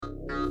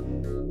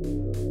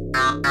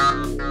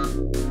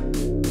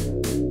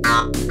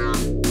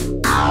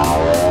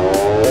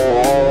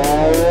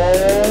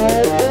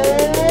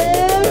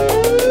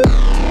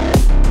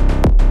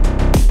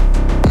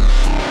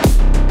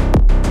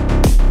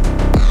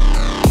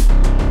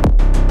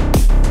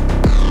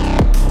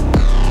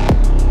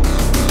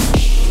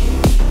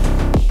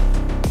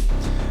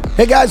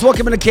Hey guys,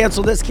 welcome to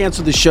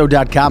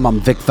cancelthisshow.com. I'm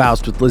Vic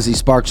Faust with Lizzie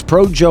Sparks,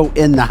 Pro Joe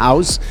in the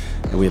house.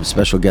 And we have a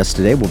special guest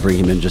today. We'll bring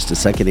him in just a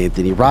second,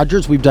 Anthony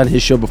Rogers. We've done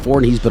his show before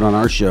and he's been on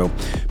our show.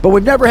 But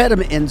we've never had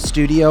him in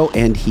studio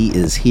and he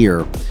is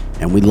here.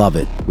 And we love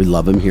it. We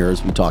love him here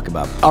as we talk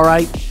about it. All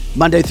right,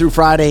 Monday through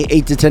Friday,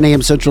 8 to 10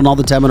 a.m. Central and all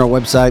the time on our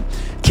website.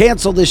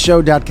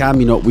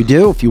 Cancelthisshow.com. You know what we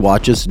do. If you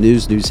watch us,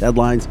 news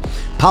headlines,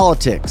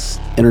 politics,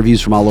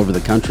 interviews from all over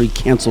the country,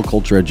 cancel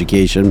culture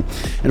education.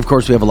 And of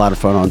course, we have a lot of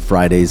fun on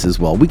Fridays as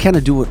well. We kind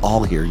of do it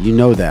all here. You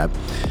know that.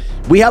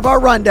 We have our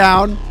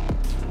rundown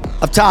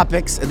of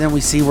topics and then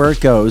we see where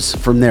it goes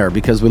from there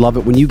because we love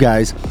it when you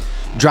guys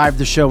drive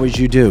the show as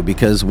you do,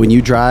 because when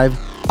you drive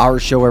our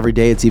show every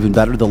day, it's even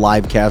better. The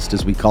live cast,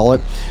 as we call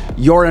it.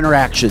 Your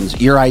interactions,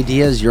 your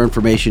ideas, your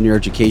information, your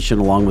education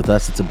along with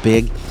us. It's a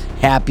big,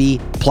 happy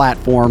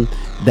platform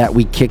that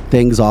we kick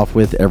things off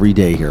with every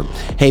day here.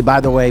 Hey, by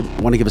the way,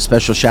 I want to give a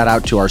special shout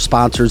out to our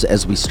sponsors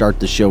as we start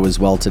the show as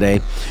well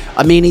today.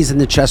 Amini's in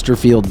the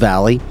Chesterfield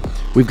Valley.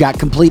 We've got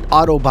Complete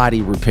Auto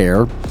Body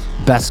Repair,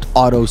 best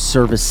auto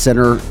service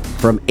center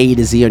from A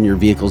to Z on your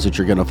vehicles that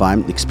you're going to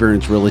find.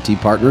 Experienced Realty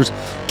Partners.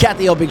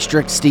 Kathy L. Big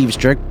Strick, Steve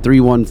Strick,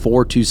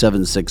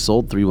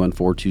 314-276-SOLD,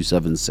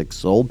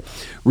 314-276-SOLD.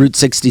 Route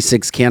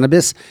 66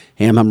 Cannabis.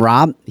 Ham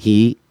Rob,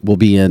 he will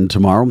be in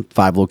tomorrow.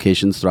 5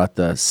 locations throughout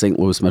the St.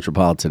 Louis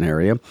metropolitan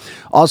area.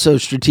 Also,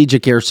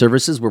 Strategic Air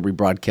Services, where we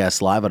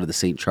broadcast live out of the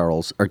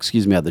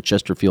out of the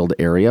Chesterfield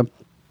area.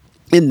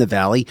 In the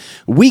Valley.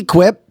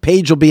 WeQuip.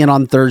 Paige will be in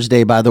on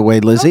Thursday, by the way,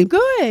 Lizzie.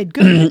 Oh,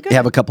 good.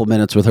 Have a couple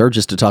minutes with her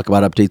just to talk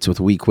about updates with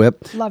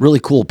WeQuip. Love really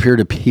it. cool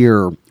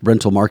peer-to-peer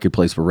rental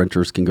marketplace where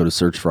renters can go to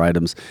search for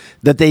items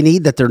that they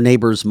need that their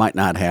neighbors might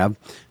not have.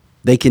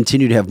 They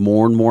continue to have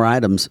more and more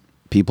items.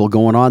 People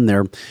going on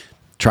there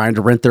trying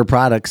to rent their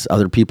products,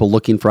 other people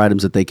looking for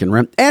items that they can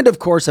rent. And, of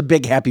course, a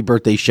big happy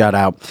birthday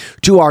shout-out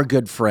to our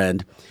good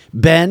friend,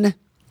 Ben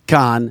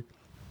Kahn.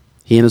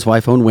 He and his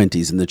wife own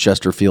Winty's in the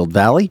Chesterfield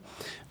Valley.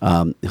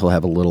 He'll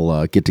have a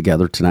little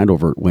get-together tonight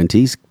over at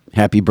Winty's.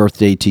 Happy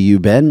birthday to you,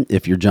 Ben,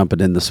 if you're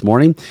jumping in this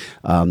morning.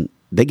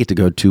 They get to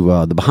go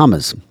to the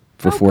Bahamas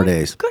for 4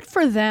 days. Good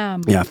for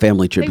them. Yeah,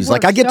 family trip. They He's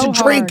like, work I get so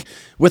to drink hard.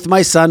 with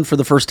my son for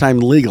the first time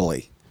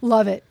legally.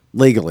 Love it.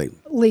 Legally.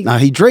 Now,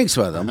 he drinks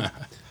with him,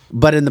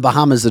 but in the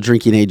Bahamas, the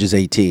drinking age is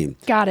 18.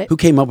 Got it. Who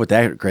came up with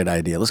that great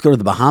idea? Let's go to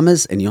the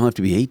Bahamas, and you don't have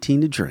to be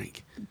 18 to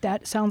drink.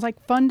 That sounds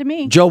like fun to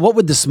me. Joe, what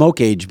would the smoke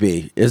age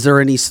be? Is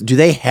there any? Do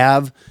they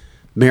have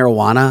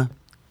marijuana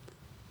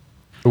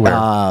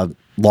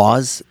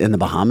laws in the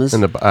Bahamas?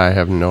 I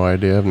have no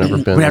idea. I've never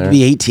been there. Would have to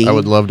be 18? I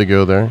would love to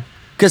go there.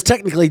 Because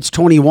technically it's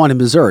 21 in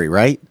Missouri,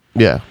 right?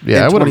 Yeah. And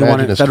I would 21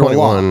 imagine in it's federal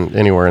 21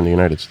 anywhere in the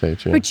United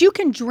States. Yeah. But you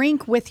can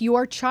drink with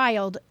your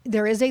child.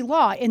 There is a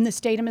law in the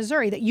state of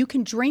Missouri that you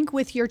can drink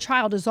with your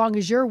child as long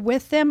as you're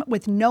with them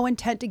with no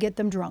intent to get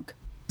them drunk.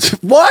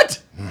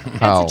 What?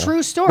 That's a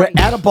true story.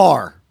 At a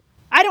bar.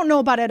 I don't know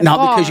about at a No,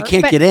 bar. because you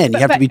can't get in. You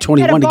have to be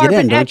 21 to get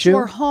in, don't you? At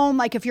your home,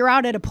 like if you're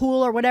out at a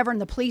pool or whatever and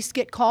the police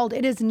get called,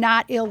 it is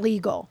not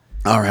illegal.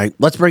 All right,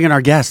 let's bring in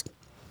our guest,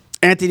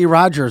 Anthony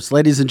Rogers.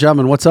 Ladies and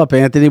gentlemen, what's up,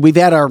 Anthony? We've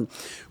had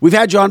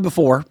you on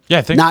before.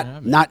 Yeah, thanks for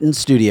having me. Not in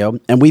studio,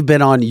 and we've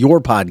been on your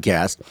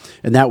podcast,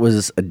 and that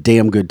was a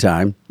damn good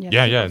time.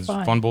 Yeah, it's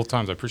fun both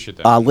times. I appreciate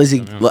that.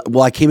 Lizzie,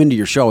 well, I came into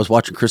your show. I was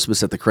watching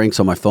Christmas at the Cranks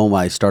on my phone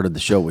while I started the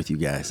show with you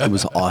guys. It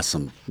was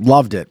awesome.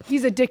 Loved it.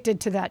 He's addicted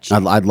to that show.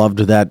 I loved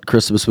that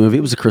Christmas movie.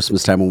 It was a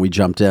Christmas time when we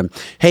jumped in.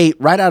 Hey,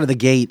 right out of the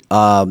gate,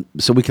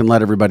 so we can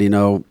let everybody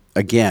know,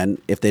 again,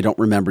 if they don't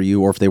remember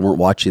you or if they weren't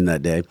watching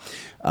that day,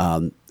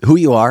 who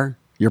you are,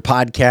 your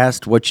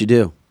podcast, what you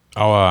do.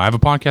 I have a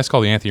podcast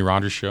called The Anthony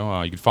Rogers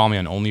Show. You can follow me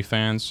on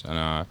OnlyFans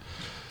and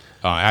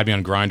add me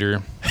on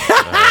Grindr.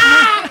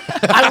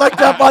 I looked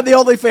up on the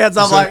OnlyFans.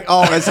 I'm like,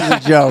 oh, this is a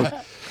joke.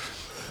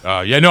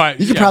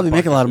 You could probably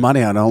make a lot of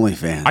money on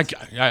OnlyFans.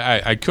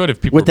 I could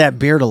if people... With that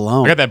beard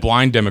alone. I got that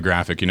blind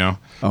demographic, you know?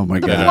 Oh, my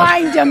The God.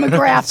 blind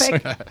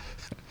demographic.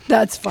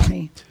 That's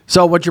funny.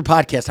 So what's your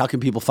podcast? How can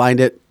people find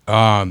it?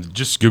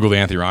 Just Google The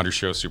Anthony Rogers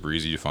Show. Super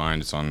easy to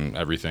find. It's on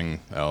everything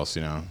else,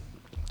 you know.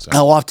 So.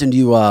 How often do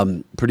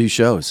you produce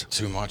shows?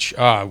 Too much.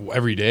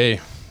 Every day.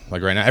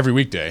 Like right now, every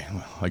weekday.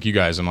 Like you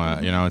guys,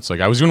 it's like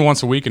I was doing it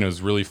once a week and it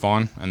was really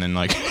fun. And then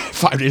like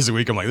 5 days a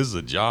week, I'm like, this is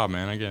a job,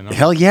 man.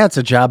 Hell yeah, it's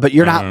a job, but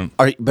you're not.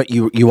 But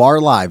you are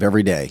live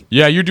every day.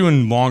 Yeah, you're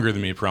doing longer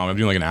than me, probably. I'm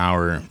doing like an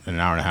hour and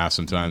a half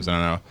sometimes. I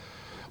don't know.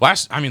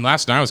 Last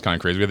night was kind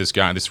of crazy. We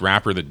had this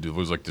rapper that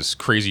was like this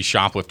crazy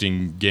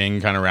shoplifting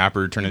gang kind of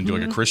rapper turned into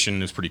like a Christian.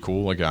 It was pretty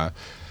cool. Like,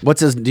 what's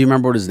his? Do you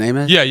remember what his name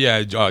is?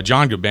 Yeah.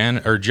 John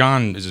Gaban, or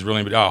John is his real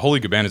name, but Holy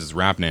Gaban is his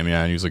rap name.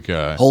 Yeah, and he was like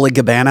Holy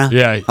Gabbana.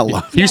 Yeah, I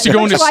love. He used to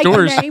go into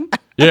stores.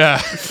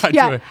 Yeah.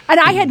 Yeah, and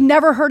I had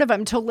never heard of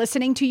him till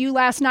listening to you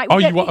last night. Oh,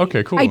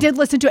 okay, cool. I did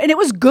listen to it, and it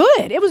was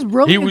good. It was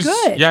really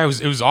good. Yeah,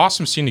 it was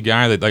awesome seeing a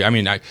guy that, like, I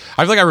mean, I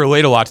feel like I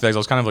relate a lot to that. 'Cause I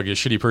was kind of like a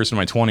shitty person in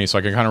my 20s, so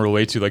I can kind of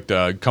relate to like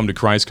the come to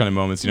Christ kind of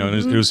moments, you know. And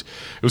it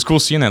was cool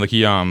seeing that. Like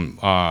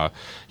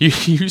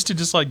he used to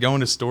just like go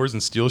into stores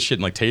and steal shit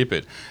and like tape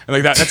it, and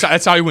like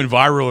that's how he went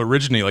viral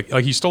originally.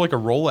 Like he stole like a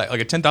Rolex,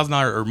 like a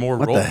 $10,000 or more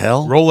the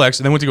hell? Rolex,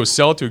 and then went to go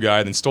sell it to a guy,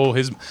 and then stole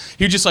his.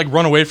 He would just like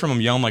run away from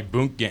him, yelling like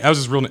 "Boonk Gang." That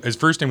was his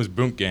first name was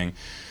Boonk Gang.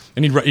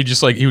 And he would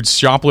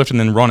shoplift and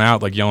then run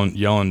out like yelling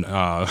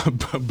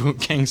Boot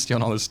Gang,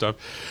 stealing all this stuff,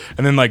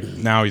 and then like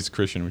now he's a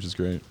Christian, which is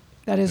great.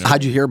 That is.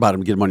 How'd you hear about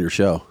him? Get him on your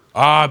show?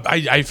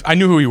 I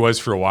knew who he was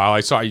for a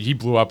while. He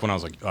blew up when I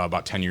was like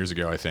about 10 years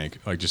ago, I think,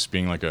 like just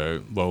being like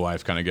a low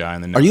life kind of guy.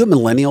 And then Are you a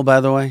millennial,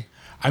 by the way?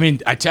 I mean,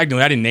 I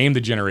didn't name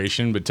the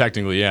generation, but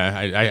technically, yeah.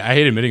 I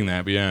hate admitting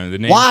that, but yeah, the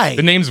name. Why?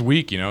 The name's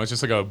weak. You know, it's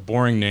just like a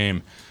boring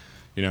name.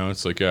 You know,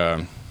 it's like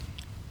I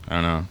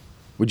don't know.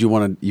 Would you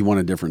want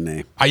a different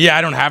name? Yeah,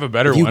 I don't have a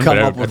better You one. come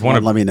but up with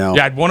one, let me know.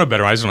 Yeah, I'd want a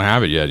better one. I just don't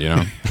have it yet, you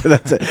know.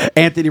 That's it.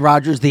 Anthony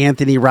Rogers, the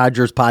Anthony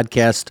Rogers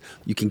podcast.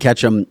 You can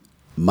catch him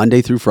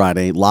Monday through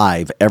Friday,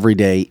 live every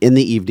day in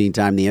the evening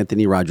time, the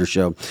Anthony Rogers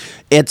Show.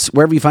 It's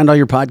wherever you find all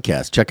your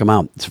podcasts. Check them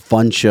out. It's a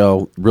fun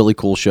show, really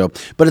cool show.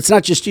 But it's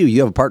not just you. You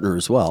have a partner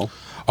as well.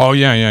 Oh,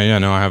 yeah.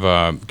 No, I have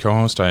a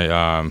co-host.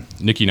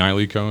 Nikki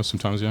Knightley co-host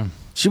sometimes, yeah.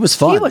 She was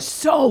fun. She was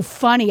so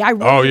funny. I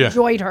really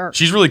enjoyed her.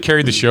 She's really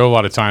carried the show a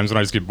lot of times when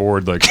I just get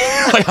bored. Like,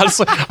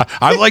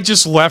 I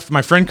just left.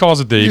 My friend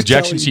calls it the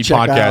ejection seat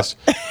podcast.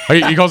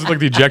 He calls it like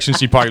the ejection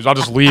seat podcast. I'll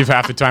just leave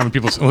half the time when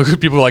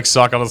people like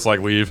suck. I'll just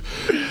like leave,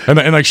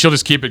 and like she'll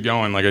just keep it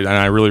going. Like, and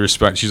I really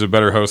respect. She's a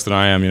better host than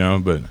I am, you know.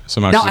 But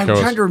somehow now she's a I'm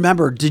co-host. trying to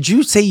remember. Did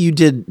you say you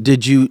did?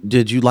 Did you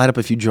light up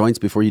a few joints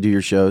before you do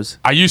your shows?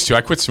 I used to.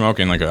 I quit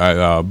smoking like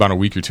about a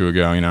week or two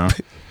ago. You know.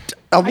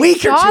 A week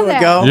or two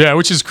ago. Yeah,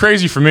 which is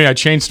crazy for me. I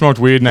chain smoked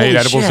weed and I ate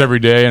edibles shit. every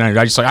day, and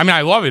I just like. I mean,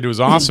 I love it. It was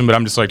awesome, but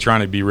I'm just like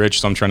trying to be rich,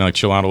 so I'm trying to like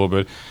chill out a little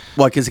bit.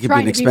 Well, because it can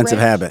be an expensive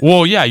habit.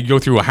 Well, yeah, you go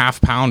through a half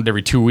pound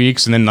every 2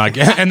 weeks, and then like,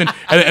 and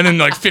then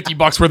like $50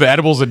 worth of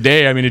edibles a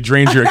day. I mean, it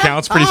drains your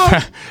accounts pretty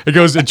fast.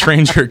 It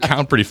drains your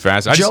account pretty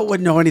fast. Joe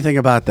wouldn't know anything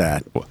about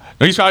that. No,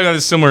 he's probably got a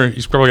similar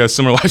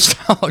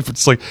lifestyle.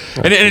 It's like,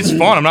 and it's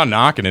fun. I'm not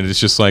knocking it. It's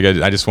just like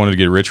I just wanted to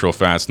get rich real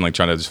fast and like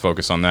try to just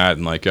focus on that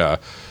and like.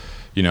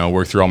 You know,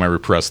 work through all my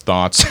repressed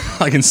thoughts,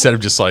 like instead of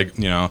just like,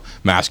 you know,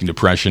 masking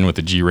depression with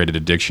a G-rated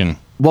addiction.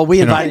 Well,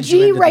 we invited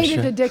you into the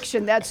G-rated show.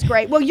 addiction. That's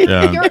great. Well,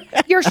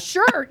 your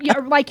shirt,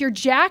 like your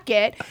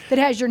jacket that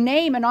has your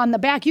name and on the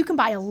back, you can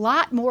buy a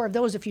lot more of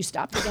those if you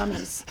stop the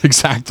gummies.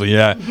 Exactly.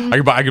 Yeah,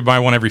 I could buy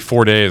one every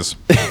 4 days.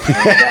 And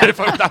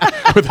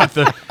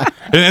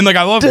like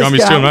I love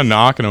gummies too. I'm not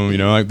knocking them. You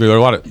know, like there are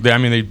a lot of.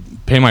 They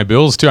pay my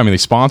bills too. I mean, they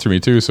sponsor me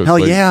too. So it's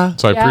Hell like, yeah.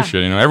 So I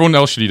appreciate it. You know, everyone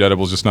else should eat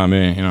edibles, just not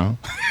me. You know.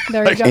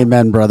 There you go.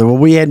 Amen, brother. Well,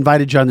 we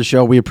invited you on the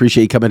show. We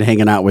appreciate you coming and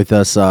hanging out with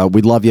us.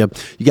 We love you.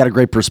 You got a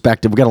great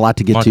perspective. We got a lot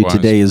to get Likewise. to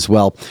today as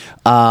well.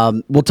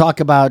 We'll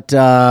talk about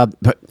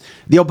the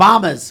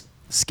Obamas.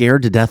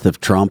 Scared to death of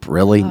Trump,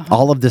 really?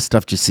 All of this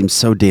stuff just seems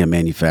so damn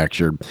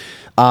manufactured.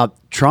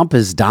 Trump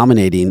is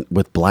dominating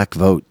with black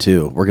vote,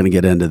 too. We're going to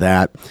get into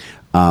that.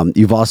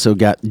 You've also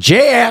got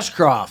Jay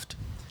Ashcroft,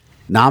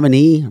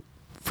 nominee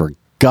for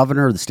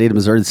governor of the state of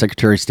Missouri, the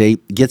Secretary of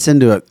State, gets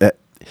into it.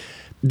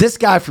 This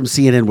guy from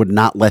CNN would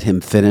not let him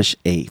finish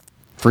a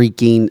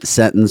freaking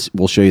sentence.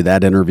 We'll show you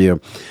that interview.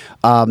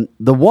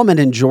 The woman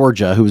in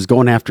Georgia who was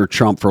going after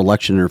Trump for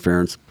election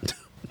interference,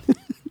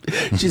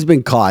 she's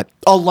been caught,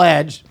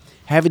 alleged,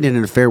 having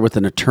an affair with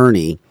an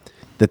attorney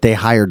that they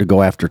hired to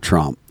go after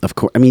Trump. Of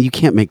course, I mean, you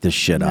can't make this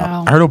shit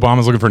up. I heard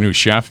Obama's looking for a new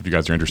chef. If you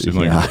guys are interested,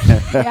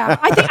 Yeah,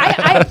 I think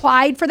I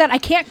applied for that. I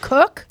can't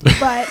cook,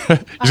 but you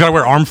just gotta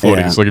wear arm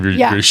floaties. Like if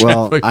you're a chef.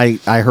 Well,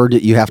 I heard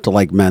that you have to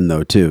like men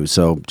though too.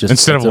 So just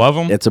instead of love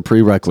them, it's a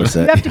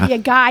prerequisite. you have to be a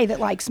guy that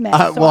likes men.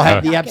 So we'll have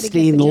I'm the not gonna get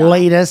Epstein job.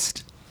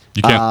 latest.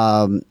 you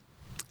can't.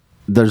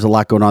 There's a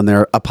lot going on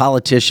there. A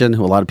politician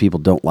who a lot of people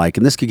don't like,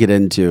 and this could get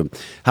into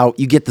how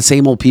you get the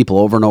same old people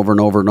over and over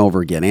and over and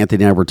over again.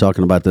 Anthony and I were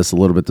talking about this a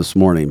little bit this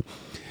morning.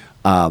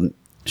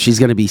 She's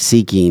going to be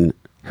seeking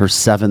her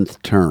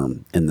 7th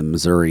term in the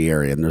Missouri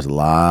area, and there's a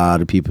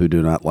lot of people who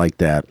do not like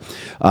that.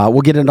 We'll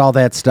get into all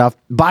that stuff.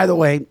 By the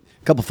way,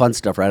 a couple fun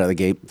stuff right out of the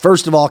gate.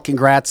 First of all,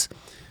 congrats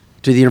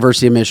to the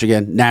University of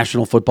Michigan,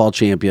 national football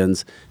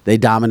champions. They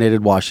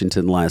dominated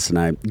Washington last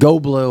night. Go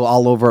Blue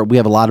all over. We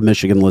have a lot of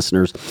Michigan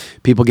listeners.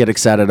 People get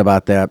excited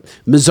about that.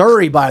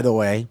 Missouri, by the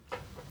way,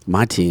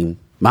 my team,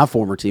 my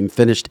former team,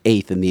 finished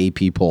 8th in the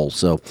AP poll.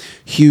 So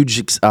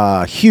huge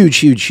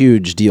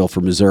deal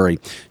for Missouri.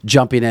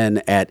 Jumping in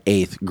at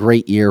 8th.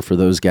 Great year for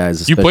those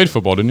guys. You played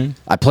football, didn't you?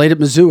 I played at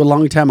Mizzou a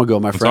long time ago,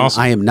 my friend.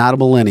 Awesome. I am not a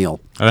millennial.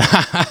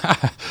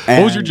 What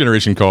was your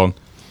generation called?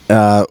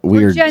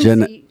 We're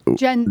Gen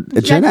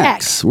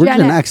X. We're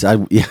Gen X.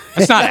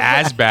 It's not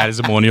as bad as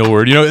a millennial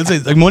word. You know, it's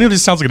like millennial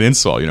just sounds like an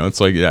insult. You know, it's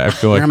like I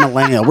feel like We're a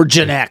millennial. We're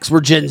Gen X. We're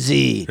Gen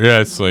Z.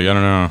 Yeah, it's like I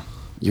don't know.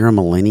 You're a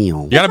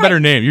millennial. You got a better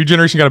name. Your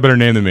generation got a better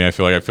name than me. I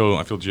feel like I feel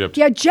gypped.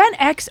 Yeah, Gen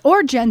X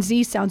or Gen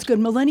Z sounds good.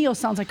 Millennial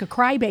sounds like a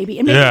crybaby.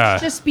 And maybe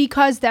it's just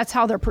because that's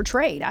how they're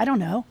portrayed. I don't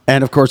know.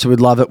 And of course, we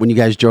would love it when you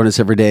guys join us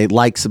every day.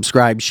 Like,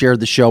 subscribe, share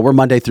the show. We're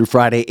Monday through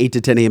Friday, 8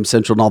 to 10 a.m.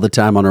 Central and all the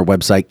time on our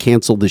website,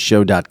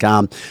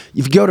 canceltheshow.com.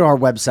 If you go to our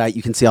website,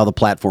 you can see all the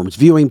platforms,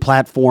 viewing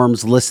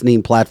platforms,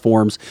 listening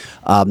platforms.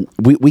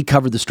 We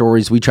cover the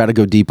stories. We try to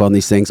go deep on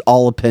these things.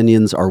 All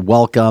opinions are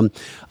welcome.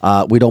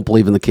 We don't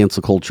believe in the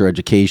cancel culture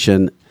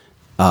education.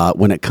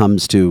 When it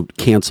comes to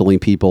canceling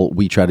people,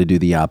 we try to do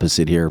the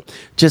opposite here.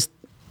 Just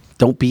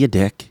don't be a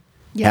dick.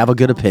 Yeah. Have a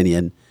good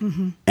opinion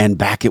and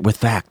back it with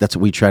fact. That's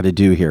what we try to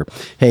do here.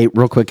 Hey,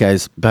 real quick,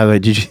 guys. By the way,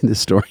 did you see this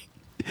story?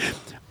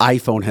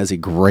 iPhone has a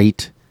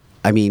great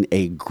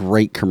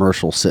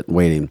commercial sitting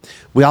waiting.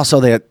 We also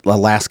saw that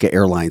Alaska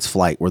Airlines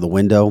flight where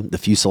the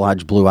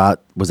fuselage blew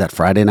out. Was that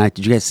Friday night?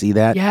 Did you guys see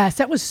that? Yes,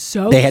 that was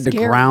so They had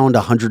scary. to ground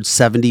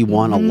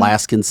 171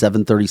 Alaskan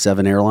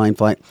 737 airline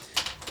flight.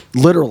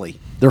 Literally,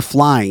 they're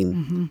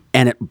flying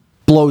and it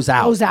blows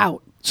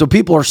out. So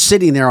people are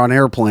sitting there on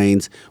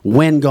airplanes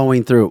when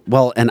going through.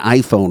 Well, an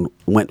iPhone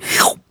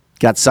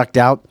got sucked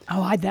out.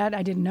 Oh, I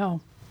didn't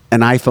know. An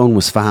iPhone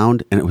was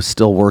found and it was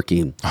still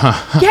working.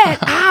 Get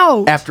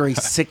out! After a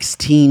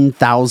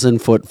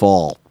 16,000-foot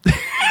fall. Wow.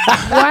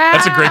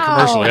 That's a great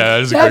commercial.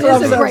 Yeah,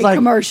 that is a great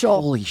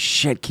commercial. Holy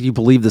shit, can you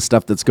believe the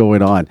stuff that's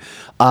going on?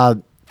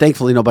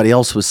 Thankfully, nobody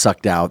else was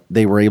sucked out.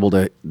 They were able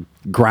to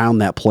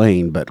ground that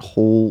plane, but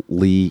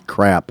holy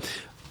crap.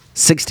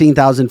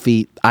 16,000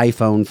 feet,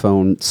 iPhone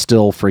phone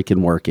still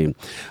freaking working.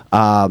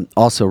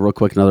 Also, real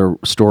quick, another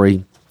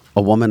story.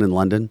 A woman in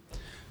London,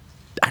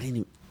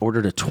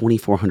 ordered a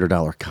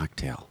 $2,400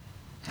 cocktail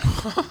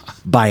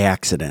by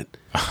accident.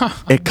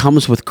 It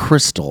comes with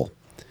crystal.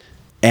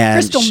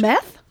 And crystal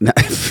meth?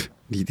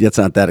 It's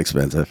not that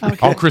expensive. Okay.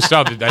 Oh,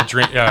 crystal, that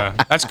drink.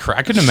 That's correct.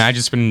 I couldn't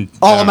imagine spending.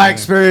 All of my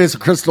experience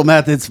with crystal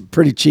meth, it's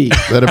pretty cheap.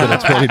 That'd have been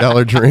a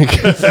 $20 drink.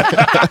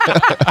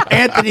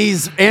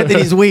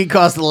 Anthony's weed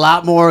cost a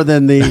lot more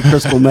than the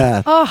crystal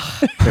meth.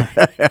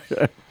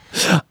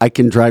 I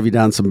can drive you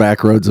down some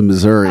back roads in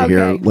Missouri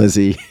here,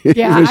 Lizzie.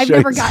 Yeah, I've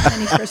never gotten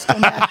any crystal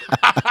meth.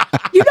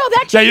 You know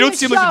that. Yeah, you don't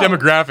seem like the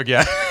demographic.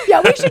 Yeah.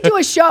 Yeah, we should do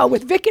a show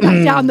with Vic and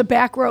I down the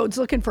back roads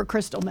looking for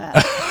crystal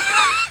meth.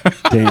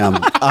 Damn.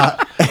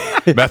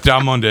 Meth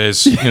Down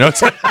Mondays.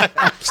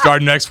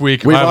 Starting next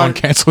week. Live on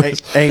Cancel.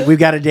 Hey, we've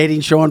got a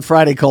dating show on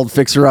Friday called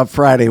Fix Her Up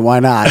Friday. Why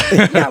not?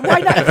 Yeah, why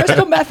not?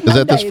 Crystal meth Is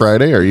that this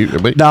Friday? Are you?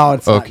 No,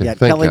 it's not okay, yet.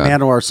 Kelly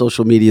Mano, our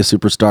social media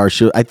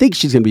superstar. I think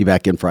she's going to be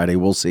back in Friday.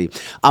 We'll see.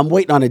 I'm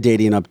waiting on a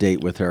dating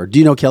update with her. Do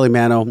you know Kelly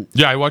Mano?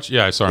 Yeah,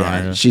 I saw her.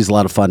 Yeah, she's a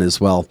lot of fun as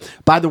well.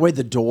 By the way,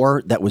 the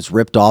door that was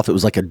ripped off, it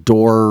was like a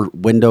door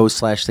window /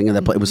 thing in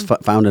that place. It was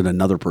found in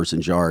another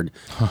person's yard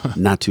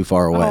not too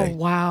far away. Oh,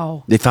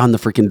 wow. They found the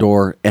freaking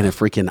door and a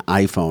freaking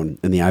iPhone,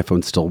 and the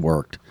iPhone still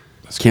worked.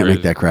 Can't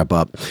make that crap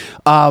up.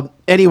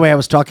 Anyway, I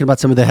was talking about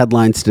some of the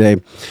headlines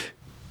today.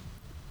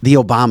 The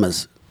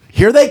Obamas,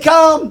 here they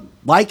come,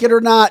 like it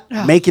or not,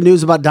 making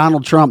news about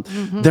Donald Trump.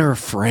 They're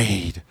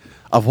afraid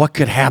of what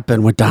could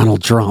happen with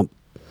Donald Trump.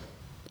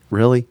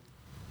 Really?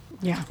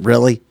 Yeah.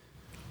 Really?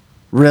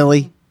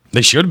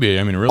 They should be.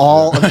 I mean,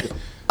 really.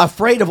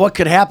 Afraid of what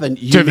could happen.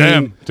 To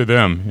them,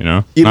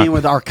 You mean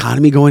with our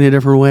economy going a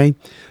different way?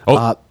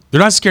 They're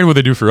not scared of what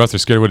they do for us. They're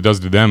scared of what it does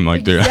to them.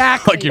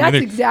 Exactly. That's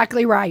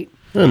exactly right.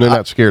 And they're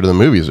not scared of the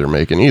movies they're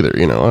making either,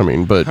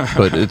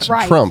 but it's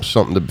Right. Trump's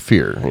something to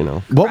fear,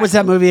 What was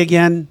that movie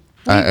again?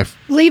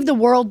 Leave the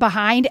world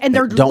behind, and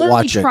they're Don't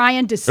literally watch it.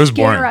 trying to was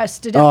boring. scare us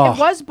to death. It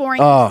was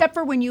boring, except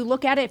for when you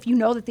look at it, if you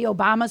know that the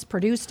Obamas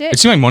produced it. It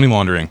seemed like money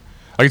laundering.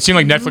 Like it seemed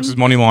like Netflix was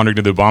money laundering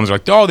to the Obamas.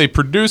 Like, oh, they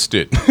produced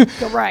it.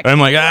 Correct. And I'm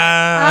like,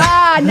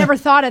 I never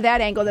thought of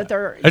that angle. That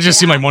they're. It just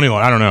seemed like money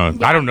laundering. I don't know.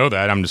 Yeah. I don't know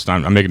that.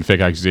 I'm making fake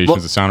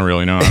accusations that sound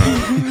really no.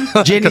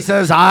 Jenny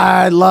says,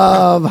 I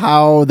love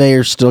how they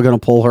are still going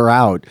to pull her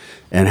out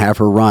and have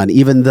her run,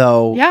 even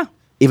though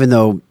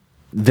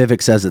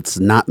Vivek says it's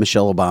not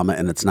Michelle Obama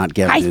and it's not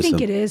Gavin Newsom. I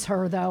think it is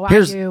her, though.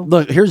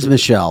 Here's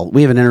Michelle.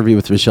 We have an interview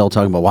with Michelle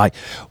talking about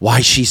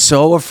why she's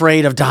so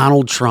afraid of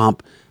Donald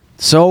Trump.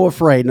 So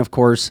afraid. And of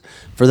course,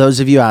 for those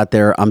of you out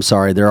there, I'm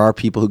sorry, there are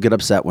people who get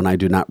upset when I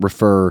do not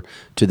refer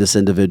to this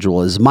individual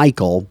as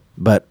Michael,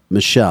 but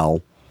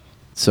Michelle.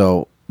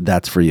 So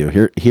that's for you.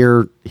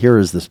 Here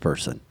is this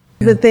person.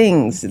 The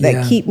things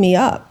that keep me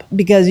up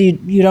because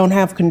you don't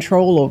have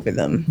control over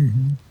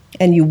them.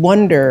 And you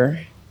wonder,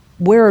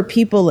 where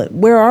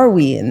are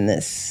we in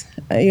this?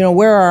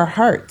 Where are our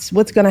hearts?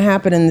 What's going to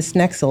happen in this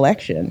next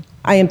election?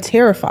 I am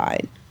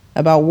terrified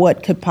about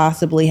what could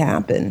possibly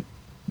happen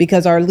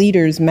because our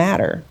leaders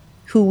matter.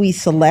 Who we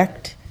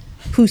select,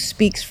 who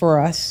speaks for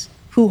us,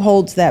 who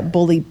holds that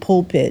bully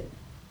pulpit.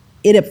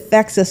 It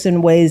affects us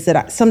in ways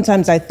that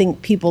sometimes I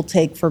think people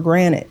take for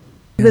granted.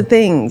 The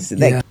things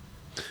that...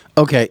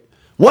 Okay.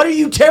 What are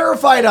you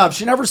terrified of?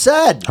 She never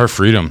said. Her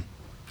freedom.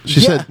 She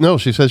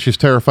said she's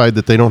terrified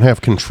that they don't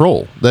have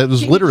control. That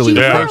was literally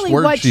the first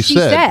word she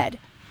said.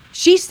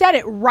 She said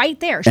it right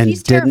there. And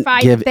She's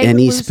terrified didn't give that they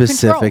any would lose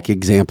specific control.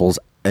 examples.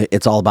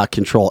 it's all about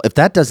control. If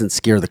that doesn't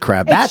scare the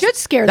crap, it should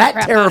scare the crap.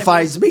 That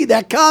terrifies me.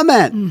 That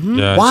comment. Mm-hmm.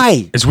 Yeah,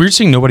 Why? It's weird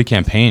seeing nobody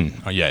campaign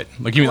yet.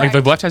 Like even like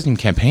the left hasn't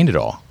even campaigned at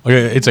all. Like,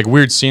 it's like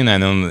weird seeing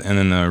that, and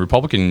then the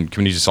Republican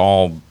committee just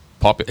all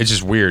pop. It's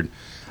just weird.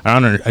 I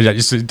don't know.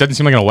 It doesn't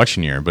seem like an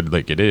election year, but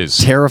like it is.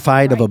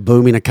 Terrified of a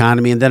booming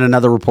economy, and then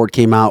another report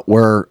came out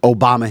where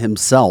Obama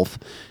himself,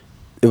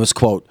 it was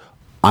quote,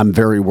 "I'm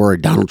very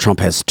worried Donald Trump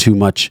has too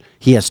much.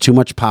 He has too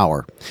much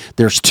power.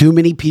 There's too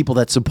many people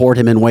that support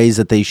him in ways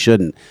that they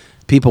shouldn't."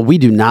 People, we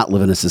do not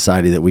live in a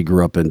society that we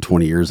grew up in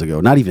 20 years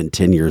ago, not even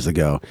 10 years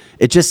ago.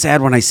 It's just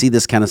sad when I see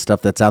this kind of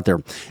stuff that's out there.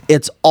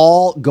 It's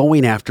all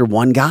going after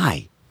one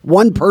guy,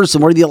 one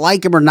person, whether you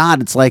like him or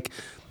not. It's like,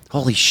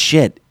 holy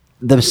shit.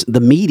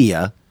 The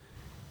media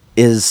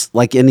is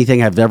like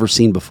anything I've ever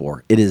seen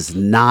before. It is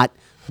not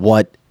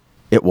what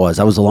it was.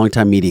 I was a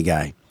longtime media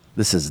guy.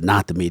 This is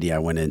not the media I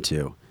went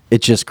into.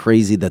 It's just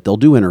crazy that they'll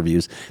do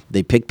interviews.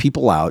 They pick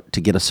people out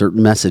to get a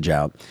certain message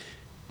out.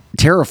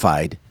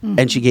 Terrified,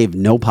 and she gave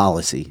no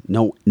policy,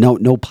 no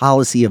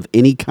policy of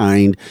any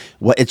kind.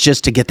 What it's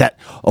just to get that.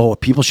 Oh,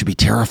 people should be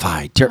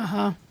terrified.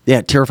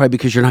 Yeah, terrified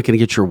because you're not going to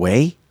get your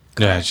way.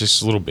 Yeah, it's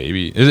just a little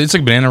baby. It's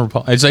like banana.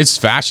 It's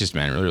fascist,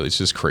 man. Really, it's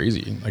just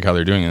crazy. Like how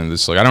they're doing it.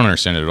 It's like I don't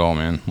understand it at all,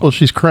 man. Well,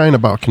 she's crying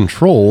about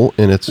control,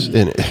 and it's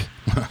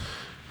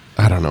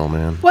I don't know,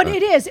 man. What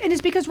it is, and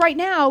it's because right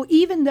now,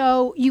 even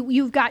though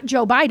you've got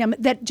Joe Biden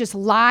that just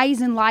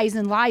lies and lies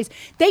and lies,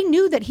 they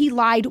knew that he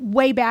lied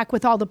way back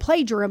with all the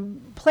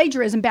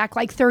plagiarism back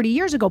like 30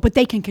 years ago, but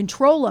they can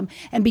control him.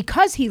 And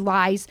because he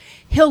lies,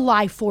 he'll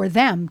lie for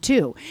them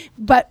too.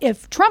 But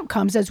if Trump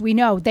comes, as we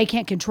know, they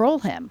can't control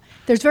him.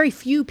 There's very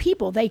few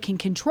people they can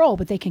control,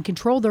 but they can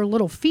control their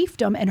little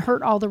fiefdom and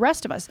hurt all the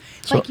rest of us.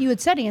 Like you had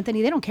said,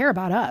 Anthony, they don't care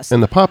about us.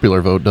 And the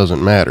popular vote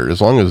doesn't matter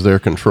as long as they're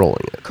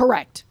controlling it.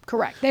 Correct.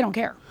 They don't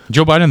care.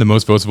 Joe Biden, the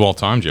most votes of all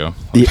time, Joe.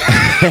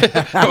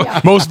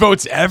 Most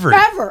votes ever.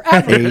 Ever.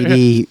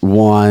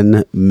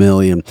 81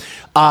 million.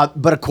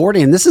 But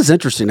according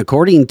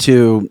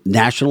to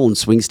national and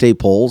swing state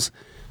polls,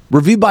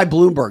 reviewed by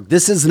Bloomberg,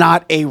 this is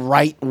not a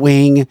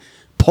right-wing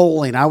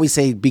polling. I always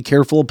say be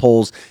careful of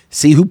polls.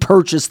 See who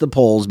purchased the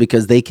polls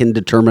because they can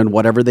determine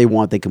whatever they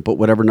want. They can put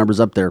whatever numbers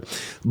up there.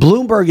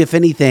 Bloomberg, if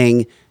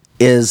anything,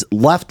 is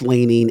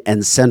left-leaning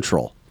and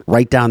central,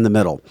 right down the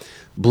middle.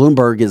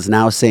 Bloomberg is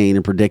now saying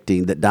and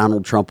predicting that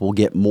Donald Trump will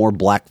get more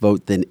black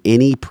vote than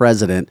any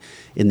president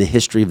in the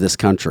history of this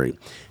country.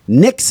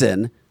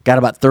 Nixon got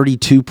about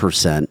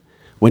 32%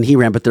 when he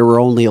ran, but there were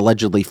only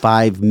allegedly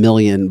 5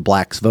 million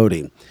blacks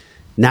voting.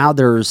 Now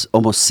there's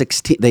almost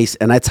 16,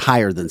 and that's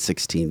higher than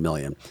 16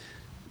 million.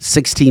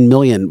 16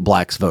 million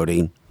blacks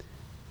voting.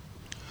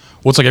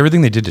 Well, it's like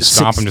everything they did to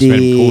stop him just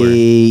made him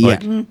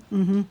cooler.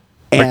 Yeah.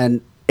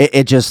 And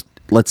it just,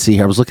 let's see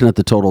here. I was looking at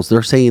the totals.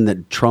 They're saying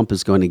that Trump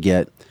is going to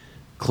get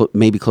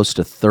maybe close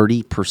to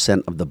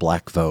 30% of the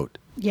black vote.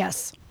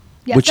 Yes,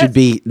 which would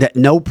be that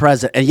no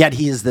president, and yet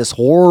he is this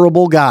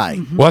horrible guy.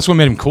 Mm-hmm. Well, that's what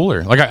made him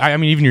cooler. Like I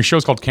mean, even your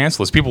show's called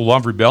Cancelous. People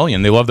love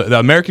rebellion. They love the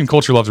American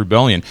culture loves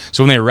rebellion.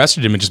 So when they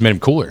arrested him, it just made him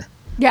cooler.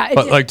 Yeah,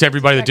 but like to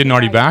everybody that didn't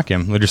already back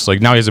him, they're just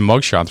like now he has a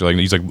mugshot. They're like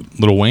he's like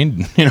Lil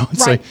Wayne. You know,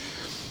 it's like.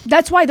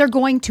 That's why they're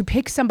going to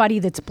pick somebody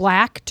that's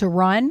black to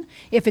run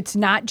if it's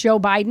not Joe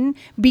Biden,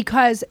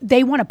 because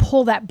they want to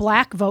pull that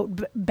black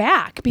vote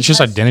back. It's just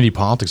identity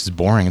politics is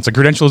boring. It's like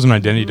credentialism and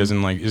identity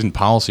isn't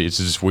policy. It's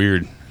just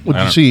weird. Well,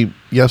 did you see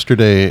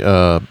yesterday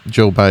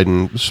Joe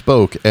Biden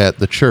spoke at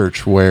the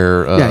church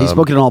where... he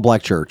spoke at an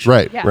all-black church.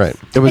 Right, right.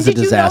 It was a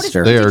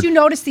disaster. Did you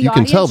notice the audience,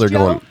 You can tell they're Joe?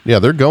 going... Yeah,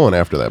 they're going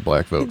after that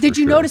black vote. Did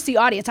you notice the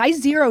audience? I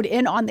zeroed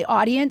in on the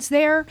audience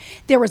there.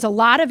 There was a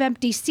lot of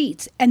empty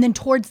seats. And then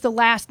towards the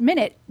last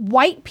minute,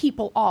 white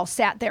people all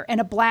sat there in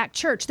a black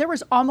church. There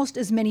was almost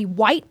as many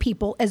white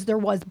people as there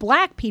was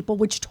black people,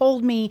 which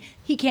told me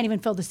he can't even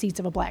fill the seats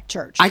of a black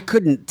church. I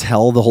couldn't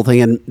tell the whole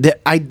thing. And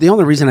the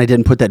only reason I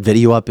didn't put that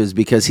video up is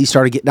because he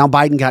started getting... Now,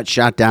 Biden got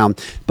shot down,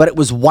 but it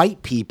was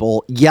white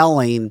people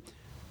yelling,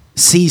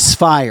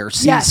 ceasefire,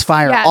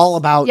 ceasefire, all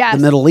about the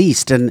Middle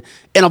East and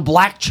in a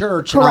black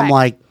church. Correct. And I'm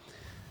like,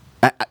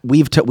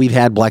 we've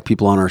had black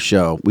people on our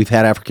show. We've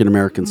had African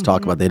Americans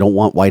talk about they don't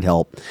want white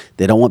help.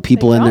 They don't want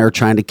people in there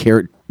trying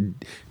to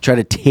try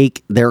to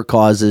take their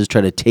causes,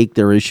 try to take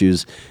their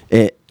issues.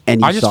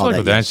 And I just feel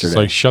like that's just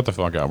like shut the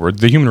fuck up. We're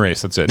the human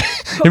race. That's it.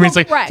 I mean, it's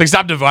like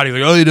stop dividing.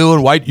 Like, oh, you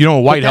doing white? You know,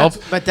 white help.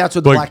 But that's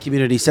what the black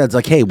community says. It's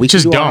like, hey, we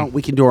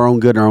can do our own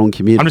good in our own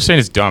community. I'm just saying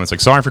it's dumb. It's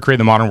like sorry for creating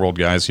the modern world,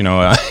 guys. You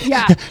know.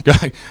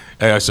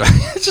 It's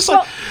just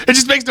like it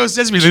just makes no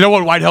sense because they don't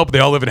want white help. They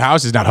all live in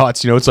houses, not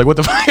huts. You know, it's like what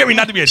the fuck? I mean,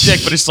 not to be a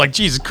dick, but it's like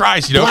Jesus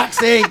Christ. You know, black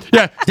thing.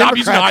 Yeah, stop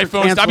using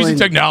iPhones. Stop using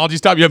technology.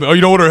 Stop. Yeah, oh,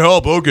 you don't want our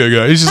help? Okay,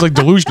 guys. It's just like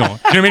delusional. You know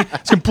what I mean?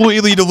 It's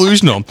completely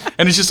delusional.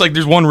 And it's just like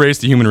there's one race,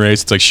 the human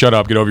race. It's like shut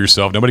up, get over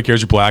yourself. Nobody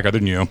cares you're black other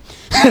than you.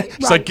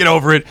 It's like, get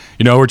over it.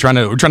 You know, we're trying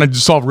to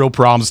solve real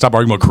problems. Stop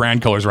arguing about crayon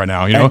colors right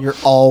now. You know, and you're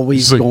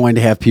always going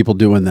to have people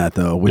doing that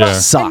though, which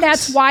sucks. And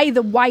that's why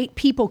the white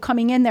people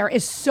coming in there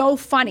is so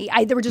funny.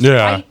 There were just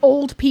white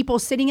old people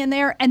sitting in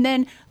there, and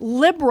then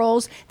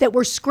liberals that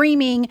were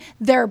screaming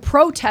their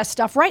protest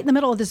stuff right in the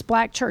middle of this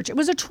black church. It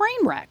was a train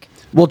wreck.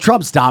 Well,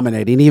 Trump's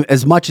dominating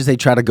as much as they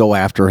try to go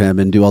after him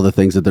and do all the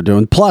things that they're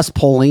doing. Plus,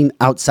 polling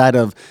outside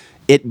of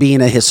it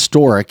being a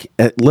historic,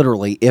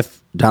 literally,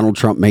 if Donald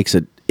Trump makes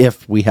it,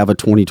 if we have a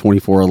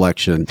 2024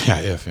 election,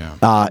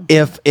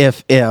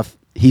 if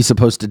he's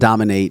supposed to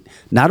dominate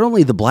not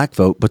only the black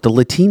vote but the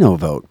Latino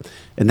vote,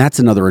 and that's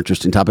another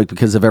interesting topic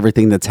because of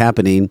everything that's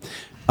happening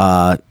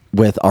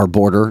with our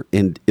border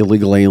and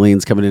illegal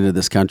aliens coming into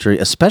this country,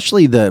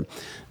 especially the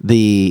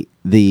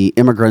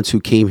immigrants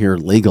who came here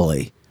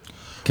legally.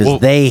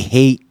 Because they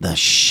hate the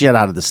shit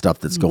out of the stuff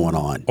that's going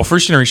on. Well,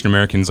 first generation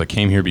Americans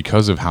came here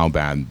because of how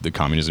bad the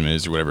communism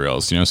is or whatever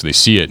else, so they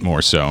see it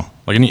more so.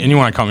 Like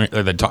anyone I come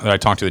here, that I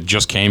talk to that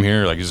just came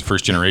here, like is the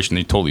first generation,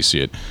 they totally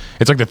see it.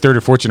 It's like the third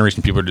or fourth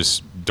generation people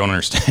just don't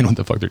understand what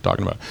the fuck they're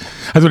talking about.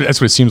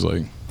 That's what it seems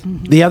like.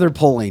 The other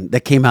polling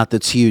that came out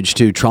that's huge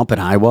too, Trump in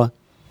Iowa.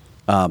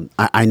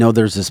 I know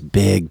there's this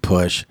big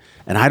push,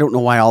 and I don't know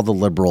why all the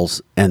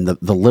liberals and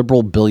the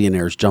liberal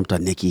billionaires jumped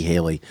on Nikki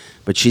Haley,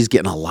 but she's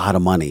getting a lot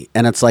of money.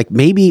 And it's like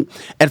maybe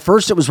at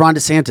first it was Ron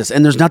DeSantis,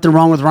 and there's nothing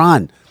wrong with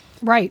Ron.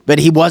 Right. But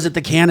he wasn't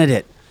the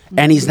candidate,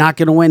 and he's not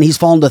going to win. He's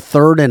fallen to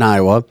third in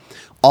Iowa.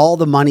 All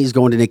the money's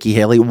going to Nikki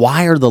Haley.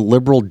 Why are the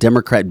liberal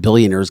Democrat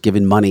billionaires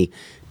giving money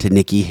to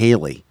Nikki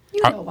Haley?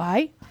 You know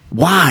why?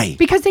 Why?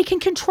 Because they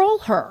can control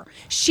her.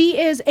 She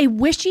is a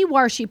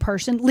wishy-washy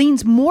person,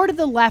 leans more to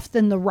the left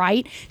than the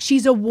right.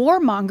 She's a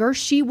warmonger.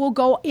 She will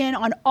go in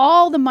on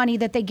all the money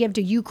that they give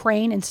to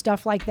Ukraine and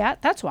stuff like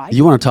that. That's why.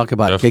 You want to talk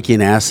about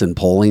kicking ass in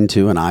polling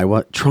too in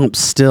Iowa? Trump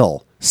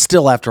still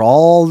after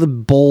all the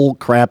bull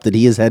crap that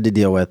he has had to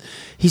deal with,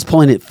 he's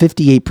polling at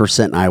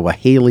 58% in Iowa.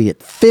 Haley at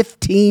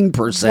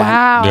 15%.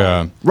 Wow.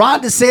 Yeah.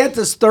 Ron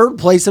DeSantis third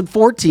place at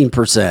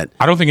 14%.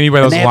 I don't think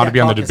anybody that's allowed to be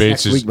on the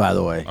debates next week, by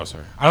the way. Oh,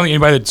 sorry. I don't think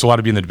anybody that's allowed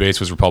to be in the debates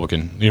was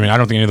Republican. I mean, I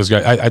don't think any of those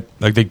guys.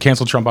 Like they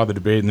canceled Trump out of the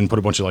debate and then put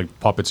a bunch of like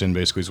puppets in.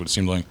 Basically, is what it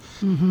seemed like.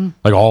 Mm-hmm.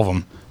 Like all of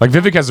them. Like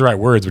Vivek has the right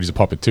words, but he's a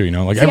puppet too.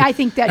 Like I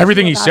think that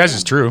everything he says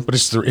is true, but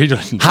it's he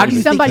doesn't. How do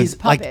you think he's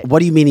puppet? Like? What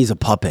do you mean he's a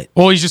puppet?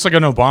 Well, he's just like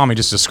an Obama. He's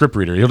just a script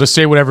reader. He'll just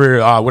say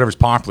whatever's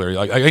popular.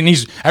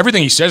 And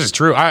everything he says is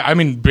true. I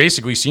mean,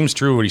 basically seems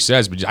true what he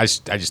says, but I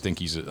just think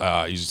he's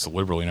just a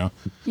liberal.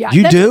 Yeah.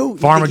 You do?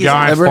 Pharma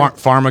guy.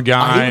 Pharma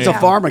guy. He was a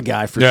pharma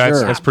guy for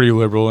sure. That's pretty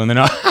liberal. And then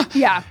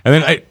yeah.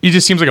 And then he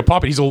just seems like a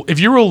puppet. If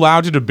you were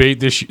allowed to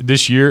debate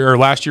this year or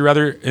last year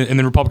rather in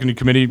the Republican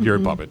committee, you're a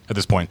puppet at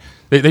this point.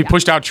 They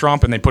pushed out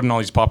Trump and they put in all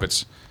these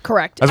puppets.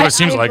 Correct. That's what it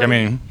seems like. I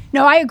mean,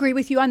 no, I agree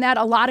with you on that.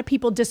 A lot of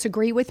people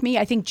disagree with me.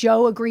 I think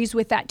Joe agrees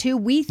with that too.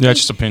 We think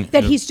just opinion.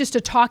 that he's just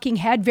a talking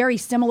head, very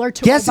similar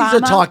to yes, Obama.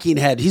 He's a talking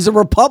head. He's a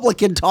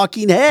Republican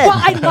talking head.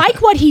 Well, I like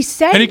what he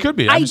said. And he could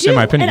be. I do.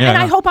 My opinion. And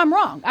I hope I'm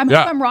wrong. I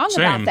hope I'm wrong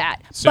about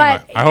that. Same.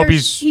 But I hope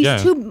he's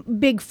too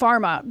big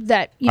pharma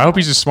that. I hope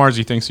he's as smart as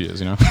he thinks he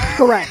is.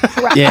 Correct.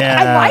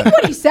 Yeah. I like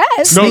what he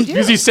says. No,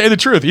 because he's saying the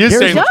truth. He is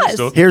saying the truth.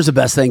 Still. Here's the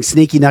best thing.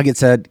 Sneaky Nugget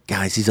said,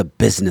 guys, he's a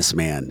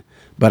businessman,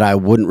 but I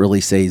wouldn't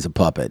really say he's a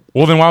puppet.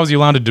 Well, then why was he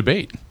allowed to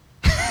debate?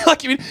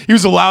 He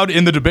was allowed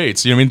in the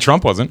debates.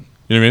 Trump wasn't.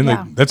 You know what I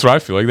mean? Yeah. That's what I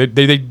feel like.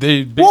 They take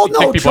people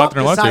Trump out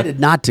there decided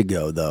not to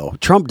go, though.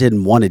 Trump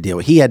didn't want to deal.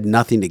 He had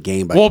nothing to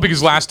gain by it.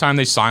 Because last time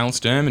they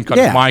silenced him and cut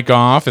his mic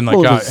off and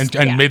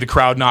made the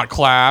crowd not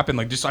clap and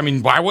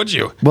why would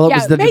you? Well, it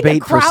was the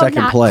debate for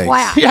second place.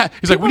 Clap. Yeah,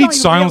 he's like, we need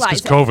silence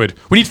because COVID.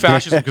 We need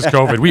fascism because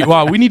COVID.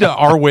 We need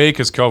our way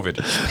because COVID.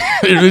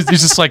 It was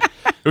just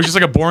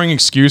like a boring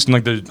excuse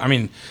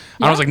and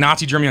I was like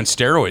Nazi Germany on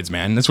steroids,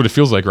 man. That's what it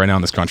feels like right now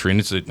in this country, and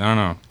I don't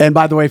know. And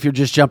by the way, if you're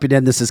just jumping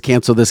in, this is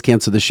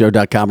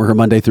cancelthisshow.com. We're here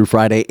Monday through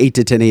Friday, 8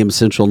 to 10 a.m.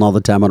 Central, and all the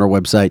time on our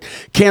website,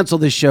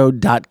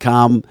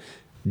 cancelthisshow.com.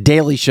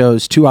 Daily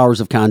shows, 2 hours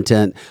of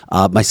content.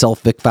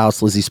 Myself, Vic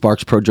Faust, Lizzie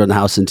Sparks, Pro Joe in the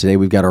house, and today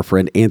we've got our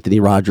friend Anthony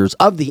Rogers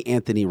of the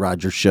Anthony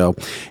Rogers Show.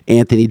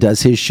 Anthony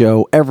does his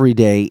show every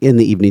day in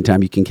the evening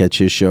time. You can catch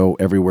his show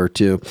everywhere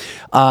too.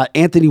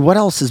 Anthony, what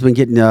else has been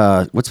getting?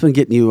 What's been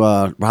getting you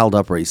riled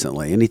up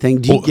recently? Anything?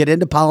 Do you get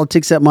into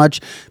politics that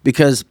much?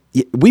 Because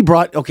we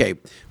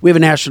have a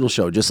national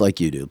show just like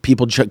you do.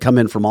 People come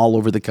in from all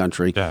over the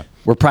country. Yeah.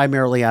 We're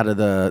primarily out of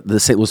the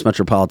St. Louis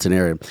metropolitan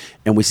area,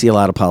 and we see a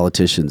lot of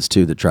politicians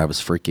too that drive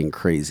us freaking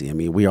crazy. I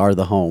mean, we are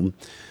the home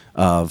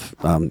of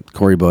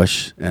Cori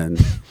Bush and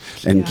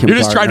Kim You're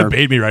just Gardner, trying to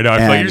bait me right now. I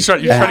feel like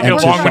you're trying to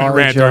get along with your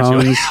rant,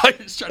 aren't you?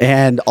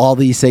 And all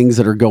these things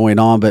that are going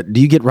on. But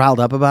do you get riled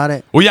up about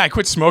it? Well, yeah, I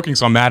quit smoking,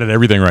 so I'm mad at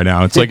everything right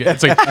now. It's like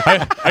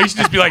I used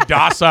to just be like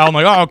docile. I'm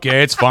like, oh,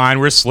 okay, it's fine.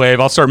 We're a slave.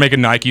 I'll start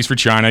making Nikes for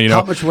China.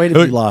 How much weight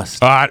have you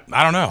lost? I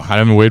don't know. I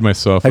haven't weighed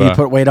myself. Have you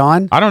put weight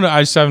on? I don't know.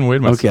 I just haven't weighed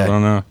myself. Okay. I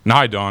don't know. Now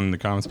I don't in the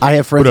comments. I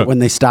have friends that when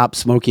they stop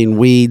smoking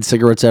weed,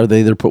 cigarettes,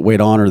 they either put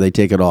weight on or they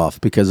take it off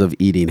because of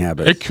eating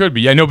habits. It could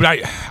be. I know, but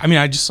I mean,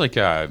 I just like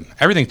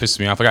everything pisses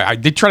me off. Like I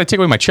did try to take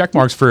away my check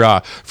marks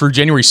for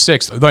January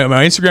 6th. Like,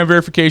 my Instagram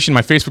verification,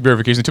 my Facebook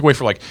verification, they took away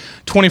for like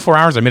 24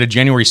 hours. I made a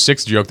January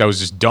 6th joke that was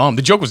just dumb.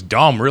 The joke was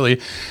dumb, really.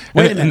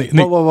 Wait a minute.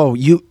 Whoa.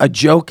 You a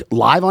joke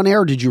live on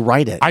air, or did you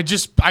write it? I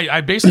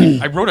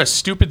basically I wrote a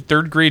stupid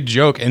 3rd grade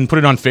joke and put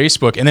it on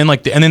Facebook, and then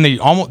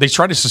they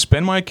tried to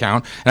suspend my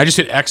account, and I just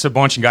hit X a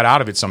bunch and got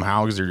out of it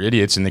somehow because they're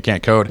idiots and they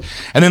can't code.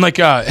 And then they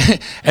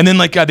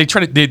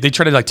try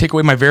to like take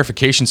away my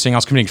verification, saying I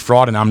was committing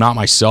fraud and I'm not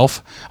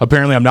myself.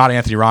 Apparently, I'm not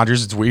Anthony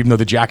Rogers. It's even though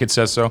the jacket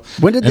says so.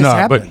 When did this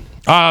happen?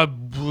 I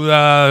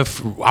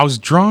was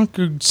drunk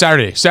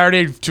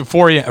Saturday to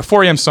 4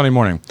 a.m. Sunday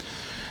morning.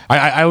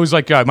 I was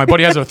like, my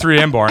buddy has a 3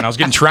 a.m. bar, and I was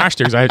getting trashed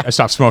there because I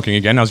stopped smoking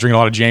again. I was drinking a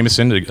lot of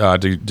Jameson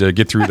to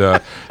get through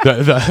the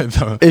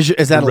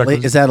Is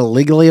that a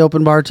legally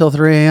open bar till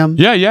 3 a.m.?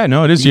 Yeah,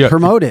 no, it is. You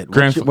promote it.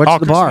 What's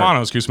the bar?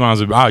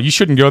 Cusimano's. You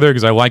shouldn't go there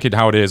because I like it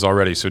how it is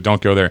already, so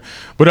don't go there.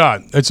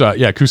 But it's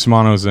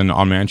Cusimano's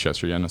on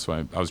Manchester. Yeah, and that's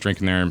why I was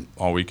drinking there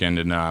all weekend.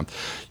 And I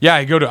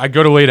go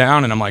to lay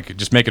down, and I'm like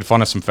just making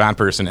fun of some fat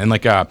person, and then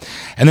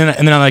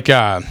I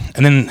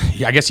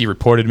guess he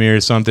reported me or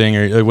something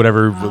or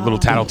whatever little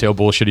tattletale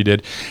bullshit he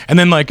did, and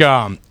then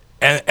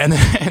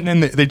and then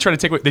they tried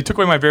to took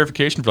away my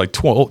verification for like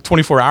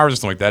 24 hours or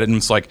something like that, and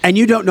it's like, and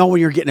you don't know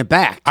when you're getting it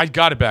back. I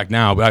got it back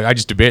now, but I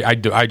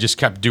just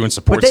kept doing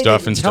support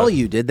stuff and tell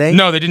you, did they?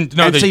 No, they didn't.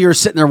 No, so you're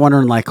sitting there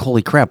wondering like,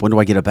 holy crap, when do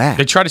I get it back?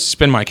 They tried to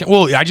suspend my account.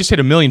 Well, I just hit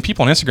 1 million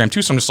people on Instagram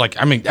too, so I'm just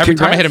like, I mean, every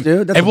time I hit them,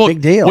 dude, that's a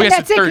big deal. Well,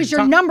 that's it, because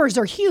your numbers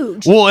are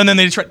huge. Well, and then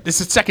they tried. This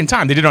is the second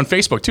time they did it on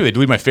Facebook too. They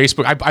deleted my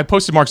Facebook. I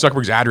posted Mark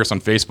Zuckerberg's address on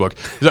Facebook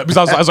because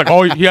I was like,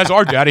 oh, he has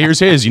our data. Here's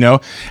his,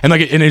 and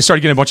they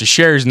started getting a bunch of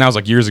shares, and that was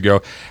like years ago,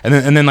 and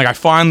then like I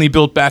finally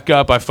built back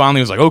up. I finally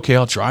was like, okay,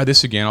 I'll try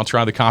this again. I'll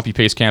try the copy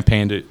paste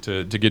campaign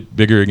to get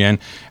bigger again.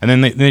 And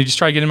then they just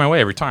try to get in my way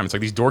every time. It's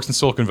like these dorks in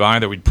Silicon Valley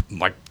that we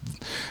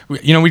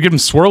give them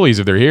swirlies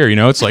if they're here.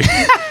 It's like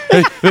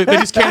they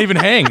just can't even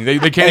hang. They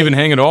can't even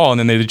hang at all. And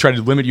then they try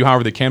to limit you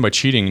however they can by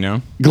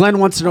cheating. Glenn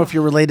wants to know if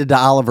you're related to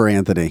Oliver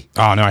Anthony.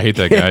 Oh no, I hate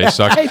that guy. He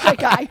sucks. I hate that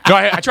guy. No,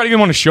 I tried to get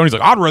him on the show, and he's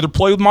like, I'd rather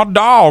play with my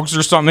dogs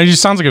or something. He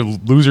just sounds like a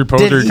loser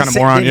poser kind of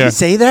moron. Did he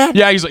say that?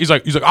 Yeah, he's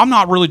like, I'm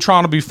not really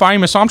trying to be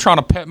famous. I'm trying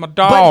to pet my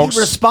dogs. But he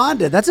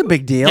responded. That's a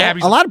big deal. Yeah,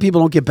 a lot of people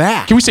don't get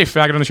back. Can we say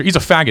faggot on the show? He's a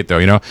faggot,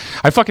 though.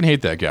 I fucking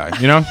hate that guy.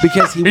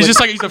 Because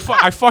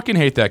I fucking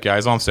hate that guy.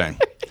 Is all I'm saying.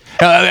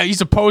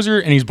 He's a poser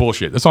and he's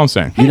bullshit. That's all I'm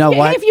saying. You know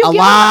what? A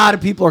lot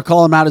of people are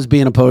calling him out as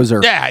being a poser.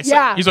 Yeah.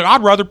 Like, he's like,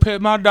 I'd rather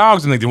pet my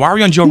dogs. And like, why are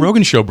we on Joe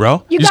Rogan's show,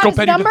 bro? You got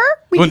his number?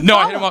 No,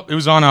 I hit him up. It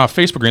was on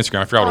Facebook or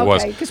Instagram. I forgot what it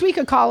was. Because we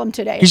could call him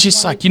today. He's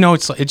just like,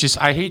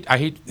 I hate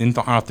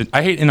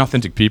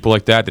inauthentic people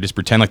like that just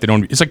pretend like they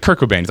don't. It's like Kurt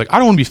Cobain. He's like, I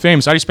don't want to be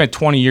famous. I just spent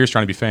 20 years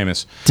trying to be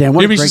famous. Dan,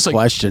 what a great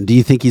question. Do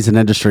you think he's an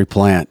industry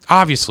plant?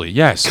 Obviously,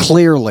 yes.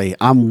 Clearly,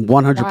 I'm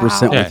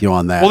 100% with you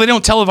on that. Well, they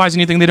don't televise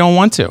anything they don't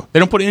want to. They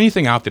don't put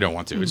anything out they don't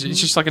want to. Mm-hmm. It's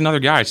just like another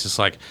guy. It's just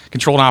like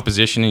controlled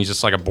opposition. And he's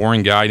just like a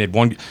boring guy. He had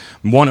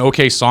one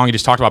okay song. He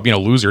just talked about being a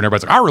loser, and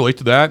everybody's like, I relate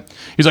to that.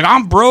 He's like,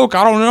 I'm broke.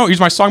 I don't know. He's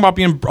my song about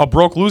being a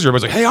broke loser.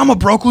 Everybody's like, hey, I'm a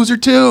broke loser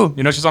too.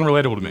 It's just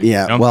unrelatable to me.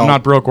 Yeah, I'm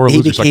not broke or a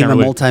loser. He became a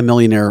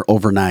multimillionaire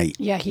overnight.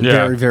 Yeah, he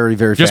very, very,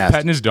 very just fast.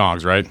 Petting his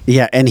dogs, right?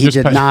 Yeah, and he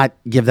did not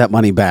give that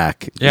money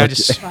back. Yeah,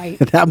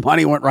 that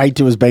money went right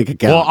to his bank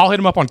account. Well, I'll hit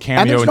him up on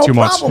Cameo in 2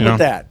 months. Problem with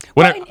that.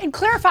 And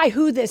clarify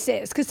who this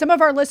is, because some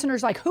of our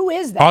listeners are like, who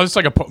is that? Oh, it's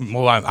like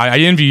I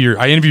envy your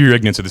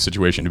ignorance of the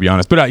situation, to be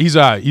honest. But he's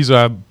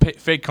a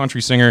fake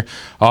country singer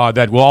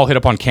that we'll all hit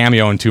up on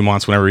Cameo in 2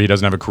 months whenever he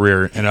doesn't have a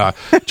career, and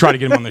try to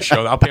get him on the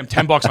show. I'll pay him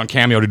 $10 on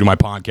Cameo to do my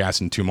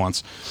podcast in 2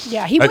 months.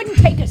 Yeah, he wouldn't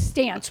take a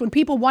stance when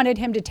people wanted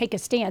him to take a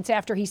stance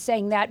after he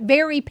sang that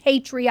very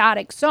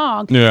patriotic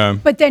song. Yeah.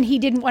 But then he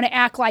didn't want to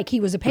act like he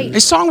was a patriot.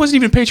 His song wasn't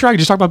even patriotic.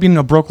 He just talked about being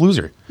a broke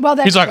loser. Well,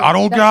 he's like, I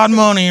don't got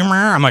money.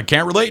 I'm like,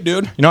 can't relate,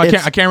 dude. I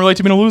can't relate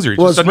to being a loser. It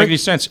just doesn't make any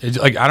sense. It's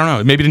like, I don't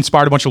know. Maybe it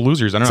inspired a bunch of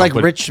losers. I don't know. It's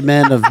like Rich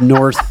Men of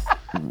North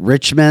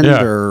Richmond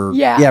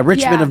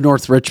Richmond of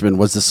North Richmond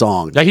was the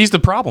song. Yeah, he's the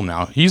problem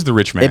now. He's the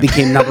rich man. It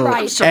became number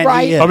one.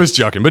 Right. I was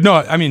joking, but no,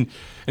 I mean,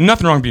 and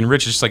nothing wrong with being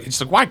rich. It's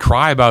like why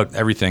cry about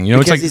everything?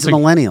 Because he's a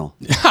millennial.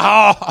 Steve,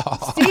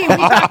 we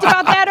talked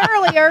about that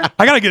earlier.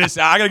 I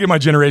gotta get my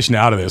generation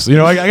out of this.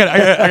 I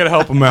gotta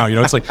help him out.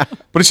 It's like,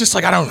 but it's just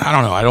like I don't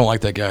know. I don't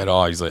like that guy at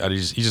all. He's like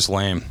he's just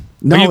lame.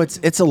 No,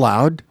 it's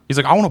allowed. He's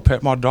like, I want to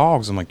pet my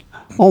dogs. I'm like,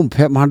 I want to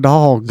pet my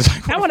dogs.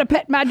 I want to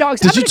pet my dogs.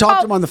 Did you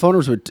talk to him on the phone, or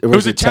it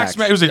was a text?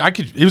 It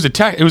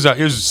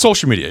was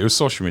social media. It was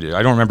social media.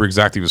 I don't remember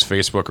exactly. It was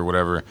Facebook or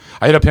whatever.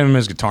 I hit up him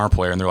as a guitar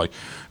player, and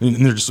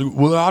they're just like,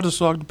 well, I just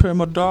like to pet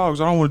my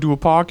dogs. I don't want to do a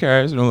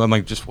podcast. I'm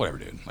like, just whatever,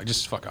 dude. Like,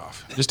 just fuck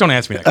off. Just don't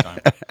answer me next time.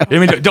 I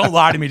mean, don't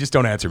lie to me. Just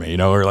don't answer me.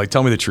 Or like,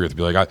 tell me the truth.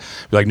 Be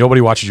like,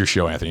 nobody watches your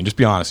show, Anthony. Just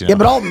be honest. Yeah,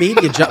 but all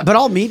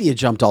media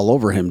jumped all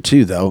over him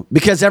too, though,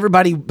 because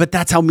everybody. But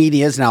that's how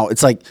media is now.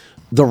 It's like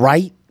the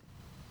right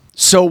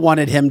so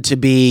wanted him to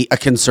be a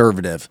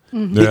conservative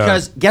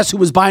because guess who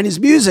was buying his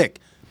music?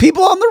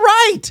 People on the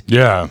right.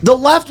 Yeah. The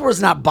left was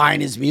not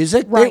buying his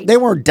music. Right. They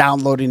weren't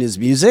downloading his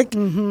music.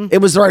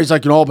 It was the right. He's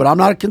like, but I'm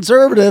not a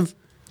conservative.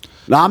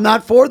 No, I'm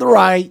not for the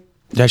right.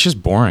 Yeah, it's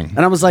just boring. And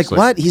I was like,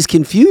 what? He's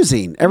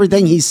confusing.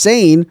 Everything he's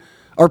saying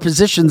are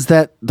positions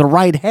that the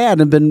right had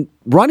and been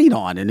running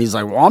on. And he's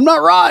like, well, I'm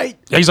not right.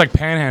 Yeah, he's like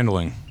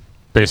panhandling.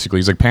 Basically,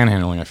 he's like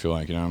panhandling, I feel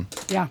like,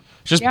 Yeah.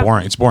 It's just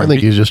boring. It's boring. I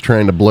think he's just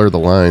trying to blur the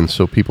lines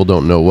so people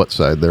don't know what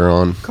side they're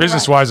on.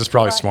 Business-wise, it's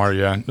probably smart,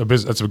 yeah.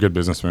 That's a good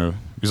business move.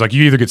 He's like,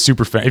 you either get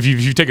super fans. If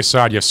you take a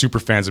side, you have super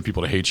fans of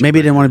people to hate you. Maybe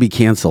he didn't want to be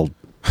canceled.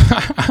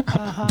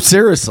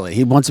 Seriously,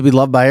 he wants to be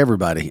loved by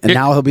everybody. And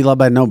now he'll be loved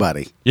by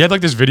nobody. You had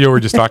like this video where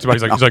he just talked about,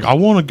 he's like, I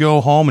want to go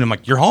home. And I'm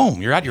like, you're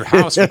home. You're at your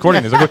house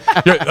recording this.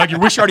 Like your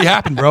wish already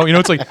happened, bro. You know,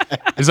 it's like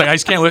I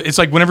just can't. It's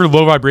like whenever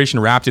low vibration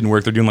rap didn't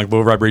work, they're doing like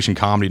low vibration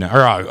comedy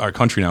now, or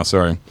country now,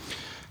 sorry.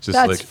 It's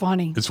just That's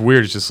funny. It's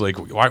weird. It's just like,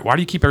 why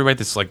do you keep everybody at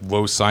this like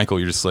low cycle?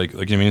 You're just like you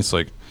know what I mean? It's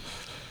like,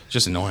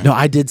 just annoying. No,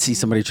 I did see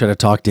somebody try to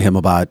talk to him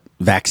about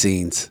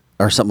vaccines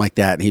or something like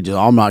that. And he just,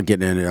 I'm not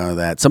getting into none of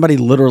that. Somebody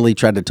literally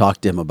tried to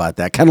talk to him about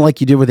that, kind of like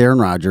you did with Aaron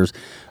Rodgers.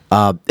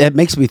 It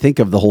makes me think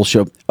of the whole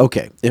show.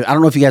 Okay, I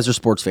don't know if you guys are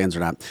sports fans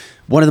or not.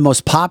 One of the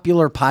most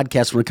popular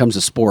podcasts when it comes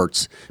to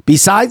sports,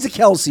 besides the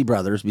Kelsey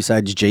brothers,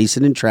 besides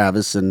Jason and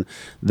Travis and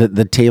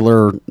the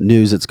Taylor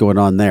news that's going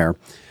on there,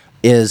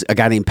 is a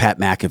guy named Pat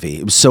McAfee.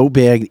 It was so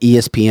big,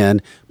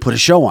 ESPN put a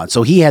show on.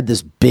 So he had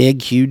this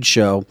big, huge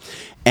show.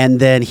 And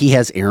then he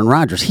has Aaron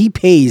Rodgers. He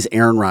pays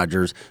Aaron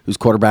Rodgers, who's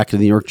quarterback of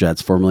the New York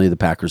Jets, formerly the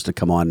Packers, to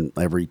come on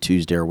every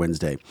Tuesday or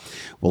Wednesday.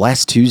 Well,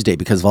 last Tuesday,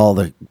 because of all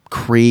the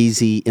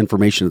crazy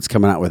information that's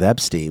coming out with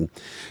Epstein,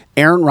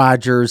 Aaron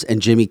Rodgers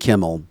and Jimmy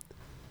Kimmel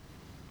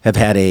have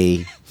had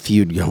a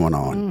feud going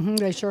on.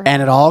 They sure have.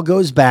 And it all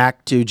goes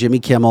back to Jimmy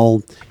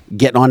Kimmel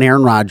getting on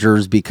Aaron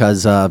Rodgers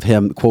because of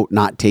him, quote,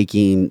 not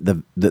taking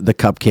the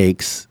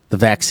cupcakes, the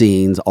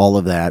vaccines, all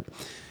of that.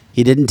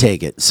 He didn't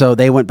take it. So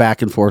they went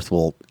back and forth.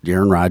 Well,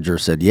 Aaron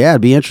Rodgers said, yeah,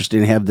 it'd be interesting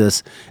to have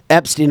this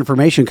Epstein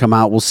information come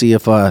out. We'll see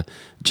if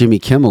Jimmy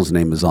Kimmel's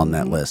name is on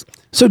that list.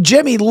 So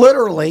Jimmy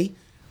literally,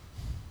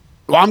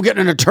 well, I'm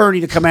getting an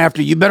attorney to come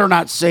after you. You better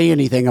not say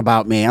anything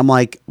about me. I'm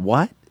like,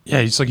 what? Yeah,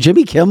 he's like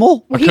Jimmy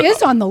Kimmel? Well, he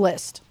is on the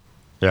list.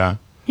 Yeah.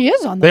 He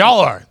is on the They list. all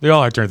are. They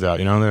all are, turns out.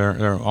 You know,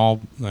 they're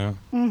all. Yeah.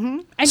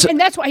 And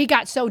that's why he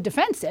got so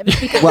defensive.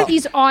 Because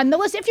he's on the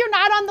list. If you're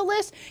not on the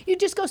list, you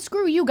just go,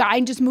 screw you, guy,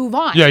 and just move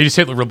on. Yeah, you just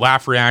hit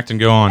laugh, react, and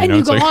go on. And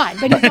you go on.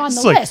 But he's on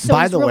the list. So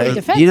by he's the really way,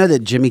 defensive. you know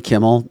that Jimmy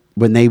Kimmel,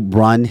 when they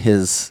run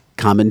his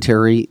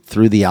commentary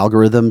through the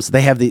algorithms,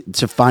 they have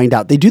to find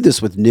out. They do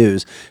this with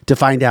news to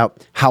find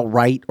out how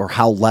right or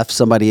how left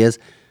somebody is.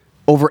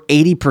 Over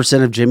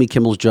 80% of Jimmy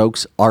Kimmel's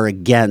jokes are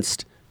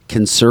against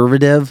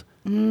conservative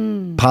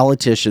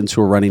politicians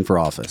who are running for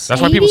office.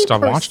 That's why people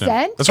stopped watching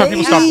him. That's why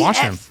people stopped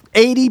watching him.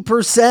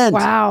 80%.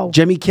 Wow.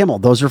 Jimmy Kimmel.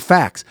 Those are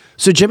facts.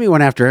 So Jimmy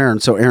went after Aaron.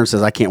 So Aaron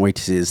says, I can't wait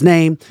to see his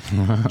name.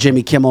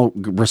 Jimmy Kimmel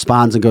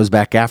responds and goes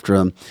back after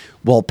him.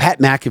 Well, Pat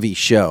McAfee's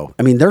show.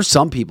 I mean, there's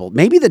some people.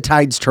 Maybe the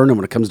tide's turning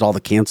when it comes to all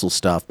the cancel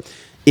stuff.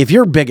 If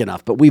you're big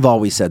enough, but we've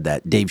always said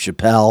that. Dave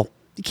Chappelle.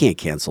 You can't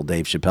cancel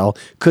Dave Chappelle.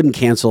 Couldn't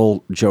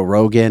cancel Joe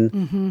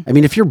Rogan. I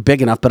mean, if you're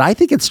big enough, but I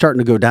think it's starting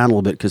to go down a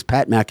little bit because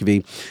Pat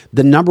McAfee,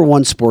 the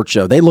 #1 sports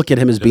show, they look at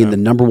him as being the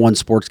 #1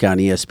 sports guy on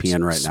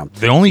ESPN right now.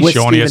 The only With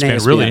show on Stephen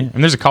ESPN, really.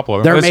 And there's a couple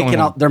of them.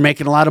 They're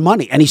making a lot of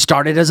money, and he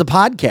started as a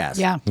podcast.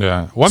 Yeah.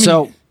 Yeah. Well,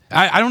 I mean,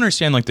 I don't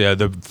understand like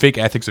the fake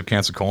ethics of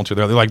cancel culture.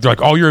 They're like,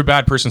 oh, you're a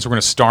bad person, so we're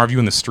going to starve you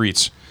in the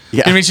streets.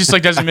 Yeah. I mean, it's just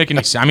like doesn't make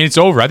any sense. I mean, it's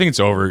over. I think it's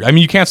over. I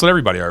mean, you canceled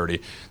everybody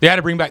already. They had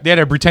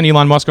to pretend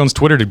Elon Musk owns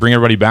Twitter to bring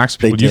everybody back so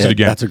people would use it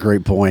again. That's a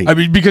great point. I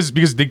mean, because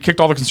they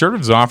kicked all the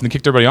conservatives off and they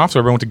kicked everybody off, so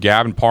everyone went to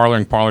Gab and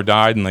Parler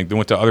died, and like they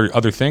went to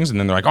other things, and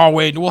then they're like, oh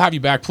wait, we'll have you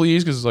back,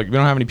 please, because like we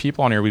don't have any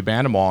people on here. We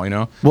banned them all, you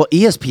know. Well,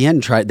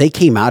 ESPN tried. They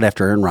came out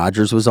after Aaron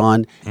Rodgers was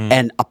on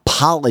and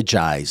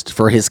apologized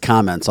for his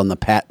comments on the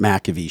Pat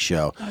McAfee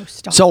show. Oh,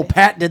 stop so it.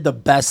 Pat did the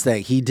best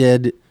thing. He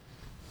did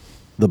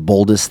the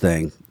boldest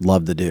thing.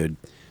 Love the dude.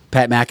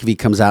 Pat McAfee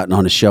comes out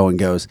on a show and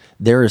goes,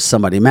 there is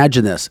somebody.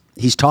 Imagine this.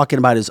 He's talking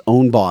about his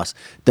own boss.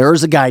 There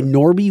is a guy,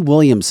 Norby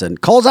Williamson,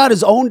 calls out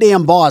his own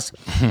damn boss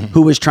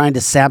who was trying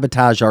to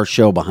sabotage our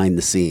show behind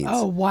the scenes.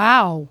 Oh,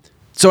 wow.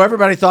 So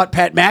everybody thought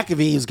Pat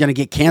McAfee was going to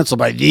get canceled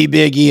by the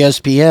big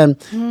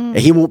ESPN.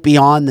 He won't be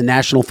on the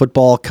national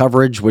football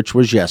coverage, which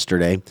was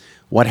yesterday.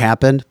 What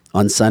happened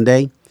on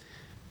Sunday?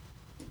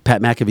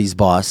 Pat McAfee's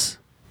boss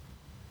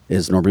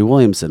is Norby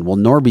Williamson. Well,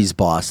 Norby's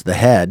boss, the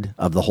head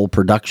of the whole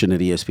production at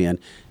ESPN,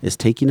 is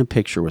taking a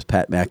picture with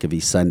Pat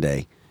McAfee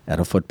Sunday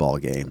at a football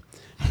game,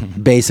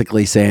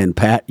 basically saying,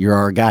 Pat, you're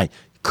our guy.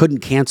 Couldn't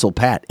cancel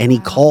Pat. And he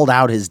called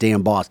out his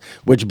damn boss,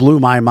 which blew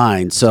my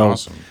mind. So,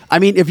 awesome. I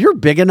mean, if you're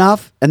big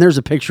enough, and there's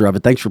a picture of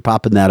it, thanks for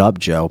popping that up,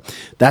 Joe.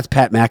 That's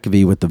Pat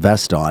McAfee with the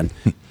vest on.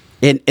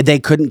 And they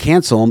couldn't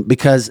cancel him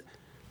because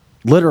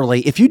literally,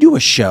 if you do a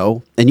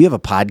show and you have a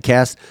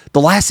podcast,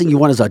 the last thing you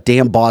want is a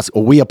damn boss.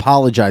 Or we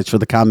apologize for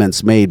the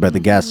comments made by the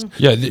guests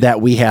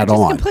that we had Just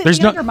on. completely There's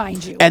no-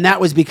 undermined you. And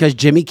that was because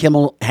Jimmy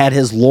Kimmel had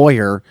his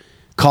lawyer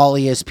call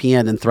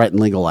ESPN and threaten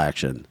legal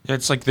action.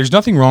 It's like there's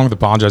nothing wrong with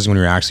apologizing when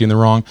you're actually in the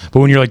wrong, but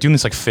when you're like doing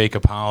this like fake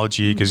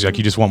apology because like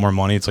you just want more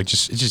money, it's like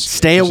just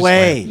stay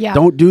away.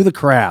 Don't do the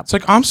crap. It's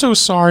like, I'm so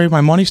sorry,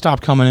 my money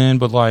stopped coming in,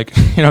 but like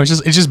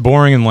it's just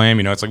boring and lame.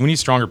 It's like we need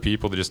stronger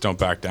people that just don't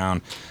back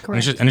down. And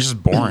it's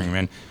just boring,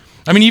 man.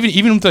 I mean,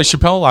 even with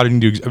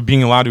Chappelle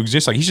being allowed to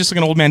exist, like he's just like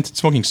an old man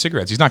smoking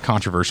cigarettes. He's not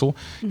controversial.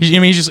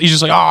 He's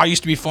just like, I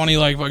used to be funny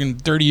like fucking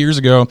 30 years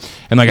ago,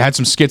 and like I had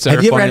some skits that Have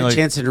are you funny. ever had a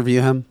chance to interview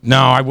him? No,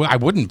 I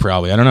wouldn't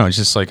probably. I don't know. It's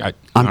just like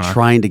I'm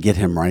trying to get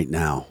him right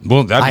now.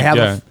 Well,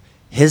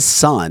 his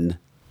son.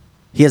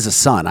 He has a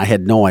son. I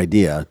had no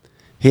idea.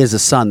 He has a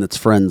son that's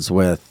friends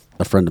with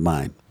a friend of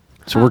mine.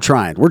 So we're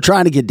trying. We're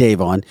trying to get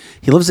Dave on.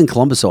 He lives in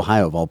Columbus,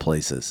 Ohio, of all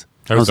places.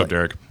 Hey, what's up,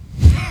 Derek?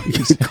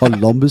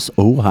 Columbus,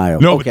 Ohio.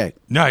 No, okay.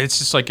 No, it's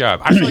just like I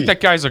feel like that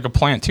guy's like a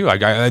plant too.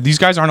 Like these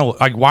guys aren't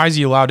like. Why is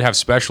he allowed to have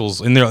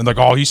specials? And they're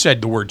like, he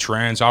said the word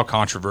trans. How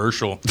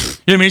controversial. You know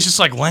what I mean? It's just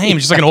like lame.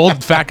 It's just like an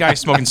old fat guy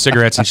smoking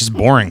cigarettes, and it's just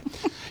boring.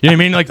 You know what I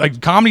mean?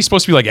 Like comedy's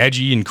supposed to be like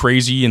edgy and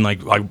crazy and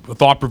like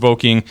thought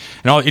provoking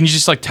and all. And he's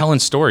just like telling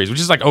stories, which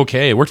is like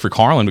okay. It worked for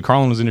Carlin, but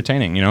Carlin was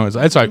entertaining. It's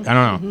like I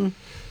don't know.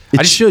 Mm-hmm.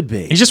 It should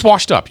be. He's just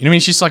washed up. You know what I mean?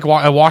 He's just like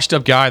a washed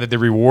up guy that they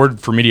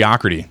reward for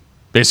mediocrity.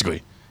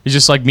 Basically, he's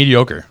just like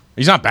mediocre.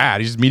 He's not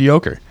bad. He's just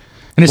mediocre.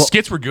 And his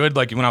skits were good.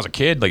 Like when I was a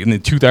kid, like in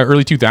the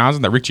early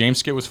 2000s, that Rick James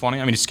skit was funny.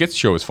 I mean, his skits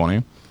show was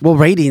funny. Well,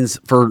 ratings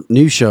for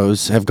news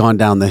shows have gone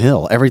down the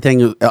hill.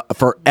 Everything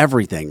for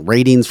everything.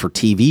 Ratings for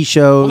TV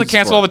shows. Well, they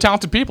canceled all the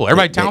talented people.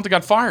 Everybody talented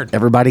got fired.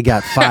 Everybody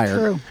got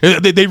fired.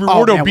 They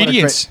reward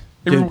obedience.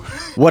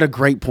 What a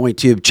great point,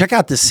 too. Check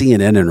out the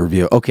CNN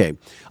interview. Okay.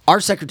 Our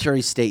Secretary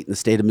of State in the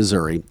state of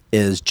Missouri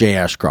is Jay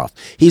Ashcroft.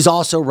 He's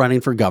also running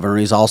for governor.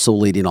 He's also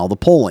leading all the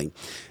polling.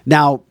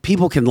 Now,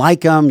 people can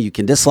like him. You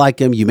can dislike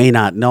him. You may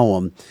not know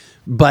him.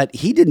 But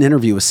he did an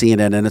interview with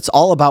CNN, and it's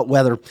all about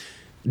whether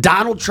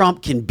Donald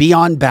Trump can be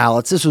on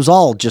ballots. This was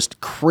all just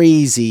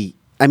crazy.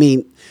 I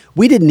mean,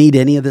 we didn't need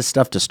any of this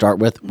stuff to start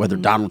with, whether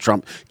Donald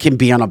Trump can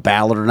be on a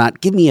ballot or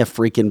not. Give me a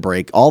freaking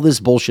break. All this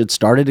bullshit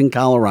started in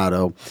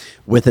Colorado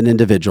with an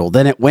individual.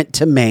 Then it went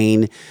to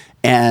Maine.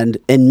 And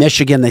in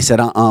Michigan, they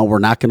said, we're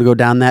not going to go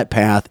down that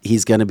path.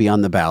 He's going to be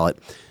on the ballot.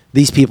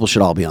 These people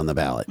should all be on the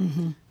ballot.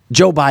 Mm-hmm.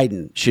 Joe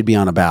Biden should be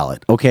on a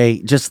ballot, okay?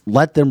 Just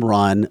let them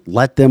run.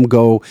 Let them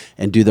go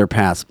and do their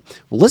paths.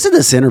 Well, listen to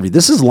this interview.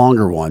 This is a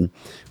longer one.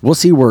 We'll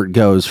see where it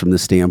goes from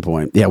this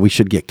standpoint. Yeah, we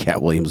should get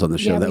Cat Williams on the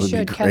show. That would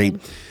be great.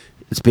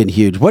 It's been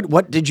huge.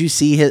 What did you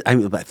see?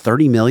 About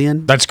 30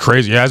 million? That's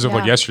crazy. As of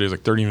like yesterday, it's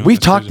like 30 million. We've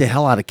talked the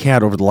hell out of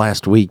Cat over the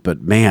last week,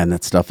 but man,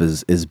 that stuff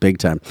is big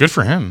time. Good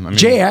for him. I mean,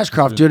 Jay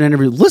Ashcroft doing an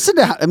interview. Listen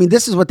to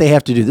this is what they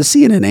have to do. The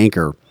CNN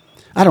anchor,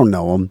 I don't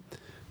know him,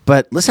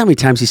 but listen how many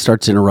times he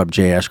starts to interrupt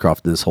Jay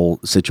Ashcroft in this whole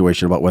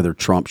situation about whether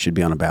Trump should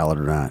be on a ballot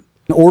or not.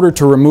 In order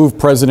to remove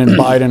President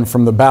Biden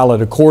from the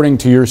ballot, according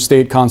to your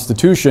state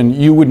constitution,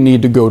 you would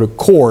need to go to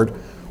court.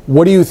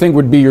 What do you think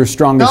would be your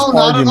strongest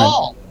argument? Not at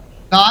all.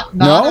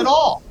 Not at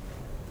all.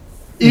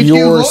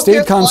 Your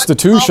state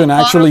constitution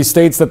actually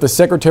states that the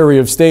Secretary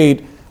of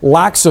State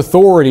lacks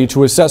authority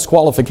to assess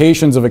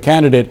qualifications of a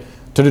candidate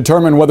to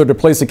determine whether to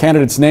place a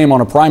candidate's name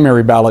on a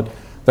primary ballot.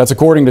 That's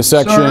according to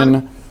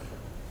section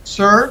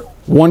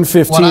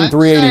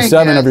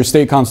 115.387 of your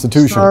state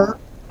constitution. Sir,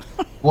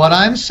 what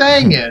I'm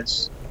saying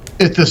is,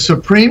 if the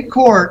Supreme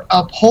Court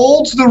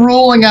upholds the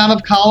ruling out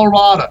of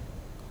Colorado,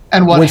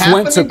 and which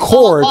went to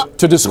court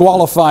to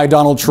disqualify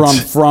Donald Trump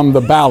from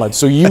the ballot.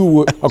 So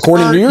you,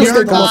 according to your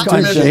state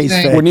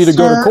constitution, would need to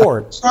go to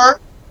court.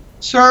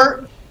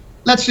 Sir,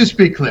 let's just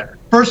be clear.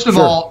 First of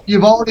all,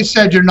 you've already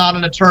said you're not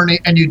an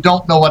attorney and you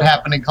don't know what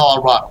happened in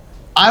Colorado.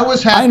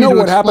 I know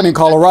what happened in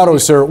Colorado,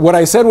 sir. What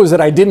I said was that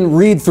I didn't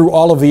read through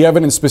all of the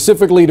evidence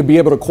specifically to be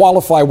able to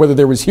qualify whether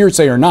there was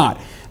hearsay or not.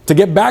 To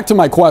get back to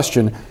my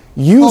question,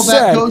 you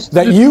said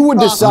that you would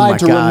decide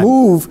to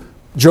remove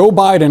Joe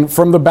Biden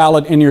from the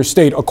ballot in your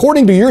state.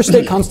 According to your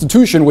state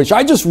constitution, which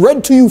I just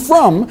read to you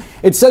from,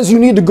 it says you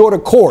need to go to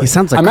court. He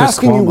sounds like I'm Chris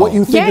asking Cuomo. you what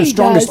you think your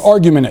strongest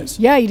argument is.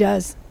 Yeah, he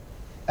does.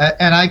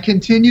 And I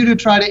continue to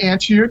try to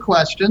answer your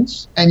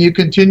questions, and you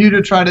continue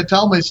to try to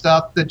tell me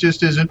stuff that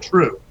just isn't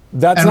true.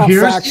 That's not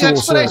factual,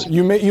 sir.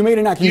 You made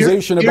an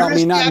accusation about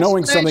me not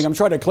knowing something. I'm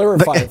trying to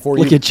clarify it for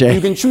you. Look at Jay.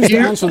 You can choose to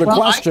answer the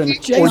question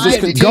or just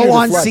continue to go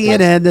on deflect.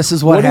 CNN. This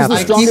is what happened.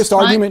 What is the strongest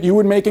argument you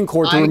would make in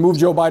court to remove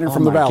Joe Biden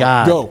from the ballot?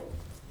 God. Go.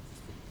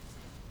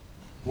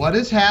 What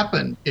has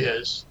happened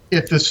is,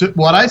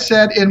 what I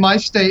said in my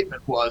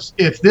statement was,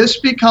 if this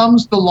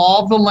becomes the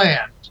law of the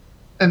land,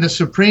 and the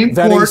Supreme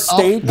Court...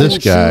 This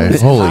guy,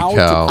 holy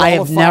cow. I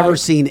have never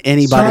seen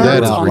anybody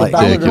That is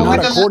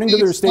ridiculous. according to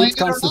their state's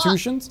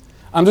constitutions.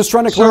 I'm just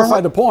trying to clarify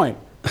the point.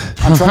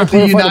 I'm trying to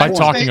clarify the point.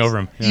 Talking over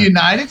him. The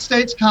United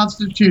States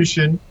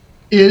Constitution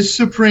is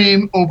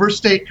supreme over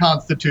state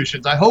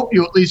constitutions. I hope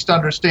you at least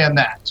understand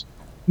that.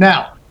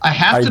 Now, I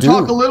have to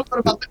talk a little bit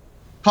about the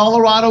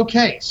Colorado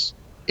case.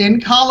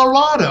 In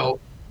Colorado,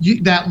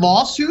 that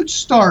lawsuit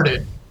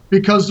started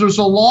because there's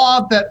a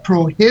law that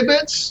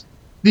prohibits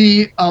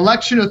the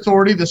election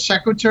authority, the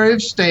Secretary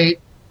of State,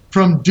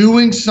 from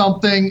doing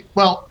something,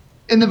 well,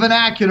 in the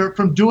vernacular,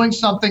 from doing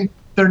something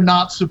they're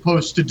not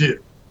supposed to do.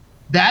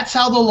 That's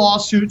how the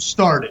lawsuit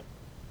started.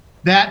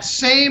 That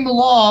same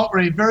law, or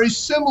a very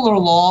similar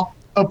law,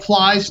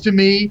 applies to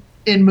me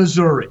in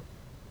Missouri.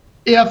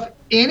 If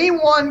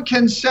anyone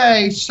can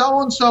say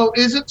so-and-so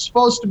isn't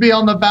supposed to be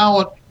on the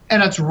ballot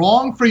and it's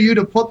wrong for you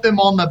to put them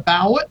on the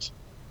ballot,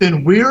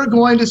 then we're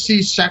going to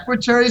see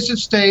secretaries of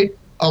state,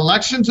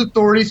 elections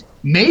authorities,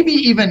 maybe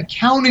even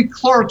county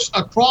clerks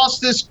across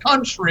this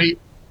country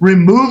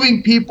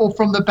removing people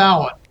from the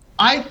ballot.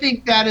 I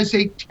think that is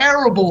a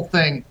terrible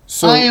thing.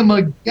 I am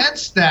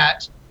against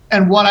that.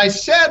 And what I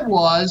said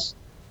was,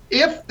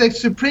 if the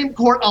Supreme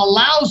Court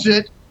allows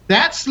it,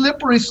 that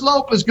slippery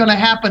slope is going to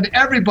happen to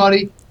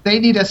everybody. They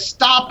need to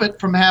stop it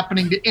from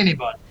happening to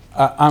anybody.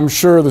 I'm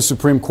sure the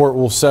Supreme Court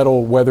will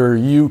settle whether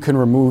you can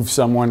remove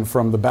someone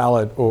from the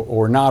ballot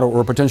or not,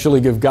 or potentially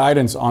give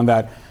guidance on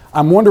that.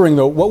 I'm wondering,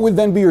 though, what would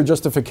then be your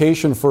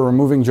justification for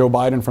removing Joe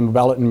Biden from the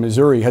ballot in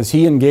Missouri? Has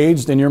he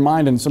engaged, in your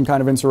mind, in some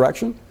kind of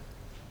insurrection?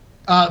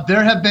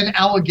 There have been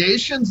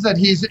allegations that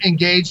he's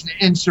engaged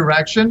in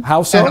insurrection.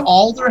 How so?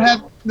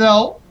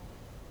 And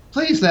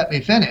please let me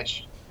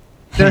finish.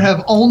 There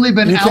have only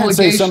been allegations. You can't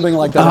say something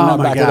like that and not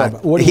back it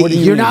up. What do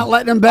you You're not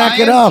letting him back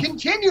it up. I am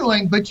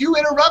continuing, but you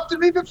interrupted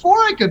me before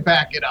I could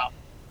back it up.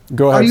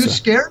 Go ahead, Are you sir.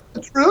 scared of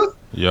the truth?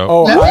 Yep.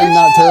 Oh, I'm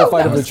not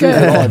terrified of the truth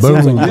at all. It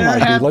seems like you There might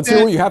be. have Let's hear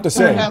been- what you have to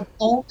say. There have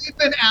only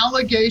been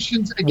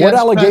allegations against What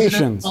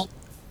allegations?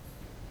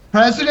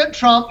 President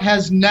Trump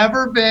has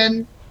never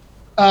been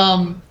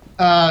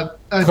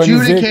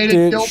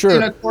adjudicated guilty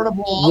in a court of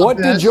law. What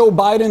did Joe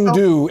Biden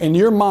do, in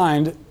your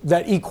mind,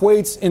 that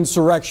equates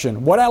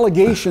insurrection? What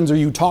allegations are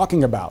you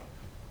talking about?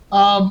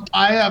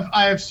 I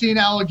have seen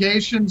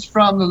allegations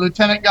from the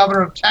Lieutenant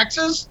Governor of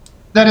Texas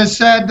that has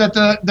said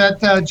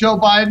that Joe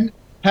Biden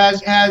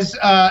has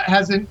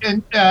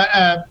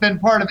been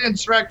part of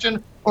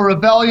insurrection or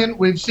rebellion.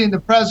 We've seen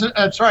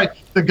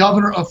the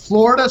governor of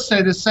Florida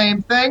say the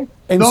same thing.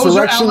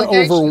 Insurrection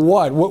over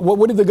what?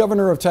 What did the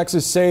governor of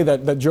Texas say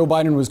that Joe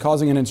Biden was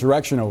causing an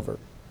insurrection over?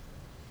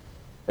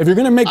 If you're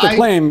going to make the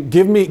claim,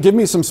 give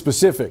me some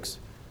specifics.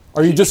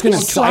 Are you just going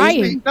to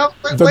cite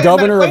the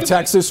governor of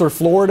Texas or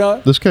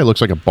Florida? This guy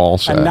looks like a ball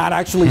sack. And not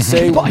actually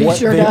say what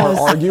they are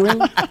arguing?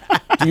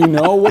 Do you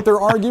know what they're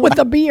arguing? With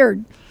a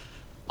beard.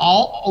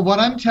 What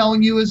I'm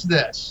telling you is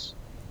this.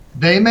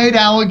 They made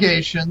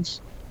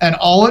allegations, and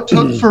all it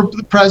took for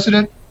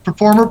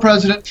former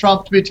President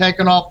Trump to be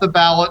taken off the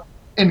ballot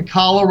in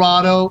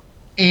Colorado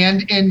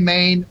and in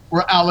Maine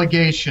were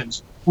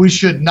allegations. We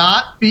should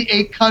not be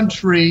a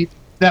country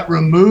that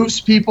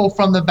removes people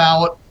from the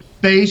ballot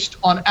based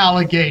on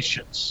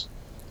allegations.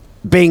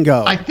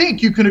 Bingo. I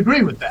think you can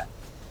agree with that.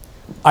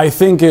 I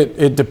think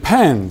it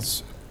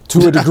depends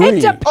to a degree.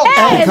 It depends.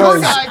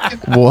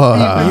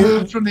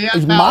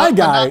 My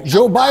guy,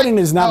 Joe Biden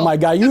is not my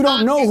guy. You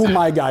don't know who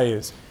my guy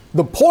is.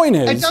 The point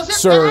is,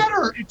 sir,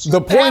 the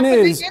point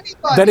is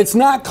that it's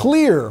not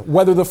clear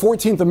whether the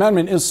 14th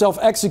Amendment is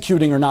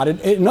self-executing or not.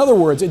 In other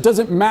words, it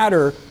doesn't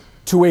matter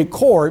to a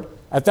court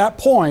at that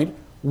point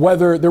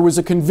whether there was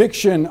a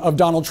conviction of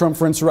Donald Trump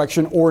for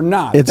insurrection or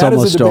not. It's that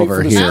almost is a debate over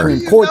for the here.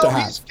 Supreme Court to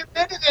have. He's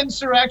committed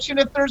insurrection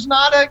if there's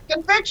not a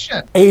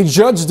conviction. A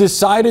judge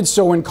decided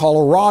so in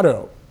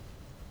Colorado.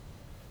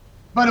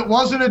 But it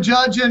wasn't a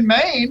judge in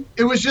Maine.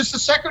 It was just the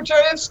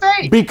Secretary of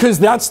State. Because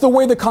that's the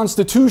way the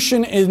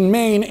Constitution in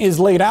Maine is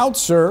laid out,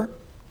 sir.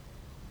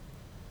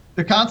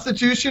 The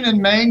Constitution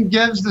in Maine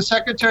gives the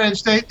Secretary of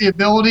State the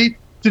ability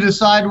to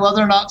decide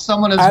whether or not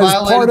someone is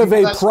violated. As part of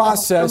a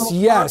process,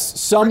 yes,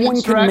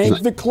 someone can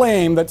make the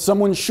claim that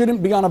someone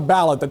shouldn't be on a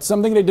ballot, that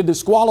something they did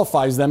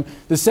disqualifies them.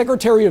 The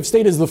Secretary of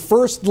State is the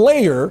first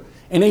layer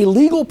in a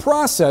legal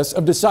process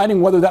of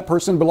deciding whether that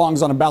person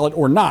belongs on a ballot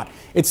or not.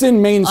 It's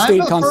in Maine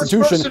state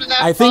constitution.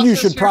 I think you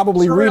should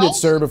probably read it,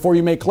 sir, before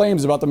you make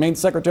claims about the Maine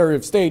Secretary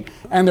of State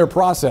and their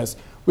process.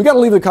 We got to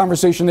leave the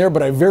conversation there,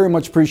 but I very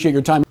much appreciate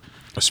your time.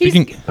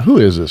 Who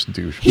is this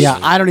douche? Yeah,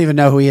 I don't even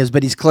know who he is,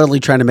 but he's clearly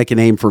trying to make a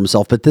name for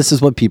himself. But this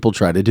is what people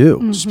try to do.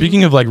 Mm-hmm.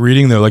 Speaking of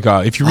reading, though,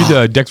 if you read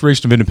the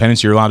Declaration of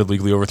Independence, you're allowed to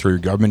legally overthrow your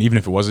government, even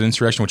if it was an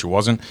insurrection, which it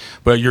wasn't.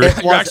 But you're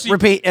actually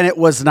repeat, and it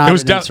was not an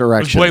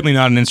insurrection. It was blatantly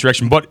not an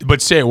insurrection.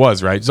 But say it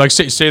was, right? It's like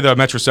say the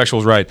metrosexual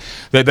is right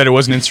that it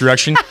was an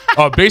insurrection.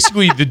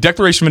 Basically, the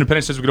Declaration of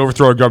Independence says we could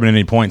overthrow our government at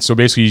any point. So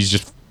basically, he's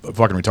just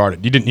fucking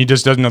retarded. He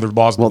just doesn't know the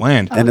laws of the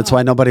land. And it's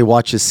why nobody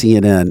watches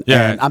CNN.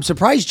 Yeah. And I'm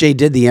surprised Jay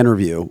did the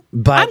interview,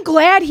 but I'm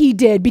glad he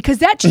did, because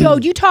that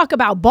showed, you talk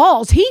about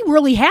balls, he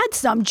really had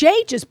some.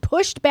 Jay just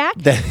pushed back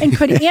and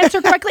couldn't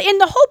answer correctly.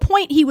 And the whole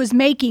point he was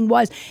making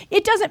was,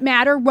 it doesn't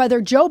matter whether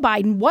Joe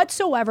Biden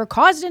whatsoever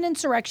caused an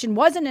insurrection,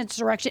 was an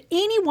insurrection,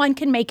 anyone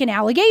can make an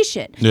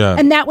allegation. Yeah.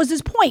 And that was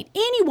his point.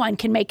 Anyone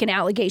can make an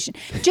allegation.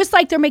 Just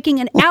like they're making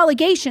an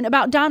allegation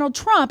about Donald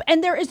Trump,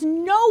 and there is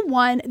no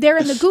one there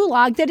in the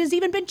gulag that has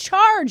even been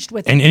charged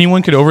with it. And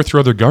anyone could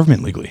overthrow their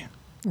government legally.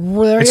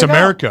 It's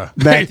America.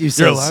 Matthew You're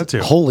says, allowed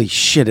to. holy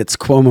shit, it's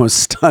Cuomo's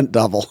stunt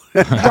double.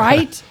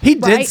 Right? He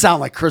did sound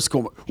like Chris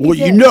Cuomo. Well,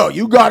 did.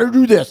 you got to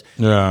do this.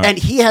 Yeah. And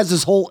he has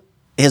this whole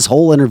his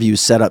whole interview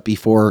set up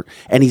before,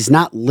 and he's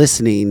not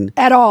listening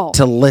at all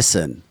to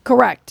listen.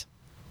 Correct.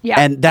 Yeah.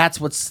 And that's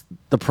what's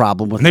the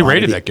problem with. And they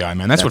raided that guy,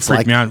 man. That's what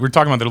freaked me out. We were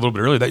talking about that a little bit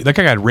earlier. That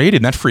guy got raided,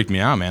 and that freaked me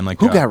out, man. Like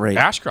who got raided?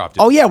 Ashcroft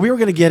did. Oh yeah, we were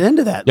going to get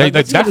into that. Yeah,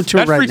 that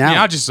freaked me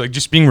out.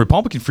 Just being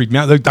Republican freaked me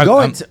out.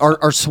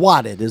 Or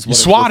swatted is what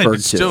swatted.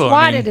 It's referred to.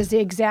 Swatted is the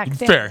exact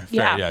thing. Fair.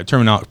 Yeah,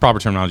 proper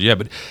terminology. Yeah,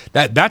 but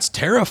that's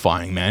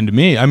terrifying, man. To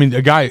me, I mean,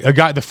 a guy,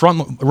 the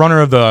front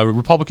runner of the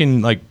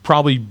Republican, like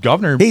probably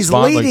governor. He's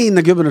leading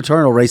the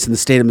gubernatorial race in the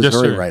state of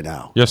Missouri right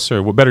now. Yes,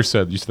 sir. Well, better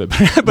said. You said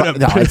that. but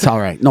no, it's all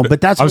right. No,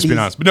 but that's I was being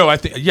honest. But no, I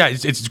think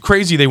it's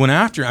crazy they went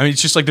after. I mean,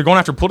 it's just like they're going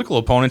after political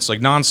opponents like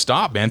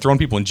nonstop, man. Throwing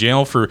people in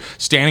jail for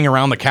standing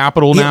around the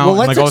Capitol now.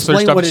 Well, let's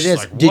explain what it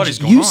is.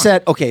 Like, you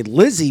said, okay,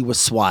 Lizzie was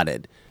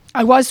swatted.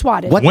 I was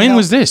swatted. When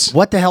was this?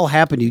 What the hell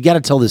happened? You got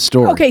to tell this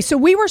story. Okay, so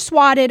we were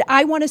swatted.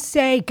 I want to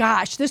say,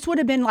 gosh, this would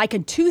have been like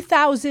in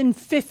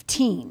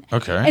 2015.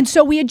 Okay. And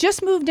so we had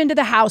just moved into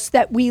the house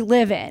that we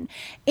live in.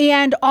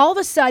 And all of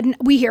a sudden,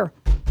 we hear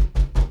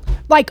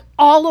like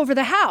all over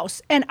the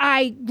house. And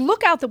I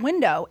look out the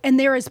window, and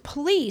there is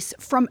police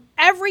from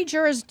every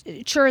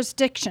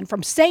jurisdiction,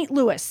 from St.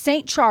 Louis,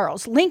 St.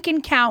 Charles,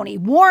 Lincoln County,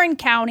 Warren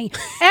County,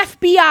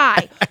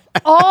 FBI,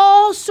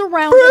 all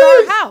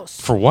surrounded our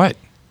house. For what?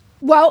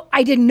 Well,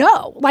 I didn't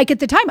know. Like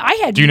at the time, I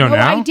had no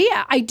now?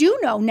 idea. I do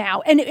know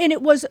now. And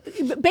it was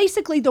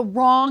basically the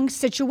wrong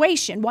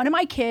situation. One of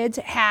my kids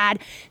had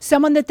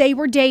someone that they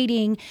were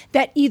dating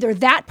that either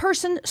that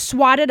person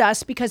swatted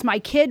us because my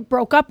kid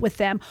broke up with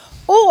them,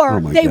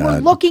 or they were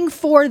looking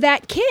for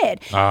that kid.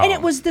 Oh. And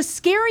it was the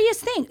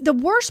scariest thing. The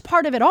worst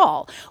part of it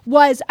all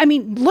was, I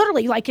mean,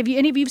 literally, like if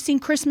any of you have seen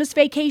Christmas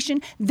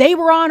Vacation, they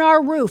were on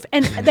our roof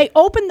and they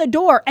opened the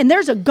door and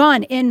there's a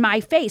gun in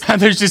my face.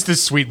 And there's just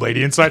this sweet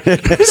lady inside.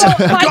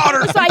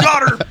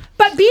 Got her.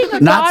 But being a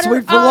Not daughter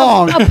sweet for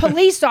long. of a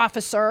police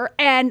officer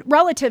and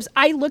relatives,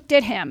 I looked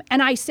at him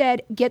and I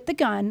said, get the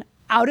gun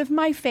out of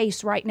my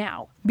face right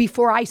now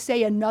before I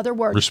say another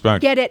word.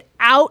 Respect. Get it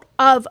out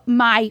of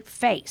my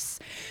face.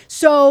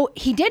 So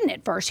he didn't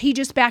at first. He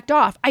just backed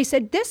off. I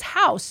said, this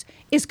house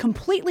is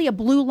completely a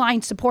blue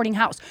line supporting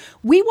house.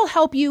 We will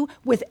help you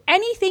with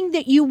anything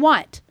that you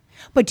want.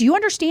 But do you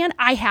understand?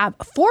 I have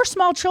 4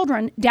 small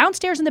children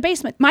downstairs in the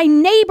basement. My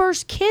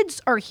neighbor's kids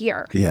are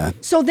here. Yeah.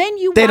 So then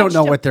they don't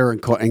know what they're in.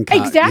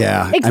 Exactly.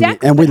 Yeah. Exactly.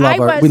 I mean,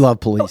 and we love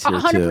police here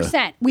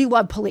 100%. too. We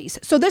love police.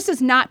 So this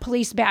is not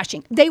police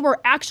bashing. They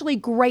were actually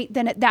great.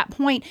 Then at that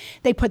point,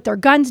 they put their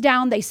guns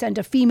down. They sent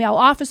a female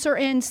officer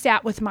in,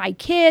 sat with my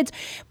kids.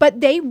 But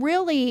they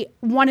really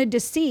wanted to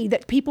see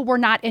that people were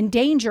not in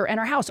danger in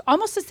our house.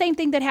 Almost the same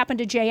thing that happened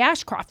to Jay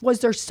Ashcroft. Was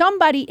there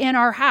somebody in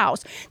our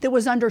house that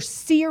was under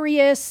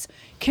serious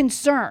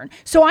concern?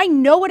 So I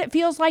know what it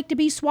feels like to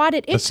be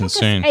swatted. It took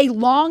us a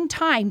long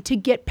time to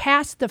get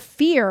past the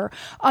fear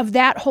of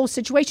that whole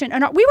situation.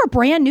 And we were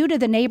brand new to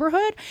the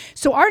neighborhood.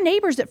 So our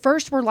neighbors at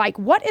first were like,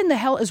 what in the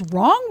hell is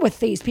wrong with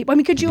these people? I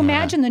mean, could you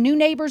imagine the new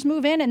neighbors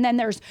move in and then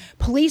there's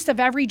police of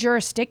every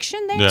jurisdiction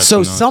there? Yeah,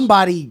 so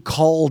somebody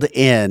called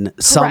in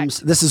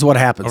this is what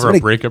happens. Over a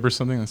breakup or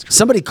something? That's crazy.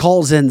 Somebody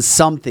calls in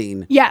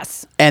something.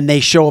 Yes. And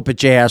they show up at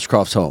Jay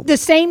Ashcroft's home. The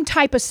same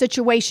type of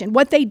situation.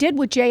 What they did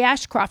with Jay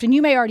Ashcroft, and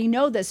you may already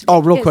know this.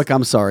 Oh, real quick,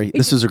 I'm sorry.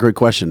 This is a great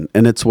question,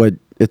 and it's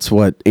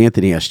what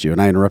Anthony asked you,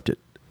 and I interrupted.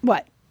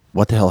 What?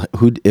 What the hell?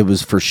 Who? It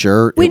was for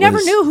sure. We never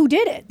knew who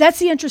did it. That's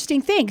the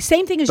interesting thing.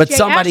 Same thing as Jay Ashcroft. But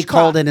somebody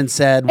called in and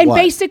said and what?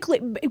 Basically,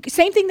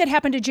 same thing that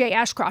happened to Jay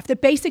Ashcroft,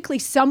 that basically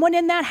someone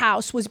in that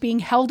house was being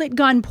held at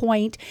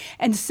gunpoint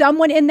and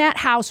someone in that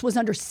house was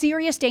under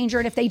serious danger.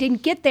 And if they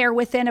didn't get there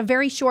within a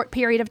very short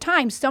period of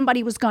time,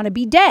 somebody was going to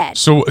be dead.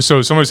 So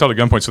somebody was held at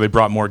gunpoint, so they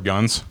brought more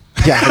guns?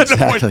 Yeah,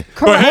 exactly.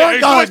 Correct.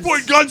 Hey, guys,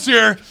 point guns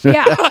here.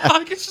 Yeah.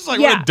 It's just like,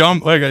 what a dumb,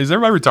 like, is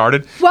everybody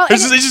retarded? Well, it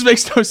just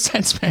makes no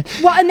sense, man.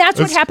 Well, and that's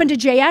what happened to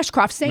Jay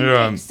Ashcroft. Same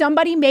thing.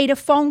 Somebody made a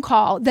phone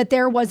call that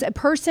there was a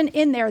person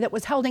in there that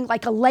was holding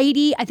like a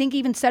lady, I think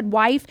even said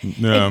wife,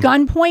 at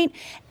gunpoint.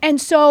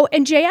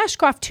 And Jay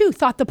Ashcroft, too,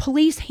 thought the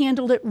police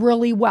handled it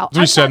really well. That's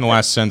what he said in the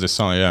last sentence I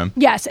saw, yeah.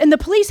 Yes, and the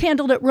police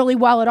handled it really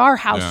well at our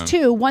house,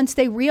 too, once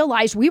they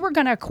realized we were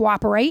going to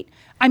cooperate.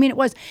 I mean,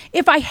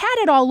 if I had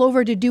it all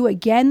over to do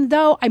again,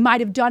 though, I might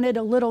have done it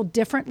a little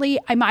differently.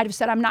 I might have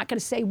said, I'm not going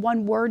to say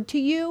one word to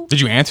you. Did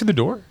you answer the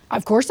door?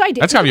 Of course I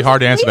did. That's got to be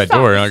hard to answer that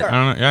door. Like, I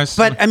don't know. Yeah,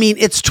 but, I mean,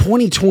 it's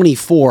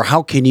 2024.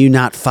 How can you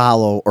not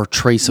follow or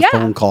trace a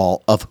phone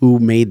call of who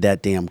made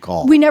that damn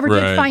call? We never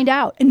did find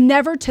out. And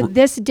never to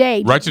this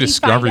day Right to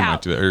Discovery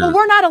might do that. Well,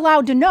 we're not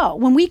allowed to know.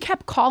 When we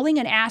kept calling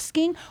and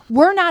asking,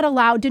 we're not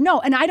allowed to know.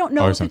 And I don't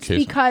know if it's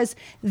because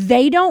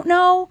they don't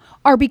know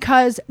or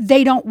because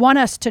they don't want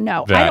us to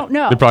know. I don't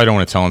know. They probably don't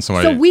want to tell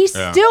somebody. So we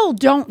still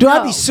don't know. Do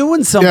I be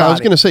suing somebody? Yeah, I was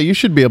going to say, you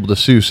should be able to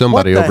sue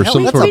somebody over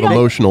some sort of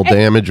emotional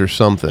damage or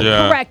something.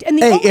 Yeah. Correct. And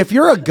if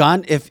you're a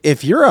gun,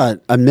 if you're a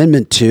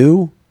Amendment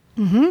 2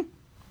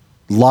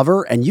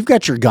 lover and you've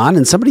got your gun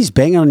and somebody's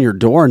banging on your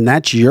door and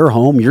that's your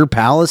home, your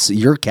palace,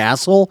 your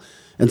castle,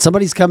 and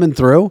somebody's coming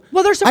through,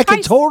 well, there's I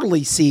could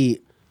totally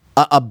see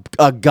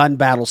a gun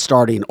battle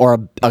starting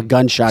or a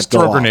gunshot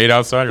throw go a off. grenade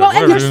outside. Well,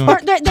 and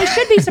they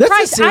should be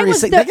surprised. I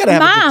was the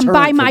mom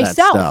by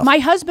myself. My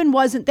husband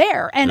wasn't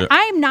there, and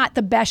I'm not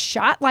the best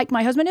shot like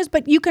my husband is.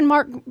 But you can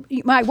mark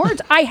my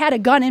words. I had a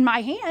gun in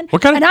my hand,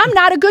 and I'm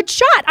not a good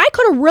shot. I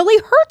could have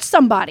really hurt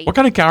somebody. What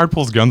kind of coward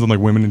pulls guns on like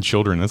women and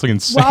children? That's like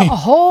insane. Well, a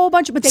whole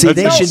bunch of. But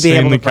they should be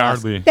able to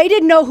cowardly. They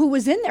didn't know who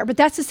was in there, but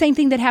that's the same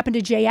thing that happened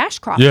to Jay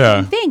Ashcroft.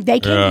 Yeah. Same thing. They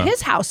came to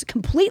his house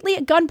completely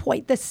at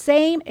gunpoint. The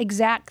same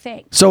exact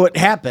thing. So it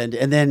happened,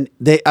 and then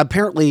they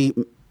apparently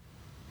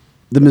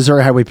the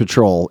Missouri Highway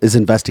Patrol is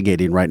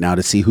investigating right now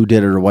to see who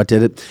did it or what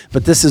did it.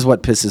 But this is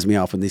what pisses me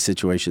off when these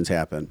situations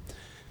happen.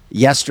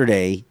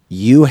 Yesterday,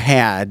 you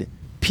had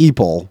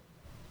people,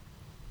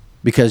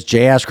 because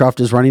Jay Ashcroft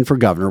is running for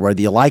governor,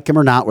 whether you like him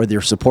or not, whether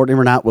you're supporting him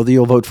or not, whether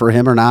you'll vote for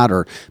him or not,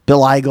 or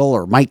Bill Eigel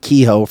or Mike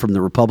Kehoe from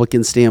the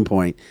Republican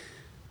standpoint,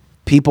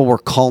 people were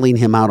calling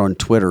him out on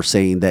Twitter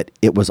saying that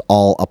it was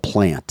all a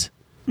plant.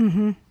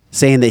 Mm-hmm.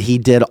 Saying that he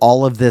did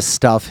all of this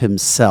stuff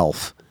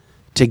himself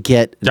to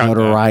get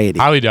notoriety.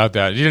 Highly doubt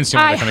that. You didn't seem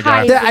like that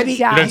kind of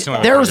guy. I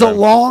mean, there was a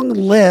long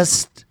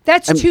list.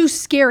 That's too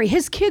scary.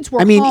 His kids were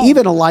home.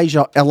 Even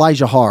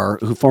Elijah Haar,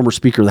 who former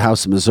Speaker of the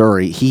House of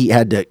Missouri, he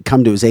had to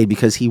come to his aid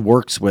because he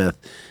works with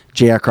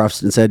Jay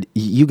Ashcroft and said,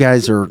 you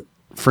guys are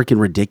freaking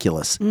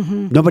ridiculous.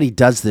 Mm-hmm. Nobody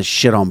does this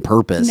shit on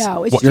purpose.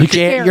 No, it's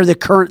you're the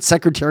current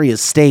Secretary of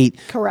State.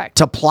 Correct.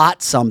 To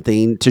plot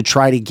something to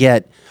try to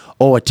get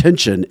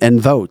attention and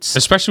votes.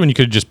 Especially when you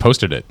could have just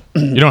posted it.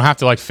 You don't have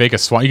to like fake a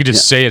swat. You could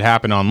just say it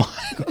happened online.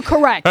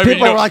 Correct. I mean,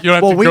 people are like,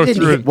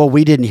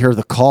 we didn't hear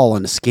the call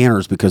on the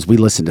scanners because we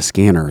listen to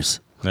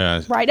scanners.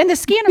 Yeah. Right. And the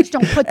scanners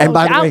don't put those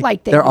out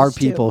like they there are used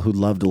people to. who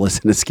love to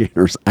listen to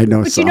scanners. I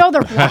know But some. you know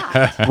they're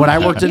blocked. When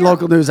I worked in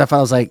local news, I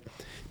was like,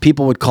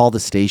 people would call the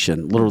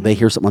station. Literally, they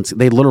hear something.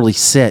 They literally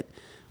sit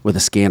with a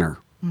scanner.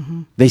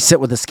 Mm-hmm. They sit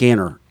with a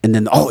scanner, and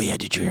then,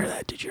 did you hear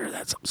that? Did you hear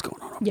that? Something's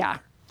going on. Yeah.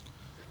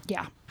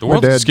 The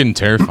world's just getting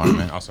terrifying,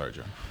 man. Oh, sorry,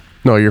 Joe.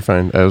 No, you're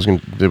fine.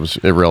 It was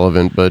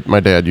irrelevant, but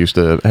my dad used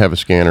to have a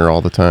scanner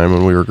all the time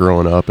when we were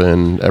growing up,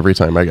 and every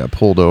time I got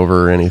pulled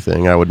over or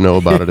anything, I would know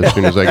about it as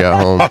soon as I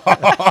got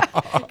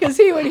home. Because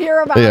he would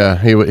hear about it.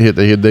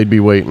 Yeah, they'd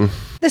be waiting.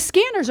 The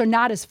scanners are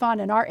not as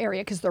fun in our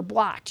area because they're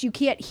blocked. You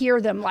can't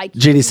hear them like.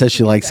 Jeannie says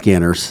she likes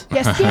scanners.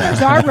 Yeah,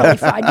 scanners are really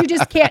fun. You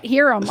just can't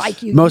hear them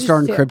like you. Most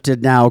are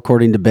encrypted now,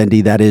 according to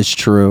Bendy. That is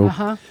true.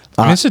 Uh-huh.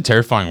 I mean, it's a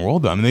terrifying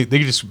world, though. I mean, they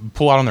could just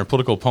pull out on their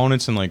political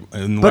opponents and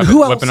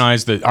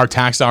weaponize our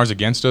tax dollars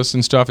against us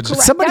and stuff. It's just,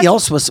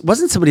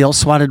 wasn't somebody else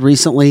swatted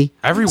recently?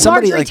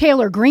 Marjorie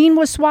Taylor Greene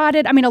was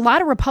swatted. I mean, a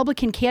lot of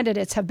Republican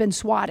candidates have been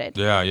swatted.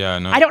 Yeah.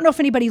 No. I don't know if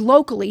anybody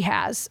locally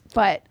has,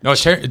 but no,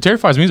 it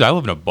terrifies me. I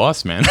live in a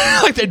bus, man.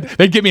 Like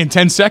they'd get me in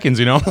 10 seconds.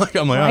 You know,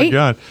 I'm like, right? Oh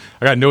god,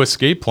 I got no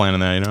escape plan in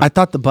that. You know, I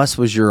thought the bus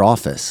was your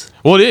office.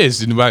 Well, it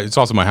is. It's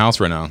also my house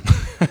right now.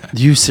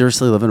 Do you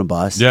seriously live in a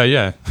bus?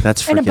 Yeah.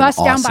 That's freaking in a bus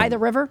awesome. down by the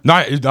river?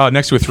 Not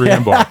next to a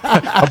 3M bar.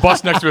 A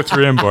bus next to a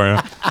 3M bar.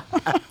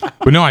 Yeah.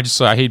 But no,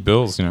 I hate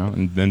bills, you know,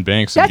 and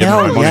banks. That's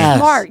really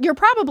smart. You're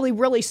probably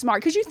really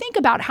smart because you think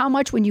about how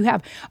much when you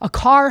have a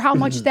car, how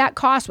much that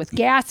costs with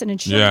gas and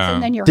insurance,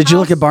 and then your Did house. you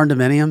look at barn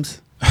dominiums?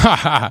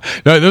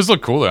 No, those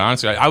look cooler,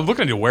 honestly. I was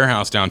looking at a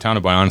warehouse downtown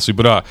to buy, honestly,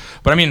 but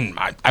I mean,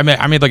 I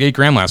made like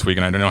 $8,000 last week,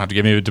 and I don't have to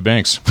give it to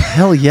banks.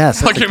 Hell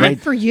yes, that's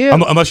great for you.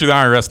 Unless you're the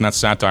IRS, and that's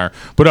satire.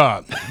 But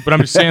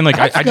I'm just saying, like,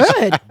 I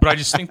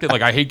just think that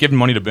like I hate giving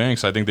money to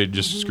banks. I think they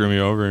just screw me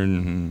over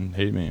and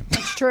hate me.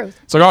 That's true.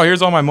 It's like,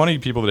 here's all my money,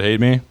 people that hate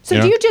me. So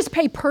do you just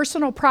pay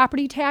personal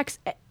property tax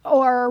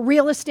or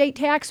real estate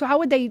tax? So how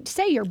would they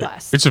say your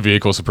bus? It's a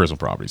vehicle, it's a personal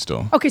property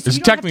still. Okay, so it's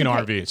technically an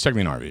RV. It's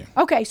technically an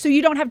RV. Okay, so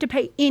you don't have to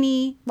pay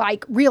any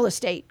like real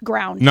estate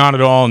ground. Not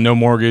at all. No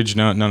mortgage.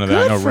 None of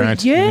that. No for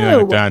rent. You. Anything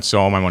like that. So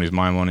all my money's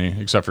my money,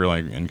 except for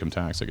like income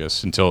tax, I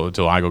guess, until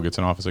Igel gets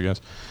in office, I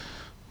guess.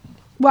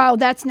 Well,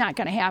 that's not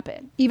going to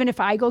happen. Even if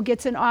Igel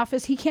gets in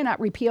office, he cannot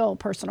repeal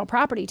personal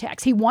property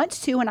tax. He wants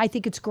to, and I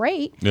think it's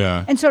great.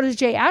 Yeah. And so does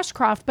Jay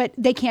Ashcroft, but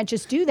they can't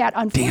just do that,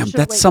 unfortunately. Damn,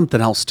 that's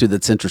something else, too,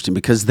 that's interesting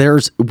because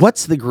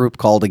what's the group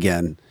called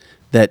again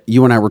that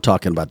you and I were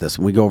talking about this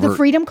when we go over? The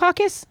Freedom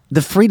Caucus?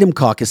 The Freedom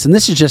Caucus, and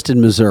this is just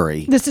in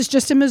Missouri. This is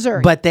just in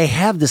Missouri. But they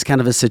have this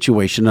kind of a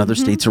situation in other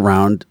states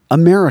around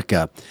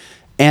America.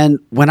 And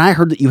when I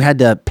heard that you had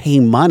to pay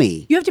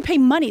money, you have to pay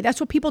money. That's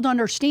what people don't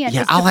understand.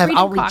 Yeah,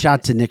 I'll reach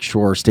out to Nick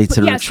Shore, State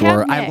Senator Nick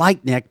Shore. I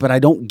like Nick, but I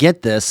don't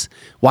get this.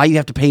 Why you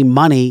have to pay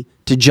money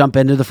to jump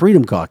into the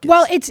Freedom Caucus?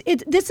 Well,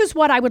 this is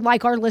what I would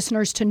like our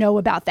listeners to know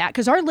about that,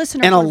 because our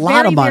listeners and are lot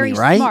very, of money, very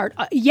right? smart.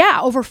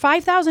 Over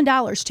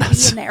 $5,000 to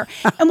be in there.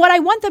 And what I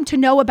want them to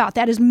know about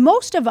that is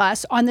most of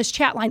us on this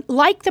chat line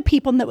like the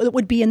people that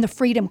would be in the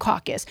Freedom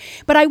Caucus,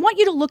 but I want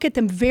you to look at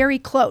them very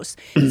close.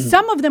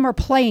 Some of them are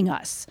playing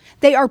us.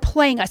 They are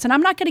playing us, and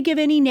I'm not going to give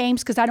any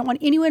names because I don't want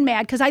anyone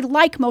mad because I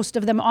like most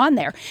of them on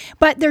there.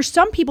 But there's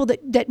some people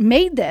that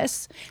made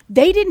this.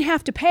 They didn't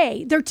have to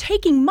pay. They're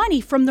taking money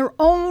from their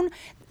own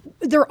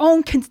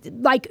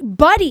like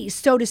buddies,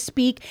 so to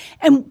speak,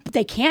 and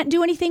they can't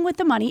do anything with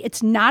the money.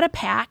 It's not a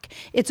PAC,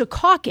 it's a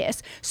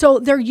caucus. So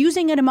they're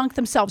using it among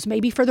themselves,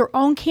 maybe for their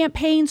own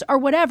campaigns or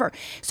whatever.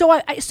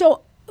 So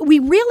we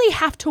really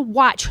have to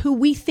watch who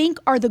we think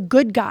are the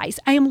good guys.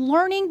 I am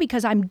learning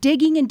because I'm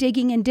digging and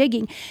digging and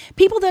digging.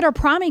 People that are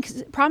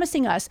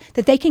promising us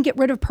that they can get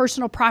rid of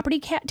personal property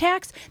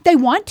tax, they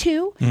want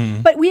to,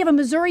 but we have a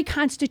Missouri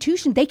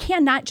Constitution. They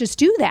cannot just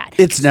do that.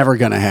 It's never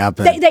going to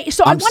happen.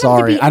 I'm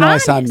sorry. I know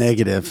honest. I sound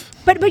negative.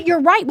 But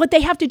you're right. What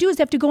they have to do is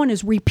they have to go in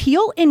as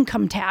repeal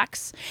income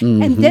tax,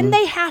 and then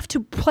they have to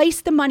place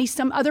the money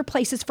some other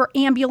places for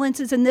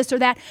ambulances and this or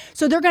that.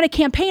 So they're going to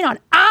campaign on,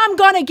 I'm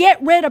going to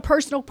get rid of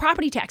personal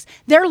property tax.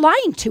 They're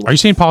lying to us. Are you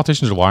saying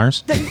politicians are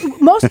liars?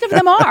 Most of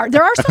them are.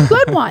 There are some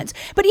good ones.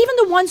 But even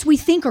the ones we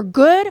think are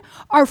good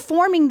are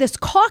forming this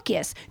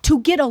caucus to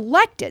get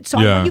elected. So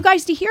I want you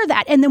guys to hear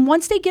that. And then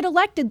once they get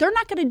elected, they're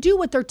not going to do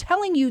what they're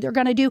telling you they're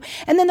going to do.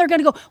 And then they're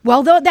going to go,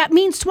 well, that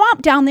means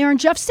swamp down there in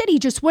Jeff City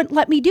just wouldn't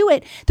let me do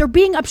it. They're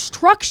being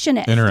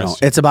obstructionist. No,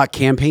 it's about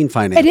campaign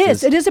finances. It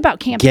is. It is about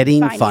campaign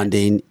getting finance.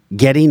 funding,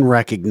 getting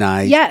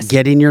recognized, Yes.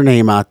 getting your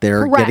name out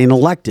there, Correct. getting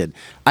elected.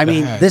 I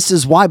mean, this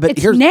is why. But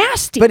It's here's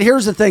nasty. But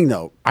here's the thing,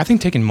 though. I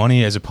think taking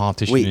money as a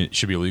politician it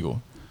should be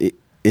illegal.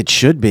 It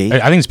should be.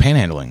 I think it's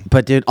panhandling.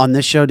 But dude, on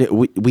this show,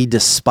 we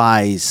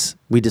despise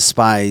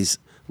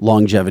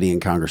longevity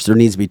in Congress. There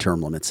needs to be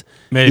term limits.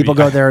 Maybe. People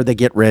go there, they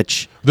get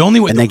rich. The only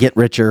way and they get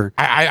richer.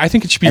 I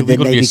think it should be and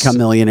then illegal. they become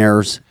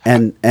millionaires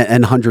and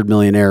 100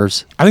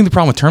 millionaires. I think the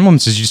problem with term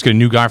limits is you just get a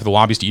new guy for the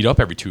lobbyists to eat up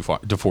every 2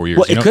 to 4 years.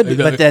 Well, it could be,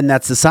 but then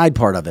that's the side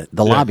part of it.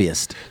 The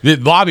lobbyist. The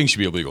lobbying should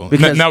be illegal.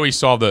 Because Now we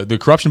solve the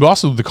corruption, but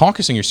also the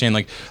caucusing. You're saying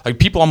like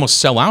people almost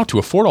sell out to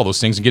afford all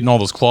those things and get in all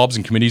those clubs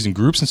and committees and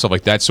groups and stuff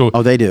like that. So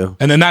they do.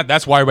 And then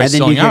that's why everybody's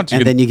selling out.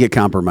 And then you get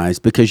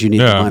compromised because you need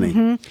the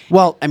money.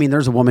 Well, I mean,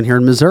 there's a woman here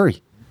in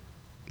Missouri.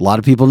 A lot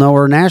of people know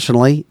her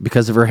nationally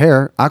because of her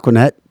hair,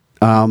 Aquanet.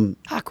 And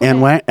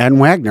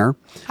Wagner.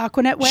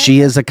 Aquanet Wagner.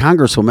 She is a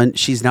congresswoman.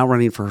 She's now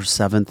running for her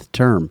 7th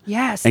term.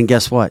 Yes. And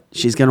guess what?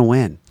 She's going to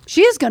win.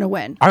 She is going to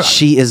win.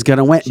 She is going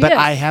to win. But is.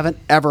 I haven't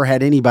ever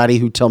had anybody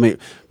who tell me,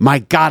 my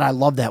God, I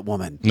love that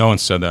woman. No one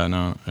said that.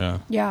 No. Yeah.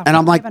 Yeah. And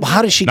I'm like, well,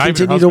 how does she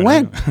continue to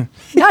win?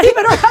 Not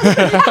even her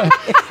husband.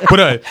 But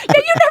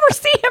you never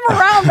see him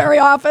around very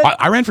often.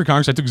 I ran for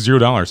Congress. I took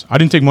 $0. I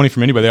didn't take money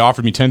from anybody. They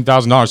offered me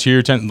 $10,000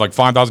 here,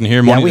 $5,000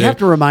 here. Money. Yeah, we have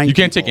to remind you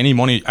can't take any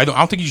money. I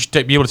don't think you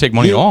should be able to take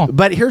money at all.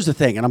 But here's the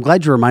thing, and I'm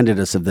glad you reminded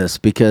us of this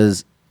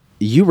because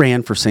you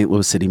ran for St.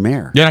 Louis City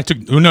Mayor. Yeah, I took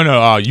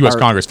U.S.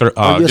 Congress,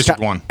 District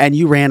 1, and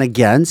you ran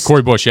against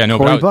Corey Bush. Yeah, no,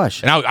 Corey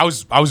Bush, and I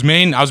was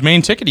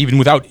main ticket even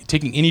without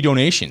taking any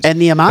donations.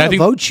 And the amount of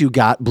votes you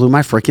got blew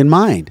my freaking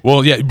mind.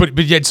 Well, yeah, but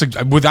it's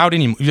like without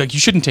any you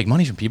shouldn't take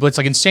money from people. It's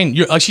like insane.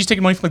 She's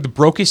taking money from like the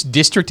brokest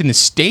district in the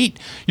state.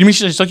 You know what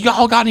I mean? She's like,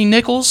 y'all got any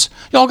nickels?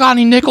 Y'all got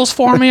any nickels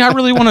for me? I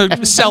really want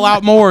to sell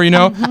out more. You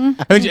know,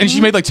 and she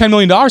made like $10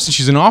 million since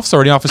she's in office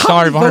already off a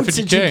salary of $150K. How many votes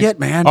did you get,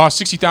 man?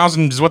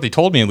 60,000 is what they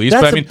told me at least.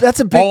 That's but I mean, that's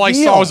a big all I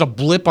deal. saw was a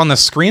blip on the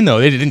screen, though.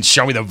 They didn't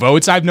show me the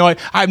votes. I have no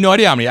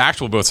idea how many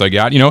actual votes I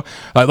got. You know,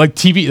 like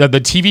TV, the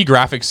TV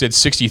graphic said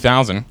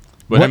 60,000.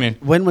 But I mean,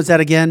 when was that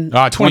again?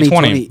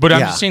 2020. But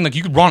I'm just saying, like,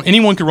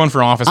 anyone could run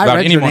for office without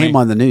any money. I read your name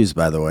on the news,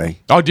 by the way.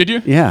 Oh, did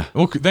you? Yeah.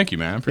 Well, thank you,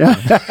 man.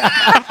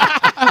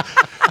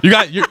 You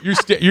got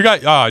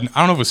I don't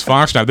know if it was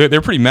Fox now.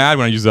 They're pretty mad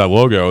when I use that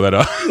logo.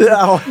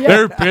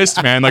 They're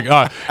pissed, man. Like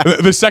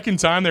the second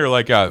time they were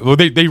like,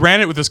 they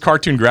ran it with this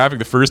cartoon graphic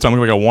the first time,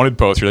 looked like a wanted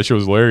poster. That shit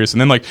was hilarious. And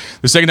then like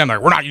the second time,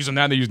 like, we're not using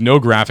that. And they used no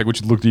graphic,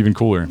 which looked even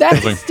cooler.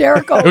 That's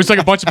hysterical. It was like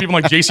a bunch of people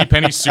in like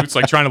JCPenney suits,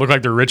 like trying to look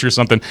like they're rich or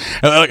something,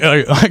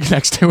 like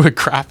next to a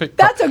graphic.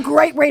 That's a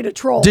great way to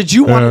troll. Did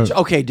you want to?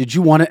 Okay. Did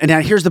you want to? And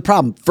now here's the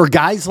problem for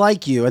guys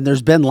like you, and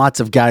there's been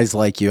lots of guys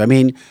like you. I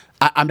mean,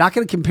 I'm not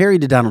going to compare you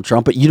to Donald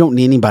Trump, but you don't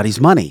need anybody's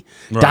money.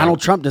 Right.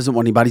 Donald Trump doesn't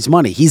want anybody's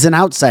money. He's an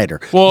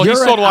outsider. Well, he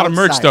sold a lot of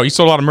merch, though. He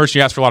sold a lot of merch.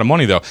 He asked for a lot of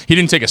money, though. He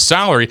didn't take a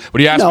salary,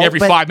 but he asked me every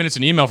 5 minutes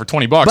an email for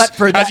 $20. But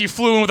for as he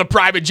flew in with a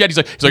private jet, he's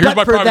like, here's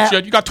my private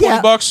jet. You got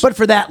 $20. But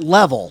for that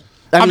level,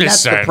 I mean,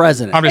 that's the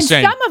president. I'm just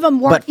saying. Some of them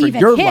weren't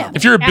even him. Level.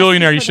 If you're a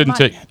billionaire, you shouldn't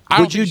take.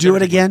 Would you do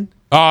it again?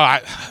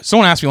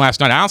 Someone asked me last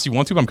night. I honestly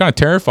want to, but I'm kind of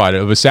terrified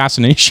of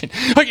assassination.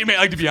 like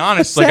to be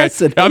honest,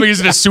 I mean,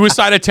 is it a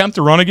suicide attempt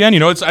to run again? You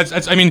know, it's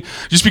I mean,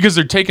 just because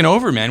they're taking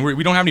over, man.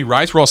 We don't have any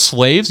rights. We're all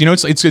slaves. You know,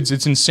 it's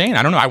insane.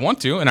 I don't know. I want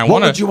to, and I want to.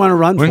 What would you want to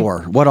run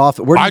for? What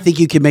office? Where do you think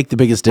you can make the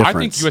biggest difference? I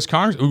think U.S.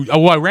 Congress.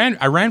 Well,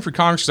 I ran for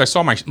Congress because I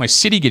saw my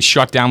city get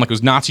shut down like it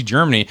was Nazi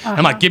Germany.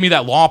 I'm like, give me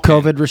that law.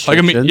 COVID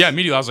restrictions. Like,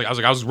 immediately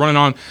I was running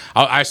on.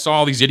 I saw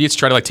all these idiots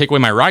try to like take away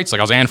my rights. Like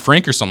I was Anne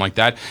Frank or something like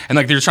that, and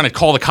like they were trying to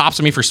call the cops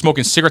on me for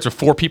smoking cigarettes with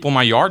 4 people in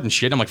my yard and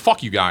shit. I'm like,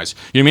 fuck you guys.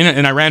 You know what I mean?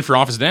 And I ran for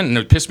office then, and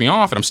it pissed me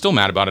off, and I'm still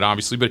mad about it,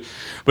 obviously.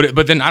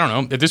 But then I don't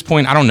know. At this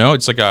point, I don't know.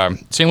 It's like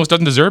St. Louis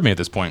doesn't deserve me at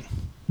this point.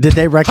 Did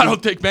they I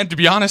don't think, man, to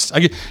be honest.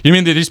 You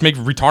mean they just make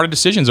retarded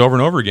decisions over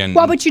and over again?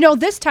 Well, but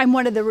this time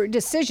one of the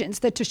decisions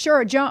that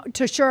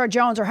Tashura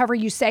Jones, or however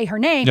you say her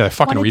name,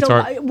 fucking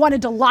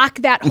wanted to lock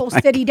that whole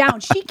city down.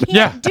 She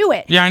can't do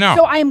it. Yeah, I know.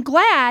 So I'm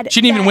glad.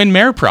 She didn't even win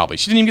mayor, probably.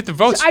 She didn't even get the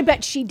votes. I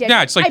bet she did.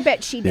 Yeah, it's like, I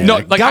bet she did.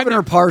 No,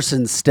 Governor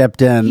Parsons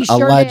stepped in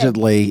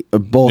allegedly,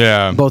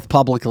 both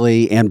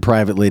publicly and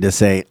privately, to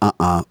say,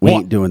 we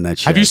ain't doing that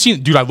shit. Have you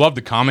seen, dude, I love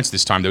the comments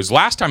this time. There was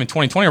last time in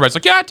 2020, everybody's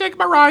like, yeah, take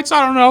my rights,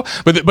 I don't know.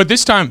 But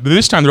this time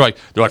they're like,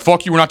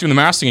 fuck you, we're not doing the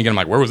mask thing again. I'm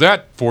like, where was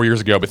that 4 years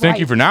ago? But thank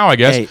you for now, I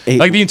guess.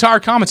 Like the entire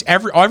comments,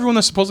 everyone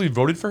that supposedly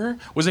voted for her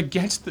was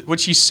against what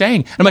she's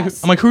saying. And I'm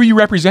like, who are you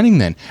representing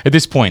then at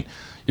this point?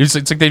 It's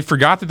like they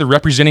forgot that they're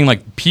representing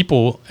like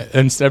people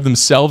instead of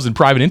themselves and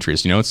private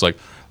interests. It's like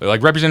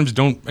representatives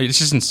don't. It's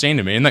just insane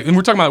to me. And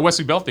we're talking about the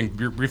Wesley Bell thing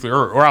briefly,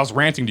 or I was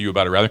ranting to you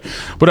about it rather.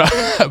 But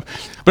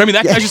I mean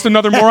that guy's just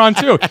another moron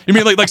too. You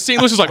mean like St.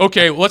 Louis is like,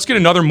 okay, well, let's get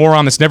another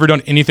moron that's never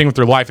done anything with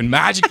their life, and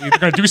magically they're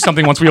going to do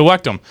something once we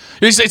elect them.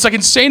 It's like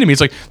insane to me.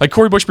 It's like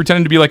Cori Bush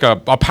pretending to be like a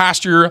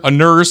pastor, a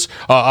nurse,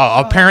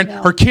 a parent.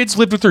 No. Her kids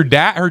lived with her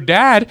dad. Her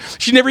dad,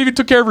 she never even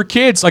took care of her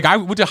kids. Like I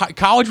went to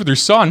college with her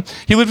son.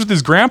 He lived with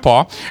his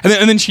grandpa, and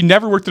then she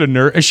never worked at a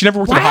nurse. She never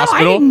worked at a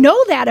hospital. I didn't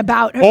know that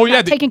about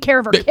her. Taking care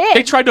of her kids.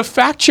 They tried to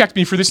fact check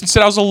me for this and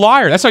said I was a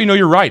liar. That's how you know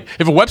you're right.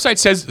 If a website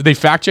says they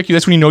fact check you,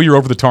 that's when you know you're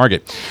over the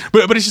target.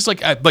 But it's just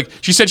like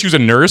she said she was a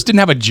nurse,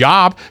 didn't have a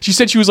job. She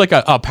said she was like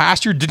a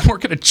pastor, didn't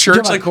work at a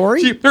church. Like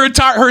Cori? Her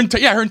entire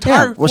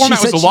format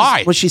was a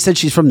lie. Well, she said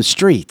she's from the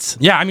streets.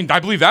 Yeah, I mean, I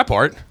believe that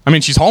part. I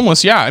mean, she's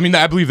homeless. Yeah, I mean,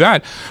 I believe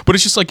that. But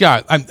it's just like,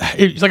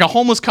 it's like a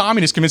homeless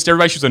communist convinced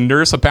everybody she's a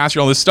nurse, a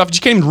pastor, all this stuff.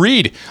 She can't even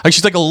read. Like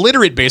she's like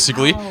illiterate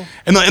basically. Wow.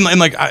 And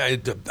like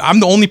I'm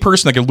the only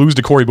person that can lose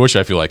to Cori Bush.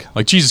 I feel like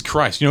Jesus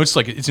Christ. It's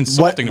like it's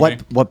insulting to me.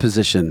 What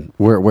position?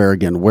 Where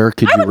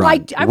could you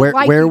run?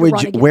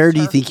 Where do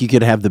you think you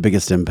could have the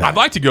biggest impact? I'd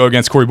like to go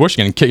against Cori Bush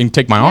again and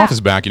take my office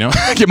back.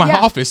 Get my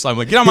office. I'm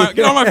like, get on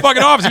my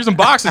fucking office. Here's some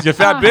boxes, you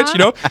fat bitch.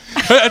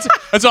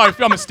 That's how I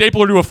feel. I'm a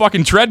stapler to a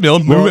fucking treadmill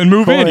and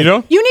move in.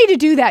 You need to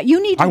do that.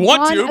 You need to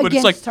run against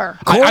it's like, her.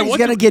 Cori's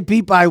gonna get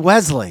beat by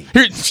Wesley.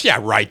 Yeah,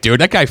 right,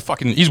 dude. That guy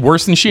he's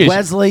worse than she is.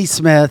 Wesley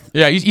Smith.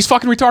 Yeah, he's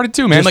fucking retarded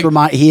too, man.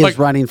 He is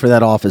running for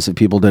that office if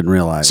people didn't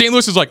realize. St.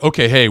 Louis is like,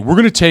 okay, hey, we're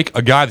gonna take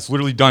a guy that's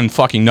literally done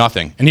fucking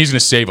nothing, and he's gonna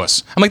save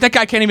us. I'm like, that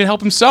guy can't even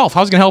help himself.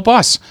 How's he gonna help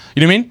us?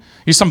 You know what I mean?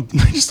 He's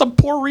just some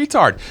poor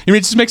retard. I mean,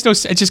 it just makes no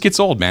sense. It just gets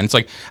old, man. It's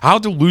like, how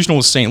delusional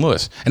is St.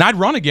 Louis? And I'd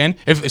run again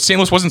if St.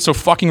 Louis wasn't so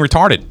fucking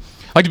retarded.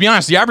 Like, to be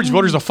honest, the average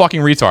voter is a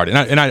fucking retard,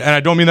 and I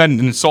don't mean that in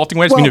an insulting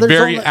way. I just mean it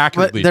very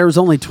accurately. But there was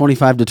only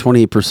 25 to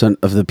 28%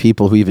 of the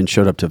people who even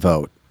showed up to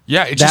vote.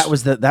 Yeah, that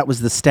was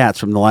the stats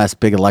from the last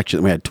big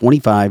election. We had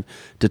 25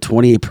 to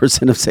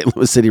 28% of St.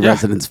 Louis City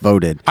residents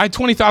voted. I had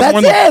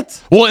 20,000. That's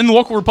it. Well, and the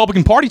local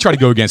Republican Party tried to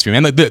go against me,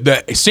 man.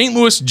 The St.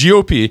 Louis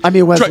GOP. I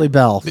mean Wesley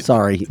Bell.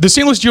 Sorry, the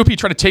St. Louis GOP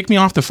tried to take me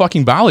off the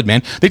fucking ballot,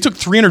 man. They took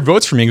 300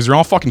 votes from me because they're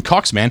all fucking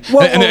cucks, man.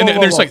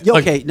 Whoa.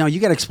 Okay, no,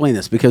 you got to explain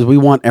this because we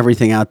want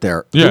everything out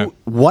there. Yeah.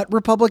 What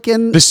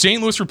Republican? The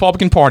St. Louis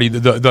Republican Party,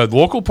 the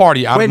local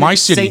party out of my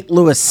city. St.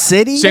 Louis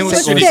City.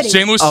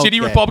 St. Louis City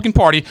Republican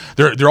Party.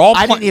 They're all.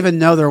 I didn't even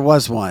know there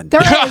was one.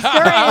 There is.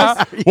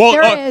 Well,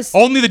 there is.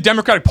 Only the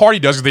Democratic Party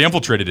does because they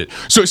infiltrated it.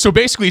 So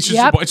basically, it's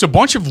just it's a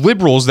bunch of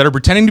liberals that are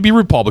pretending to be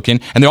Republican,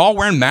 and they're all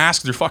wearing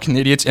masks. They're fucking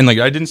idiots. And like,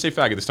 I didn't say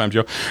faggot this time,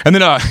 Joe. And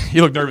then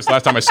he looked nervous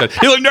last time I said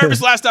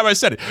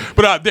it.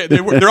 But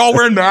they're all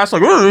wearing masks.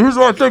 Like, who's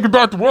all thinking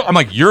about the world? I'm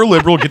like, you're a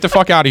liberal. Get the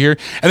fuck out of here.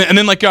 And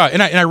then like,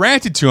 and I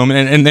ranted to them,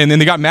 and then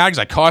they got mad because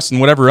I cussed and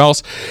whatever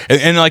else.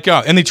 And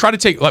they try to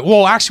take like,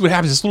 well, actually, what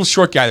happens? This little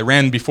short guy that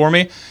ran before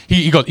me,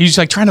 he's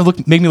like trying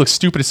to make me look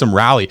stupid at some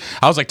rally.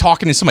 I was like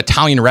talking in some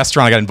Italian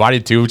restaurant I got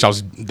invited to, which I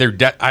was there.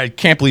 I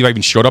can't believe I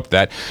even showed up to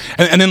that.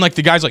 And then like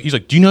the guy's like, he's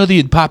like, do you know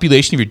the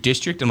population of your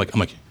district? I'm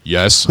like,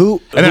 yes.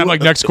 Who? And then I'm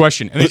like, next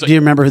question. And he's like, do you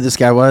remember who this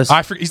guy was?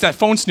 He's that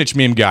phone snitch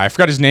meme guy. I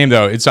forgot his name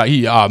though. It's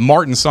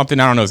Martin something.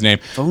 I don't know his name.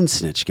 Phone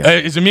snitch guy.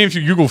 It's a meme. If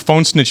you Google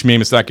phone snitch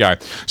meme, it's that guy.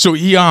 So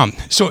he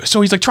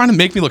so he's like trying to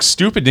make me look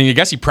stupid. And I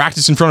guess he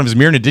practiced in front of his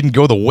mirror and it didn't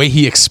go the way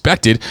he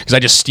expected because I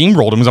just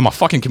steamrolled him because I'm a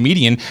fucking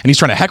comedian and he's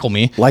trying to heckle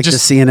me. Like the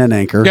CNN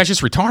anchor. Yeah, it's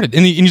just retarded.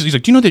 And he's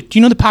like, do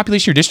you know the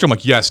population of your district? I'm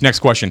like, yes. Next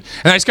question.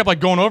 And I just kept like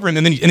going over and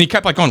then he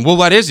kept like going, well,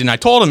 what is it? And I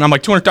told him, I'm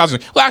like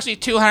 200,000. Well, actually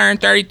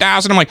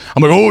 230,000. I'm like,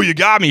 oh, you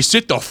got me.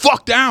 Sit the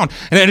fuck down.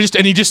 And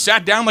he just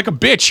sat down like a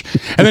bitch.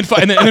 And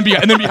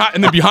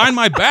then behind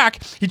my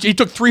back, he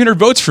took 300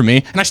 votes from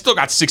me, and I still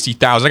got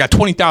 60,000. I got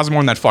 20,000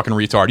 more than that fucking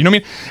retard. You know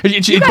what I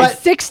mean? You got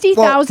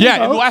 60,000.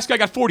 Yeah, and the last guy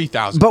got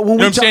 40,000. But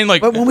when I'm saying,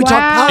 like, when we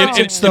talk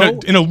politics,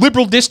 in a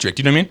liberal district,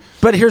 you know what I mean?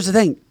 But here's the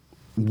thing: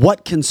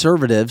 what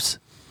conservatives?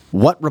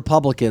 What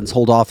Republicans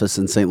hold office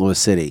in St. Louis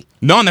City?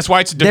 None. That's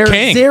why it's decaying.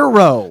 There's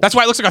zero. That's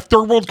why it looks like a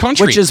third world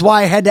country. Which is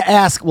why I had to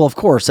ask. Well, of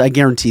course, I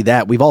guarantee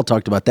that. We've all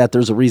talked about that.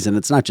 There's a reason.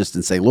 It's not just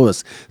in St.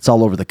 Louis. It's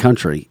all over the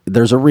country.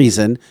 There's a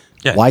reason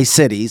why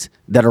cities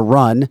that are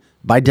run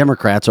by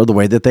Democrats are the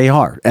way that they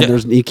are.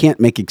 And you can't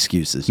make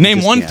excuses.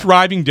 Name one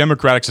thriving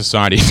democratic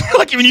society.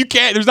 Like, I mean, you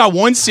can't. There's not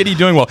one city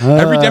doing well.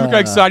 Every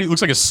democratic society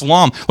looks like a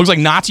slum. Looks like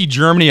Nazi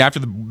Germany after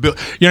the. You know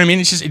what I mean?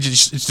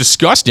 It's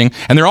disgusting.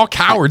 And they're all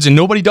cowards, and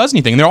nobody does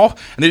anything. And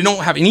they don't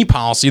have any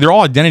policy. They're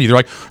all identity. They're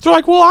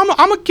like, well,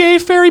 I'm a gay,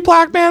 fairy,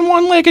 black man,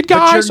 one-legged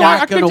guy, so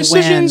I make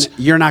decisions.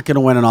 You're not going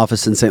to win an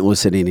office in St. Louis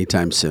City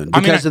anytime soon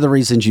because of the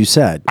reasons you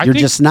said. You're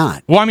just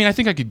not. Well, I mean, I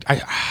think I could.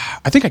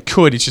 I think I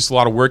could. It's just a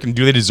lot of work. And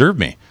do they deserve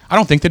me? I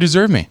don't think they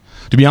deserve me.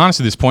 To be honest,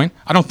 at this point,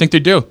 I don't think they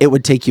do. It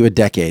would take you a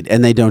decade,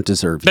 and they don't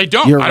deserve you. They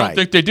don't. I don't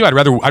think they do. I'd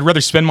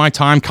rather spend my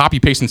time copy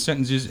pasting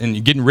sentences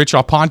and getting rich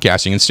off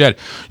podcasting instead.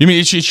 You mean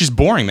it's just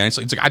boring, man. It's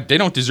like they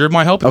don't deserve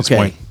my help at this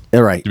point.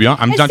 All right. To be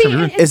honest, I'm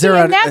done.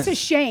 And that's a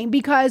shame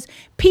because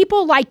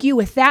people like you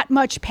with that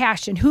much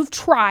passion who've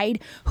tried,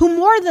 who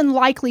more than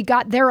likely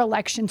got their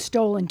election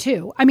stolen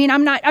too. I mean,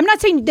 I'm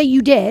not saying that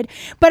you did,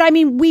 but I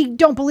mean, we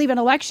don't believe in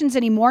elections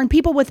anymore, and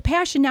people with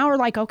passion now are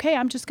like, okay,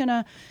 I'm just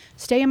gonna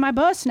stay in my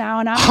bus now,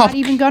 and I'm not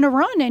even gonna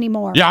run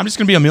anymore. Yeah, I'm just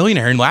gonna be a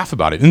millionaire and laugh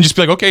about it, and just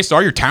be like, okay,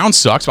 sorry, your town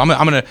sucks. But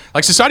I'm gonna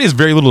like society has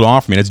very little to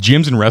offer me. And it's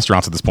gyms and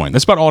restaurants at this point.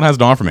 That's about all it has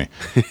to offer me.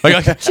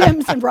 Like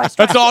gyms and restaurants.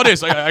 That's all it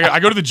is. Like, I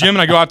go to the gym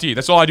and I go out to eat.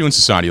 That's all I do in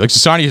society. Like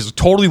society has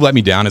totally let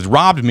me down, has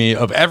robbed me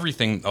of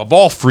everything, of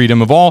all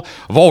freedom, of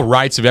all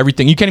rights, of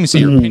everything. You can't even say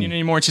your opinion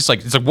anymore. It's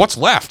like what's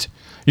left.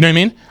 You know what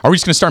I mean? Are we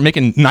just going to start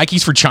making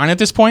Nikes for China at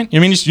this point? You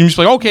know what I mean? You're just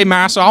like, okay,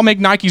 massa, I'll make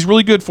Nikes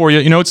really good for you.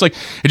 You know, it's like,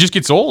 it just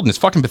gets old and it's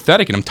fucking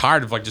pathetic and I'm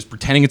tired of like just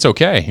pretending it's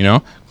okay, you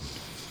know?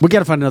 We got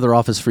to find another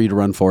office for you to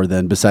run for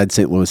then besides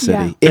St. Louis City.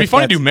 Yeah. It'd be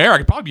fun to do mayor. I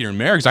could probably be her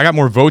mayor because I got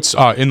more votes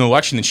in the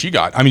election than she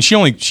got. I mean, she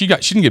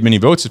didn't get many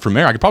votes for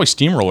mayor. I could probably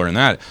steamroll her in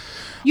that.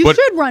 You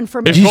should run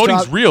for mayor. If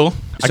voting's real,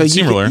 I can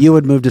steamroll her. You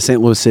would move to St.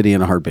 Louis City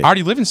in a heartbeat. I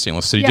already live in St.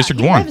 Louis City,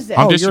 District 1.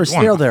 I'm District you're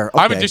still there. Okay.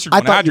 I have a District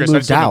 1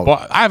 address.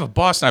 I have a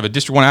bus and I have a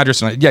District 1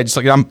 address. And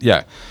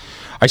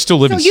I still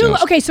live in St.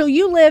 Louis. Okay, so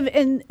you live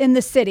in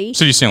the city.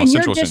 City of St. Louis,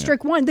 Central you're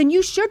District 1. Then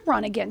you should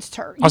run against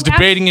her. I was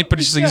debating it, but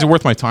it's just like, is it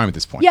worth my time at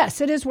this point? Yes,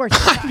 it is worth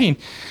your time. I mean,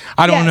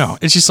 I don't know.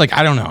 It's just like,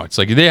 I don't know. It's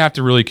like they have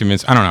to really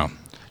convince. I don't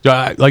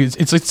know. Like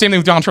it's like the same thing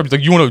with Donald Trump. It's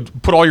like you want to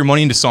put all your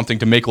money into something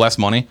to make less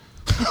money.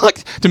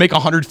 Like to make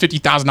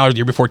 $150,000 a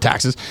year before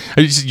taxes.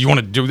 You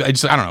want to do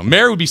that? I don't know.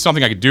 Mayor would be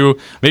something I could do.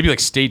 Maybe like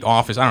state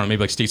office. I don't know.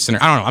 Maybe like state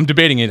senator. I don't know. I'm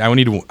debating it. I don't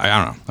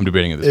know. I'm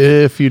debating it.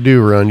 If you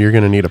do run, you're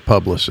going to need a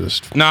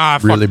publicist.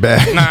 Really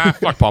bad. Nah,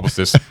 fuck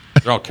publicists.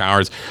 They're all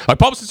cowards. Like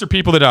publicists are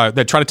people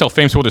that try to tell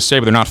famous people to say,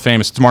 but they're not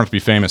famous. It's smart to be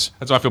famous.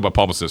 That's how I feel about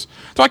publicists.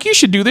 They're like, you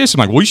should do this. I'm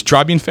like, well, you should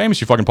try being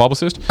famous. You fucking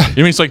publicist. You know what I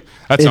mean? It's like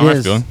that's how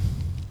I feel.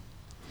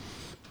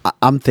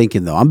 I'm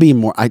thinking though. I'm being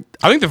more. I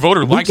think the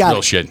voter likes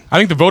real shit. I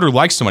think the voter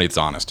likes somebody that's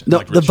honest.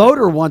 The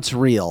voter wants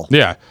real.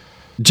 Yeah.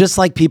 Just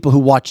like people who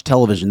watch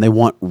television, they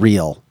want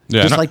real.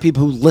 Yeah, just like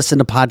people who listen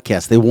to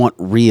podcasts, they want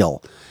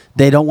real.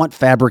 They don't want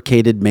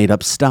fabricated, made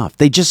up stuff.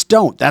 They just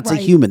don't. That's a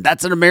human.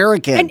 That's an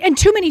American. And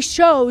too many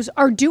shows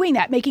are doing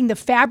that, making the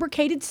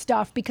fabricated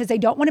stuff because they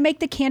don't want to make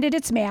the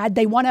candidates mad.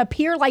 They want to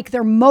appear like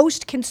they're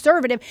most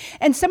conservative.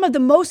 And some of the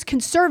most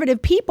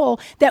conservative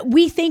people that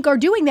we think are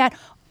doing that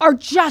are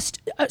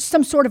just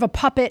some sort of a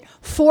puppet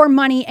for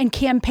money and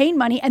campaign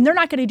money, and they're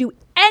not going to do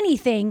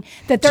anything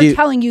that they're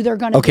telling you they're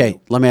going to do. Okay,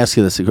 let me ask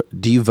you this.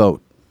 Do you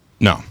vote?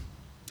 No.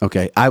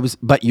 Okay,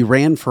 but you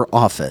ran for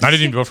office. I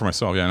didn't even vote for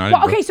myself.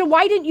 Yeah. So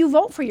why didn't you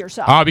vote for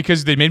yourself?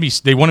 Because they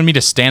wanted me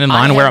to stand in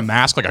line and wear a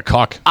mask like a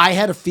cuck. I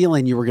had a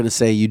feeling you were going to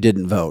say you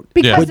didn't vote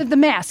because of the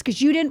mask.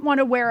 Because you didn't want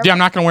to wear. I'm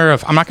not going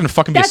to I'm not going to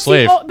fucking be a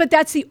slave. But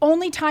that's the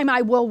only time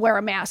I will wear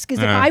a mask. Is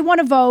if I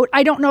want to vote.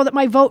 I don't know that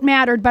my vote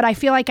mattered, but I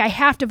feel like I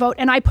have to vote,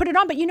 and I put it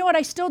on. But you know what?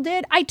 I still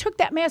did. I took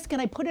that mask and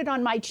I put it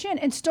on my chin,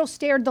 and still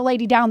stared the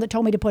lady down that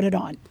told me to put it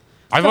on.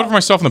 I voted for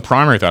myself in the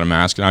primary without a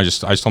mask, and I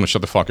just told them to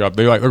shut the fuck up.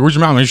 They're like, where's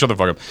your mouth? Shut the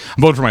fuck up.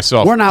 I'm voting for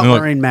myself. We're not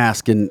wearing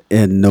masks in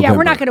November. Yeah,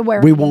 we're not going to wear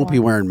them. We won't be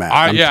wearing masks.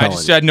 I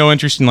just had no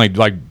interest in like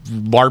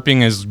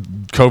LARPing as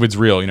COVID's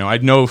real. You know, I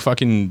had no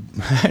fucking.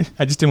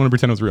 I just didn't want to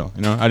pretend it was real.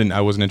 You know,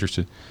 I wasn't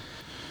interested.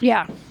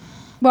 Yeah.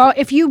 Well,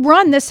 if you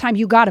run this time,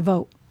 you got to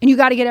vote, and you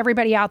got to get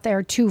everybody out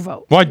there to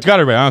vote. Well, I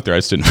got everybody out there. I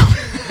just didn't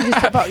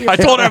vote. I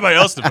told everybody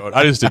else to vote.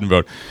 I just didn't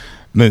vote.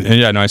 I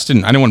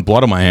didn't want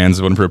blood on my hands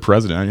voting for a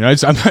president. You know,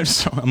 I'm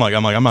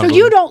not. So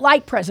you don't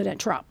like President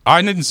Trump?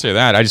 I didn't say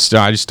that. I just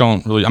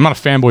don't really. I'm not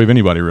a fanboy of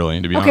anybody,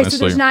 really, to be honest. Okay, so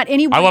there's not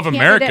any. I love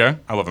America.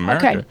 I love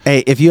America. Okay.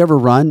 Hey, if you ever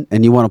run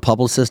and you want a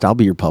publicist, I'll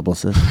be your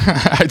publicist.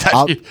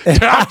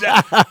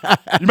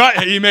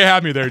 You may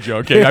have me there, Joe.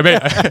 Okay,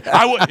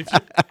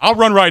 I'll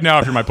run right now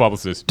if you're my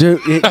publicist.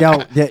 Dude,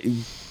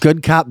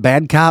 good cop,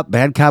 bad cop,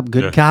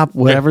 good cop,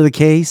 whatever the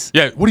case.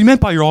 Yeah, what he meant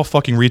by you're all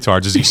fucking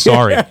retards is he's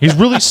sorry. He's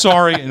really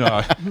sorry. And,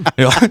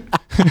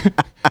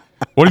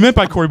 what he meant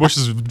by Cori Bush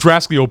is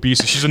drastically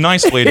obese. She's a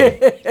nice lady.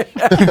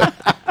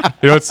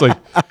 It's like,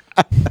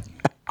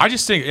 I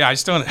just think, I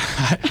just don't.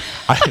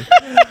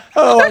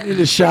 Oh, I need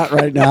a shot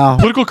right now.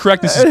 Political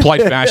correctness is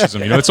polite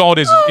fascism. You know, that's all it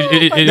is.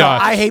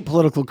 I hate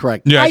political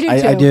correctness. Yeah.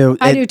 I do.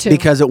 I do too.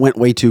 Because it went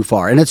way too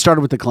far. And it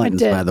started with the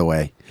Clintons, by the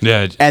way.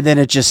 Yeah. And then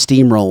it just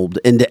steamrolled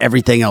into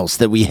everything else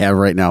that we have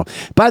right now.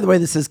 By the way,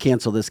 this is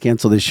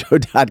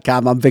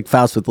cancelthisshow.com. I'm Vic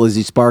Faust with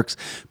Lizzie Sparks.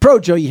 Pro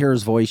Joe, you hear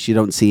his voice. You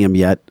don't see him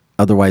yet,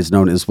 otherwise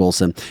known as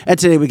Wilson. And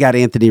today we got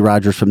Anthony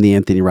Rogers from the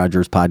Anthony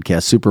Rogers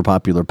podcast, super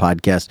popular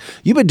podcast.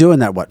 You've been doing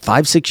that,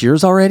 5-6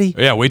 years already?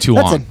 Yeah, way too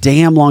long. That's a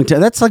damn long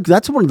time.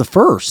 That's one of the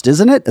first,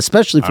 isn't it?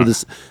 Especially for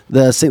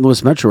the St.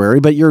 Louis metro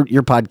area, but your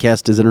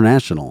podcast is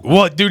international.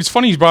 Well, dude, it's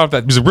funny you brought up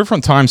that because the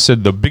Riverfront Times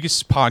said the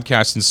biggest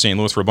podcast in St.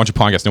 Louis for a bunch of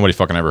podcasts nobody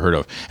fucking ever heard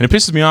of. And it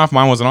pisses me off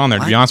mine wasn't on there,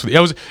 to be honest with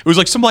you. It was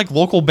like some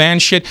local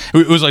band shit.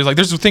 It was like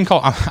there's a thing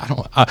called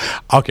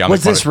okay,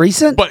 was this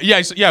recent? But yeah,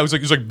 it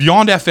was like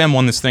Beyond FM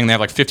won this thing. They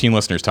have 15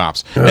 listeners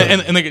tops.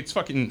 And like it's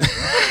fucking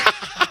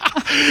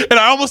and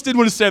I almost didn't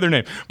want to say their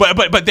name,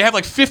 but they have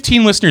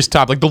 15 listeners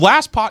top. Like the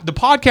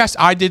podcast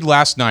I did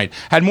last night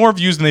had more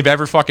views than they've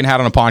ever fucking had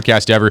on a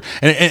podcast ever,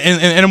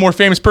 and a more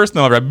famous person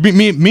than ever.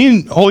 Me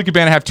and Holy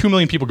Cabana have 2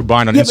 million people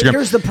combined on Instagram. But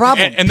here's the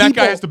problem, and that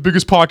guy has the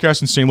biggest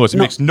podcast in St. Louis. It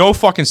makes no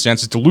fucking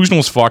sense. It's delusional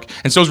as fuck,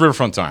 and so is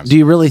Riverfront Times. Do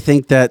you really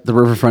think that the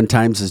Riverfront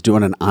Times is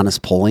doing an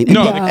honest polling?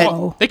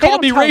 No, they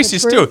called me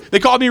racist too. They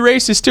called me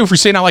racist too for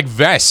saying I like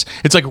vests.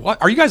 It's like,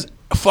 what? Are you guys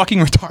fucking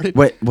retarded?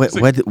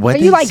 What Are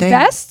you like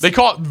vests? They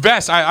call it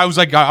vests. I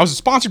was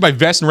sponsored by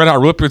Vest and Red Hot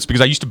Riplets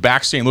because I used to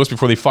back St. Louis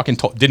before they fucking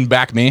didn't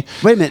back me.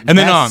 Wait a minute.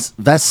 And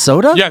Vest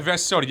soda? Yeah,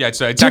 Vest soda. Yeah, it's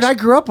dude, actually, I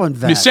grew up on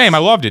Vest. Same. I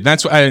loved it.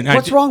 That's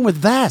what's wrong with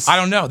Vest? I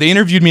don't know. They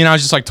interviewed me and I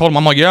was just told them,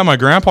 I'm like, yeah, my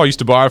grandpa used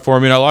to buy it for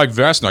me and I like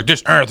Vest. And like,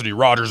 this Anthony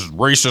Rogers is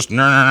racist.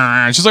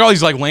 It's just all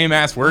these lame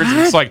ass words. And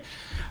it's like.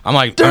 I'm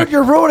like, dude,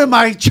 you're ruining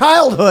my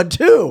childhood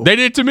too. They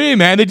did it to me,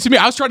 man. They did it to me.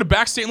 I was trying to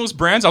back St. Louis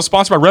brands. I was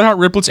sponsored by Red Hot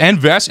Riplets and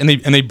Vest, and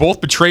they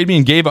both betrayed me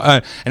and gave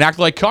and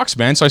acted like cucks,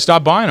 man. So I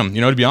stopped buying them.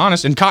 To be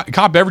honest. And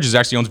Cobb Beverages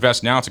actually owns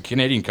Vest now. It's a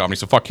Canadian company,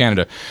 so fuck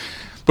Canada.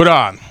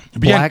 But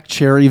Black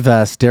Cherry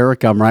Vest,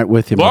 Derek. I'm right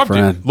with you, my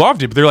friend.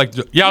 Loved it. But they're like,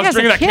 yeah, I was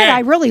drinking that can. I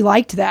really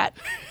liked that.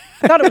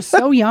 I thought it was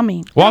so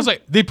yummy. Well, I was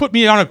like, they put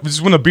me on it. This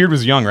is when the beard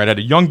was young, right? I had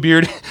a young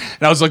beard,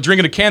 and I was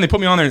drinking a can. They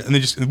put me on there, and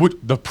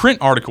the print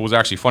article was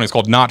actually funny. It's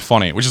called Not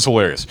Funny, which is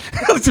hilarious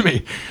to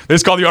me. They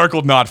just called the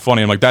article Not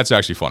Funny. I'm like, that's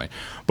actually funny.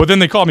 But then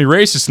they called me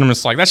racist, and I'm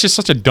just like, that's just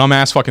such a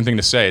dumbass fucking thing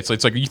to say. It's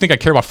like you think I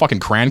care about fucking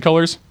crayon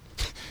colors?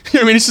 You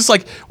know what I mean? It's just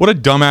what a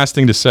dumbass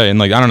thing to say.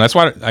 And I don't know. That's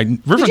why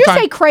Did you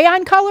say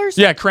crayon colors?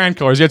 Yeah, crayon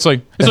colors. Yeah, it's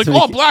like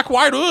black,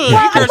 white. Well, the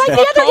other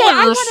day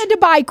I wanted to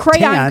buy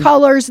crayon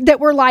colors that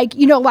were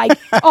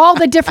all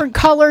the different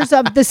colors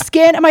of the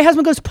skin. And my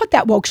husband goes, put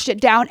that woke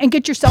shit down and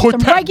get yourself some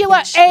regular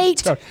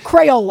 8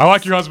 Crayolas. I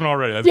like your husband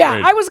already. That's great.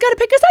 I was going to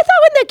pick, because I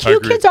thought when the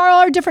cute kids are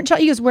all different,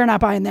 he goes, we're not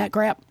buying that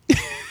crap.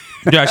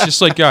 Yeah, it's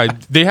just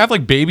they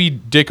have baby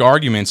dick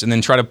arguments and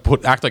then try to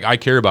act like I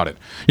care about it.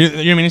 You know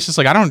what I mean? It's just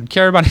I don't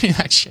care about any of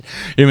that shit.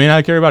 You know what I mean?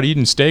 I care about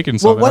eating steak and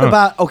stuff. Well, what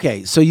about,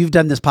 so you've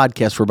done this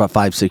podcast for about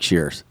 5-6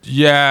 years.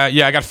 Yeah,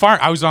 I got fired.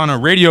 I was on a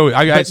radio.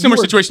 I had a similar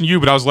situation to you,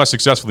 but I was less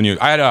successful than you.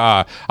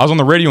 I was on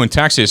the radio in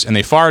Texas and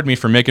they fired me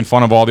for making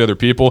fun of all the other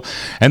people.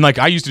 And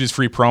I used it as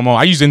free promo.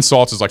 I used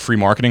insults as free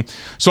marketing.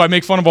 So I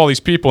make fun of all these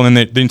people and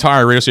then the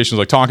entire radio station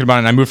was talking about it.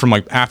 And I moved from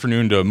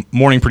afternoon to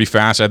morning pretty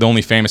fast. I had the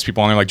only famous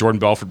people on there Jordan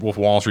Belfort, Wolf of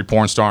Wall Street,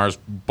 porn stars,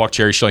 Buck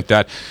Cherry, shit like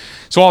that.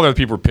 So all the other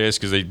people were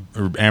pissed because they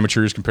were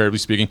amateurs, comparatively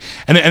speaking.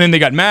 And then they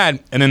got mad,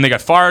 and then they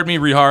got fired me,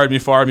 rehired me,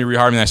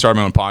 and I started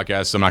my own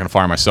podcast, so I'm not going to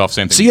fire myself.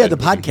 Same thing. So you had the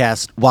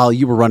podcast while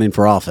you were running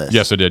for office?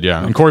 Yes, I did,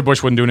 yeah. And Cori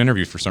Bush wouldn't do an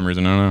interview for some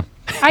reason. I don't know.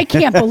 I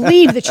can't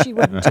believe that she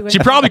wouldn't do it. She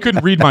probably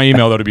couldn't read my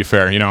email, though, to be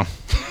fair,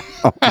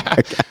 Oh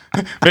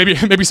maybe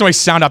somebody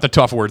sound out the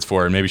tough words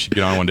for her, and maybe she'd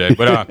get on one day.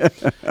 But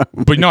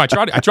no, I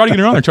tried to get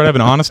her on there, try to have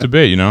an honest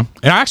debate, And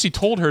I actually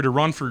told her to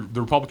run for the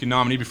Republican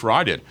nominee before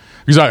I did,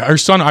 because her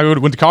son, I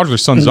went to college with her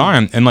son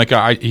Zion, and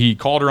he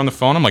called her on the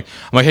phone. I'm like,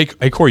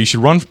 hey Cori, you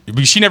should run.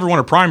 She never won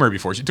a primary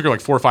before. She took her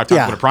 4 or 5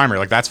 times to win a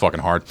primary. That's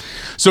fucking hard.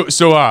 So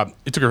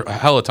it took her a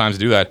hell of time to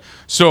do that.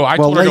 So I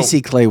told her. Well,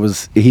 Lacey Clay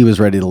was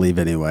ready to leave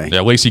anyway.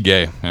 Yeah, Lacey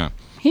Gay. Yeah.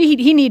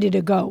 He needed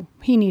to go.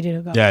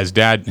 Yeah, his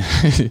dad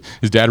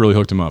really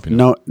hooked him up.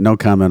 No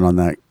comment on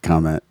that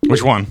comment.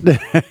 Which one?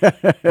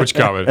 Which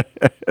comment?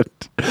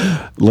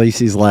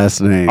 Lacey's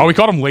last name. Oh, we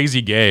called him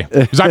Lazy Gay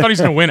because I thought he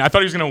was going to win. I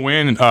thought he was going to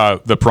win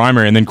the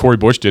primary, and then Cori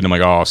Bush did. And I'm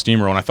like, oh,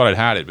 steamroll. And I thought I'd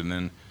had it, but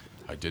then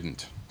I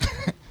didn't.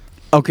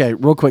 Okay,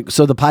 real quick.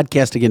 So the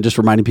podcast again, just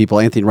reminding people,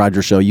 Anthony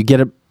Rogers Show. You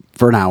get it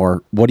for an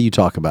hour. What do you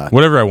talk about?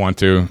 Whatever I want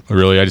to.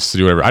 Really, I just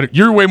do whatever.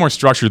 You're way more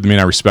structured than me,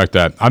 and I respect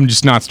that. I'm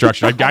just not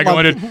structured. I go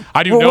in it.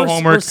 I do no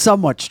homework. We're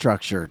somewhat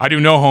structured. I do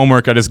no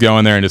homework. I just go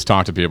in there and just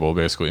talk to people,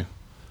 basically.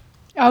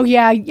 Oh,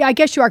 yeah, I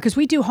guess you are, because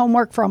we do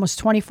homework for almost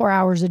 24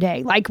 hours a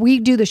day. We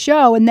do the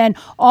show, and then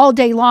all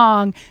day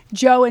long,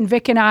 Joe and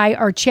Vic and I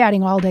are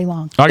chatting all day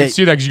long. I can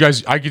see that,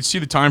 because I could see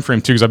the time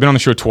frame, too, because I've been on the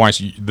show twice.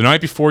 The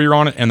night before you're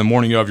on it and the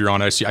morning of you're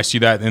on it. I see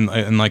that, and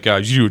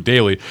you do it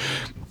daily.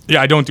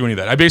 Yeah, I don't do any of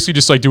that. I basically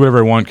just like do whatever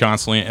I want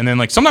constantly, and then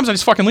like sometimes I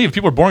just fucking leave. If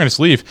people are boring, I just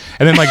leave.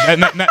 And then like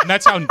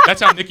that's how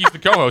Nikki's the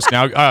co-host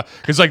now.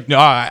 Because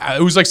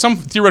it was like some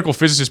theoretical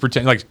physicist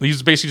pretend like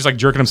he's basically just like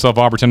jerking himself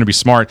off, pretending to be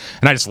smart,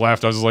 and I just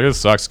left. I was just like, this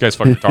sucks. This guy's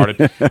fucking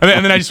retarded.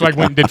 and then I just like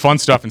went and did fun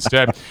stuff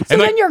instead. So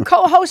and, then your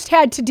co-host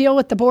had to deal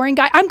with the boring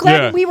guy. I'm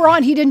glad we were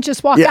on. He didn't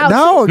just walk out.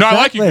 No, I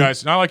like you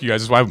guys.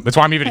 That's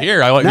why I'm even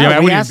here. I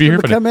we asked him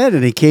to come in,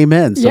 and he came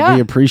in, so we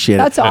appreciate it.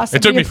 That's awesome.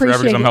 It took me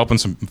forever because I'm helping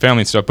some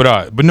family and stuff,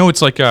 but no,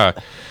 it's like my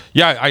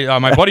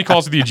buddy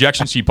calls it the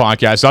ejection seat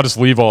podcast. I'll just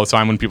leave all the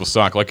time when people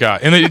suck. Like,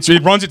 and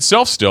it runs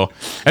itself still.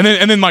 And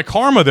then my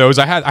karma though is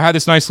I had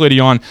this nice lady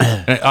on.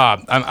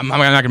 I'm not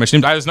gonna mention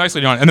names. I had this nice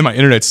lady on, and then my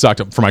internet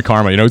sucked up for my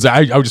karma. You know,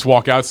 I would just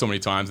walk out so many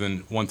times,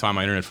 and one time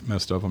my internet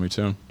messed up on me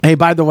too. Hey,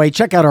 by the way,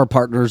 check out our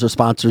partners or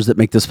sponsors that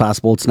make this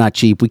possible. It's not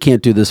cheap. We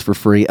can't do this for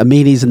free.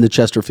 Ameni's in the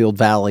Chesterfield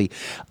Valley,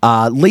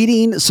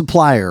 leading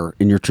supplier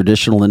in your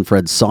traditional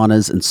infrared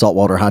saunas and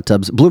saltwater hot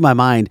tubs. Blew my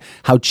mind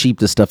how cheap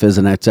this stuff is,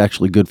 and it's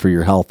actually good for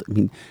your health. I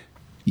mean,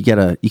 you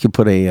can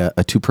put a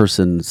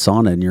 2-person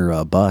sauna in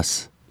your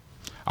bus.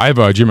 I have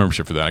a gym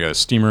membership for that. I got a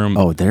steam room.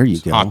 Oh, there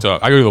you go. Hot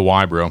tub. I go to the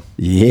Y, bro.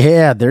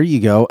 Yeah, there you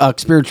go.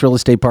 Experienced real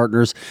estate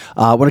partners.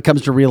 When it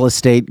comes to real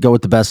estate, go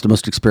with the best and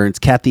most experienced.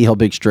 Kathy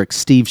Hilbig Strick,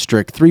 Steve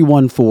Strick,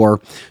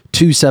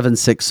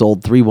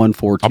 314-276-SOLD,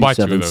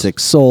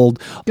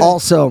 314-276-SOLD.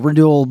 Also,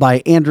 renewal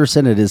by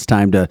Anderson. It is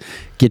time to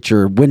get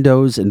your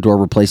windows and door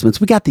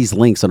replacements. We got these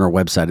links on our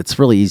website. It's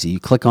really easy. You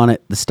click on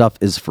it. The stuff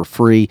is for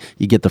free.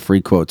 You get the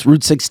free quotes.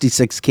 Route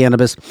 66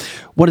 Cannabis,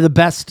 one of the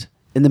best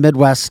in the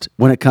Midwest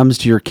when it comes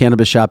to your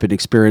cannabis shopping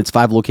experience.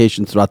 5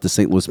 locations throughout the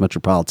St. Louis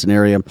metropolitan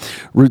area.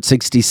 Route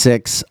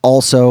 66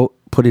 also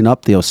putting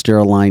up the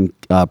Ostera line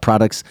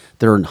products.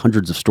 They're in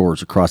hundreds of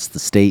stores across the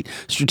state.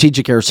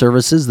 Strategic Air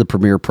Services, the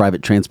premier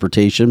private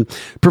transportation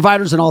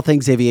providers in all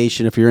things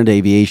aviation. If you're into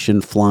aviation,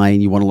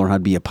 flying, you want to learn how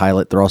to be a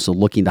pilot, they're also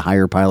looking to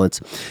hire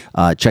pilots.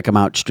 Check them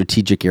out,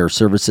 Strategic Air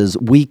Services.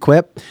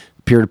 WeQuip,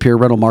 peer-to-peer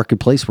rental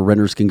marketplace where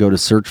renters can go to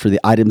search for the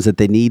items that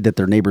they need that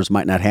their neighbors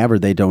might not have or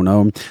they don't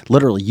own.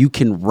 Literally, you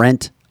can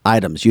rent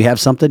items. You have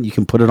something, you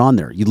can put it on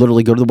there. You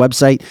literally go to the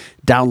website,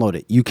 download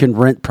it. You can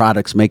rent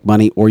products, make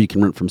money, or you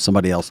can rent from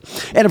somebody else.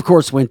 And of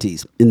course,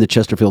 Winty's in the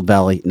Chesterfield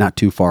Valley, not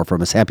too far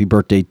from us. Happy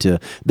birthday to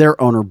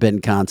their owner, Ben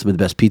Kahn, some of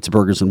the best pizza,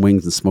 burgers, and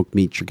wings and smoked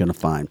meats you're going to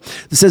find.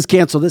 This is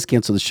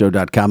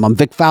cancelthisshow.com. I'm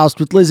Vic Faust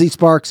with Lizzie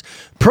Sparks.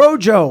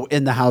 Projo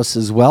in the house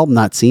as well.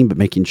 Not seen, but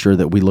making sure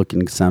that we look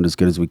and sound as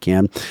good as we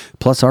can.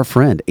 Plus our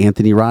friend,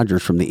 Anthony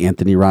Rogers from the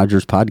Anthony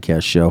Rogers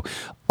Podcast Show.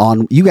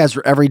 You guys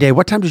are every day.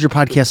 What time does your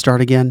podcast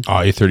start again?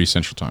 8:30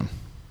 Central Time.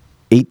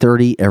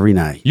 8:30 every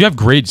night. You have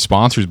great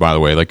sponsors, by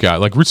the way. Like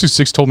Route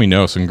 66 told me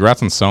no, so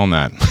congrats on selling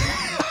that.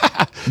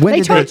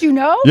 They told you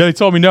no? Yeah, they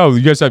told me no.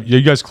 You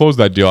guys closed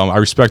that deal. I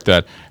respect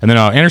that. And then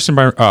Anderson,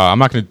 I'm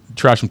not going to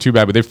trash them too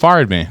bad, but they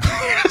fired me.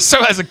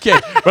 So as a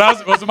kid, but I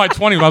was in my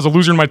 20s. When I was a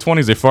loser in my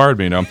 20s, they fired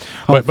me. You know,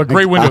 but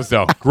great windows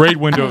though. Great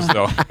windows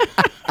though.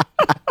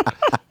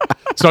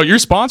 So your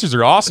sponsors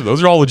are awesome.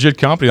 Those are all legit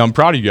companies. I'm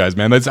proud of you guys,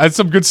 man. That's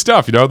some good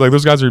stuff. You know, like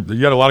those guys you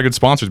got a lot of good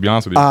sponsors. To be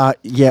honest with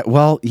you.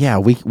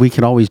 We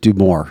can always do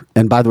more.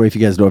 And by the way, if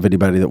you guys know of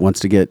anybody that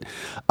wants to get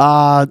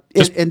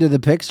into the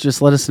picks,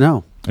 just let us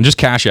know. And just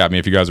cash at me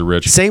if you guys are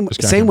rich. Same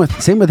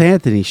with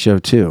Anthony's show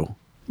too.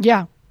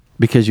 Yeah.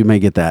 Because you may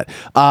get that.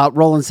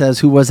 Roland says,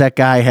 who was that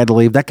guy? Had to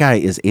leave. That guy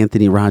is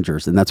Anthony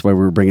Rogers, and that's why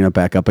we're bringing it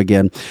back up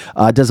again.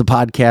 Does a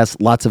podcast,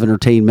 lots of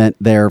entertainment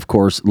there, of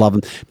course. Love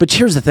him. But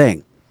here's the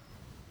thing.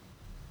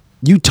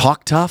 You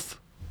talk tough,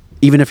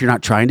 even if you're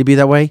not trying to be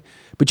that way,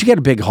 but you got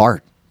a big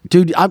heart.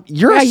 Dude, you do.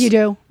 Yeah, you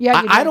do.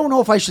 I don't know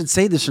if I should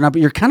say this or not,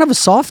 but you're kind of a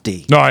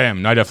softie. No, I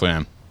am. I definitely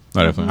am.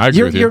 I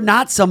agree with you. You're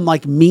not some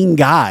like mean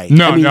guy.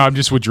 No, I'm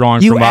just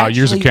withdrawing from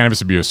years of cannabis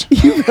abuse.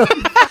 You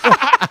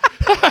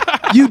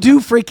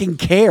do freaking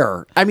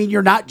care. I mean,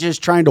 you're not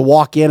just trying to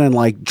walk in and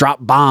like drop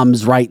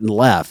bombs right and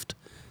left.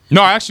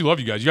 No, I actually love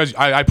you guys.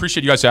 I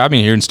appreciate you guys having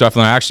me here and stuff,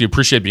 and I actually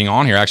appreciate being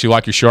on here. I actually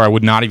like your show. I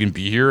would not even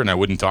be here, and I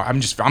wouldn't talk.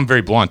 I'm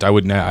very blunt. I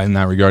wouldn't in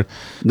that regard.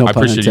 No, I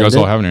appreciate you guys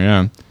all having me.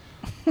 Yeah.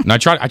 And I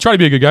try to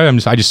be a good guy.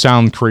 I just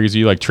sound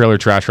crazy, like trailer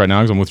trash right now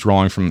because I'm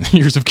withdrawing from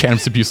years of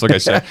cannabis abuse. Like I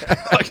said,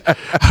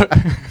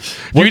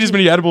 you eat as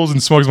many edibles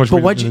and smoke as much.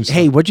 But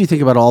what'd you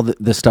think about all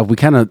this stuff? We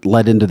kind of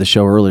led into the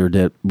show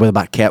earlier,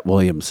 about Cat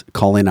Williams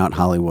calling out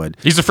Hollywood.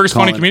 He's the first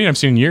funny comedian I've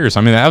seen in years.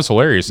 I mean, that was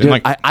hilarious. Dude,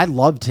 and I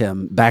loved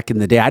him back in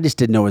the day. I just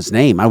didn't know his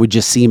name. I would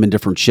just see him in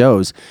different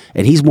shows,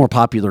 and he's more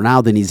popular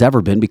now than he's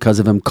ever been because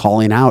of him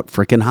calling out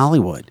freaking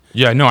Hollywood.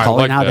 Yeah, no,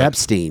 calling out that.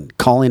 Epstein,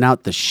 calling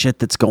out the shit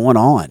that's going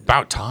on.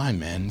 About time,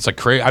 man. It's like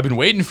crazy. I've been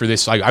waiting for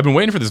this. I've been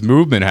waiting for this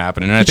movement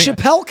happening. And I think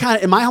Chappelle kind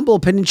of, in my humble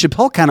opinion,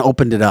 Chappelle kind of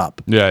opened it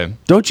up. Yeah,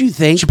 don't you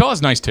think? Chappelle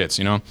has nice tits,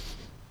 you know.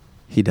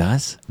 He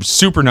does.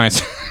 Super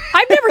nice.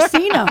 I've never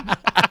seen him.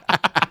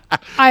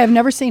 I have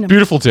never seen him.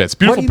 Beautiful tits.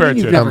 Beautiful pair of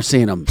tits. You've never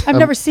seen him. I've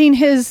never seen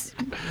his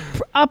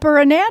upper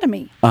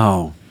anatomy.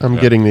 Oh, I'm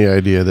getting the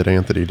idea that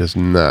Anthony does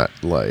not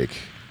like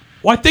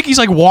Well, I think he's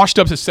like washed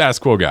up to status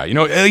quo guy. You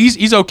know,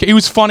 he's okay. He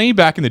was funny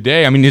back in the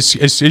day. I mean,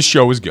 his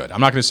show was good.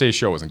 I'm not going to say his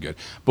show wasn't good,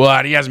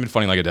 but he hasn't been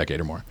funny in like a decade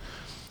or more.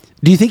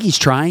 Do you think he's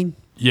trying?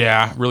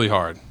 Yeah, really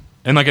hard.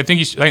 And like I think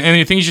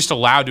he's just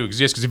allowed to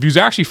exist because if he was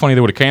actually funny,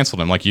 they would have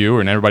canceled him like you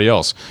and everybody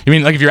else. I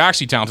mean, like if you're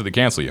actually talented, they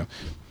cancel you.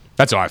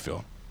 That's how I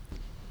feel.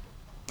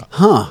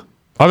 Huh.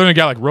 Other than a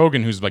guy like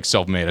Rogan who's like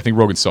self-made. I think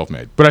Rogan's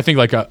self-made. But I think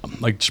like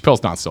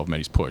Chappelle's not self-made.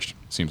 He's pushed.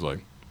 Seems like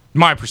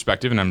my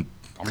perspective, and I'm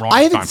wrong.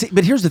 I haven't seen,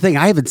 but here's the thing: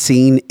 I haven't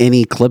seen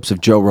any clips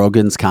of Joe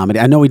Rogan's comedy.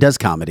 I know he does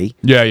comedy.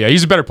 Yeah,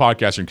 he's a better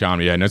podcaster than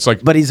comedy. Yeah, and it's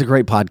like, but he's a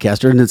great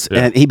podcaster,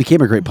 and he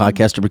became a great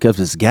podcaster because of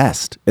his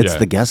guest. It's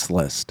the guest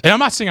list. And I'm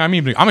not saying I'm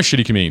a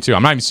shitty comedian too.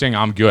 I'm not even saying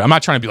I'm good. I'm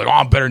not trying to be like, oh,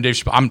 I'm better than Dave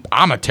Chappelle.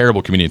 I'm a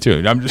terrible comedian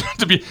too.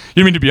 To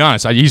be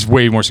honest, he's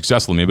way more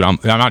successful than me. But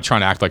I'm not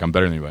trying to act like I'm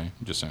better than anybody.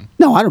 I'm just saying.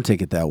 No, I don't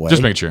take it that way.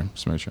 Just make sure.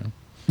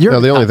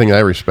 The only thing I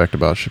respect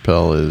about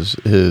Chappelle is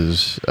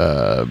his.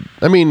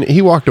 I mean,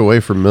 he walked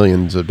away from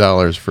millions of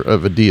dollars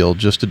of a deal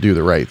just to do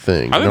the right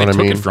thing. I think they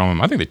took it from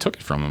him. I think they took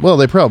it from him. Well,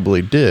 they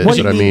probably did. What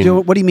do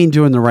you mean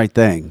doing the right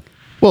thing?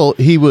 Well,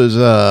 he was.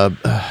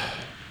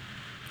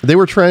 They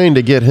were trying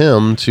to get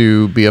him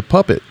to be a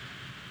puppet,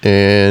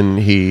 and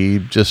he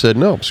just said,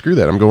 "No, screw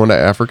that. I'm going to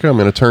Africa. I'm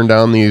going to turn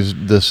down these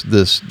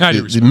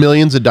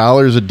millions of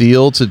dollars a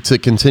deal to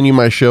continue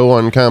my show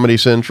on Comedy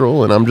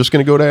Central, and I'm just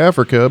going to go to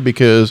Africa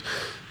because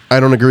I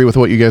don't agree with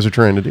what you guys are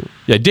trying to do."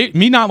 Yeah,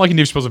 me not liking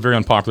Dave Chappelle is a very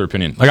unpopular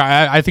opinion. Like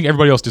I think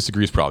everybody else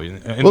disagrees probably. In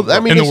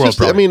the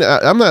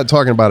world. I'm not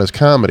talking about his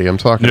comedy. I'm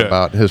talking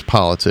about his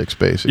politics,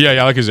 basically.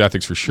 Yeah, I like his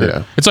ethics for sure.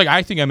 Yeah. It's like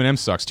I think Eminem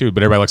sucks too,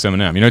 but everybody likes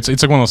Eminem. You know, it's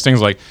like one of those things.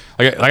 Like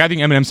I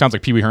think Eminem sounds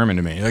like Pee Wee Herman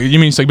to me. Like, you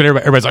mean it's like, but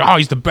everybody's like, oh,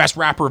 he's the best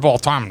rapper of all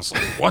time. It's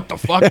like, what the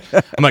fuck?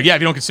 I'm like, yeah,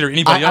 if you don't consider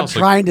anybody else. I'm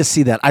trying to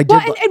see that. And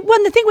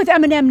the thing with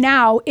Eminem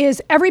now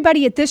is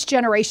everybody at this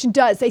generation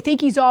does. They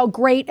think he's all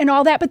great and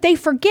all that, but they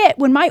forget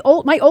when my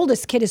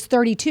oldest kid is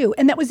 32,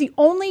 and that was the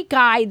only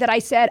guy that I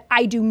said,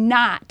 I do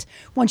not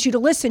want you to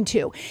listen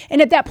to.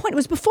 And at that point, it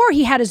was before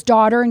he had his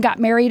daughter and got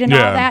married and all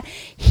that.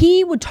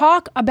 He would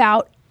talk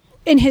about,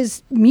 in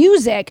his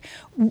music,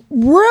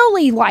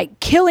 really like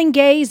killing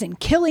gays and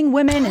killing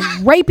women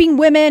and raping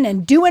women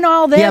and doing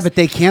all this. Yeah, but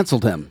they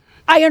canceled him.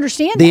 I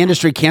understand the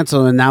industry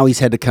canceled him, and now he's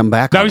had to come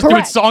back. Now he's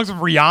doing songs of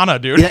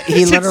Rihanna, dude. Yeah,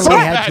 he literally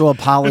had to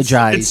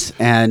apologize.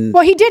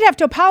 Well, he did have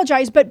to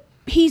apologize, but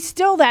he's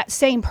still that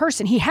same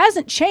person. He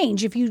hasn't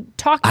changed. If you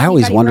talk to I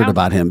always wondered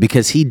about him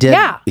because he did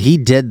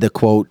the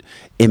quote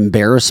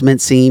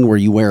embarrassment scene where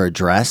you wear a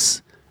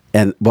dress,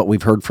 and what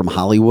we've heard from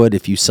Hollywood,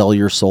 if you sell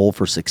your soul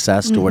for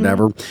success or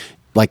whatever,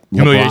 like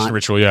humiliation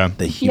ritual,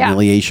 the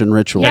humiliation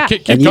ritual. Yeah,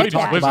 and you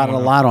talked about it a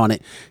lot on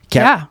it.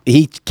 Kat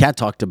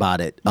talked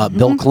about it.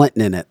 Bill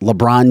Clinton in it.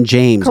 LeBron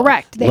James.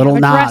 Correct. Little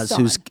Nas,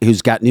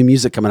 who's got new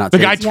music coming out. The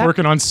guy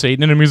twerking on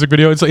Satan in a music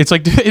video. It's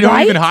like they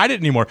don't even hide it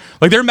anymore.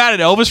 Like they're mad at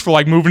Elvis for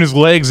like moving his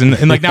legs,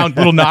 and like now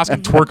Little Nas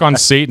can twerk on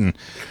Satan.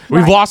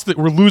 We're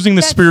losing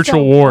the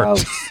spiritual war.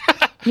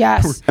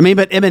 Yes. I mean,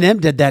 but Eminem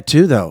did that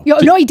too, though.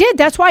 No, he did.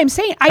 That's why I'm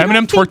saying I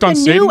don't think the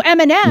new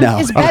Eminem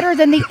is better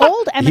than the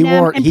old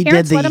Eminem. He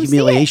did the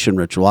humiliation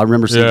ritual. I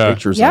remember seeing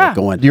pictures of it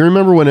going. Do you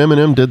remember when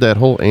Eminem did that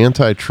whole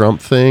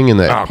anti-Trump thing in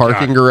that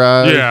parking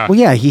garage? Yeah. Well,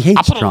 yeah, he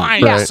hates Trump.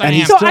 Right. And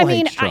he still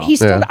hates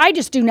Trump. I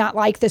just do not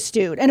like this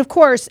dude. And of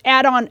course,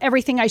 add on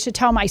everything I should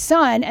tell my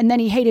son, and then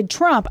he hated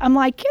Trump. I'm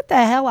like, get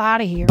the hell out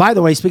of here. By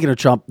the way, speaking of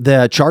Trump,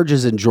 the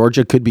charges in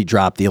Georgia could be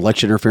dropped, the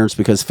election interference,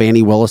 because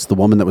Fani Willis, the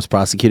woman that was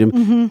prosecuting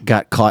him,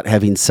 got caught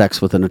having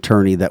sex with an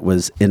attorney that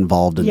was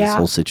involved in this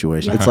whole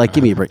situation. It's like,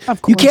 give me a break.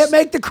 You can't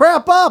make the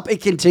crap up.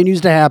 It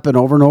continues to happen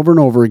over and over and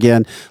over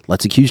again.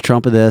 Let's accuse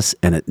Trump of this,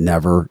 and it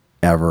never,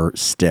 ever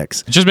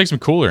sticks. It just makes him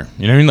cooler.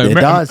 You know what I mean? Like, it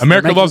does.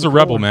 America loves a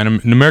rebel, man.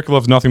 And America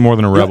loves nothing more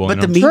than a rebel.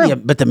 But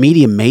the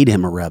media made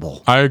him a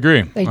rebel. I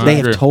agree. They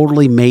have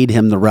totally made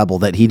him the rebel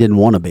that he didn't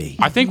want to be.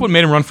 I think what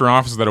made him run for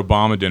office was that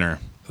Obama dinner.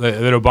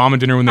 That Obama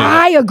dinner when they...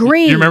 I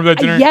agree. You remember that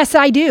dinner? Yes,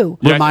 I do.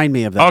 Yeah, Remind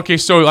me of that. Okay,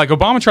 so like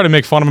Obama tried to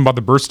make fun of him about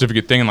the birth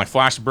certificate thing and like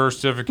flashed the birth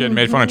certificate and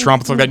made fun of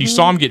Trump and stuff like that. You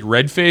saw him get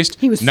red-faced.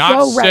 He was not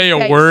so say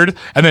red-faced. a word,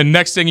 and then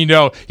next thing you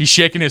know, he's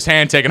shaking his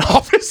hand, taking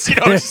office. You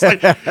know, it's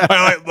just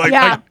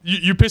like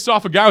you piss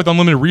off a guy with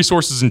unlimited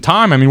resources and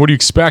time. I mean, what do you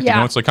expect? You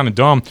know, it's like kind of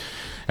dumb.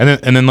 And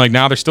then like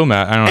now they're still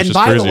mad. I don't know. And it's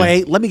just by crazy. the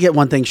way, let me get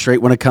one thing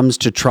straight when it comes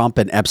to Trump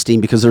and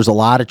Epstein, because there's a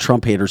lot of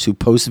Trump haters who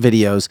post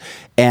videos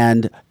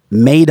and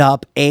made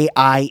up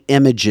AI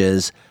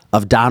images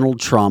of Donald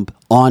Trump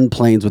on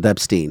planes with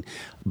Epstein.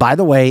 By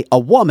the way, a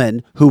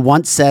woman who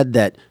once said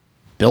that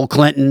Bill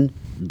Clinton,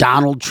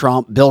 Donald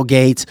Trump, Bill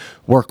Gates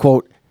were,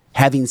 quote,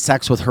 having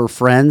sex with her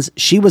friends,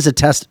 she was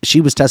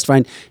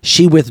testifying.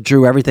 She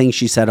withdrew everything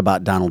she said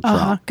about Donald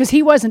Trump. Because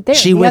he wasn't there.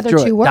 She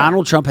withdrew it.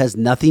 Donald Trump has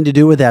nothing to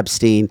do with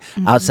Epstein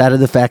outside of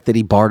the fact that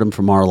he barred him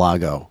from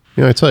Mar-a-Lago.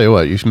 You know, I tell you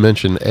what, you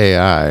mentioned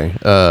AI.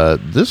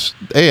 This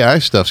AI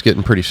stuff's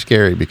getting pretty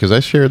scary because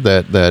I shared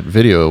that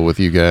video with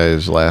you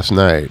guys last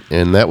night,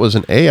 and that was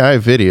an AI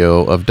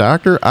video of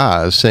Dr.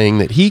 Oz saying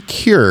that he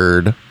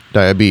cured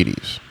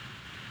diabetes.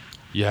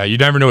 Yeah, you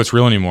never know what's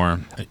real anymore.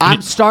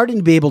 I'm starting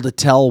to be able to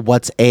tell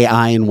what's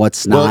AI and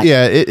what's not. Well,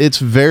 yeah,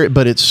 it's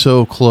but it's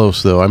so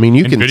close though. I mean,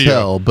 you can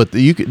tell, but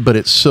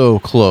it's so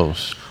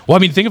close. Well, I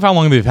mean, think of how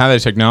long they've had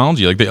that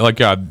technology.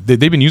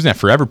 They've been using that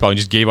forever. Probably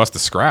just gave us the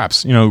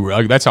scraps.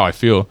 That's how I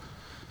feel.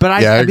 But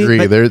I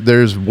agree.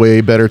 There's way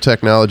better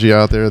technology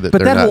out there that.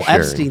 But that whole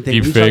Epstein thing,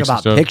 when you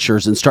talk about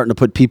pictures and starting to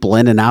put people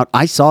in and out,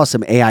 I saw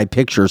some AI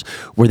pictures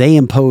where they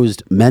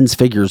imposed men's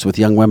figures with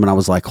young women. I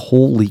was like,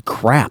 holy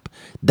crap,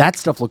 that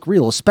stuff looked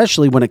real,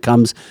 especially when it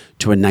comes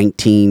to a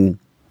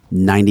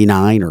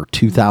 1999 or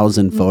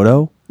 2000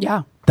 photo.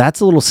 Yeah. That's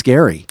a little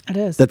scary. It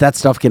is. That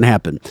stuff can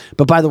happen.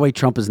 But by the way,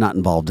 Trump is not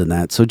involved in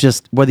that. So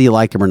just whether you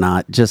like him or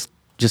not, just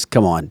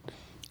come on.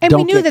 And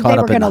we knew that they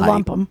were going to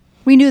lump him.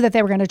 We knew that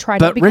they were going to try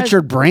to. But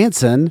Richard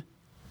Branson,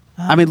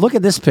 I mean, look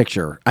at this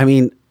picture. I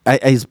mean,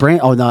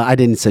 oh no, I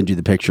didn't send you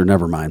the picture.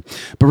 Never mind.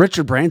 But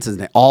Richard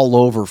Branson's all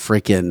over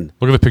freaking.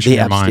 Look at the picture the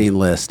in your Epstein mind.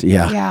 list.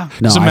 Yeah. Yeah.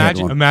 No, just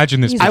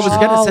imagine this. He's I was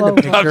going to send a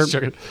picture.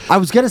 Sure. I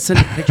was going to send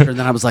a picture, and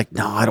then I was like,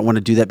 no, I don't want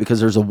to do that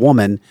because there's a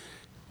woman,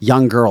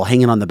 young girl,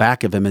 hanging on the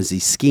back of him as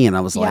he's skiing.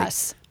 I was like,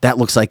 that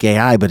looks like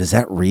AI, but is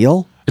that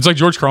real? It's like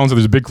George Carlin said,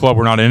 there's a big club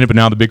we're not in it, but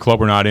now the big club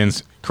we're not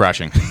in's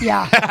crashing.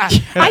 Yeah.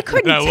 I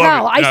couldn't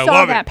tell. I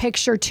saw that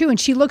picture too, and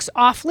she looks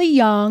awfully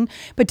young.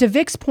 But to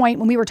Vic's point,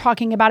 when we were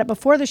talking about it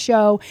before the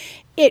show,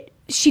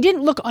 she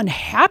didn't look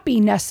unhappy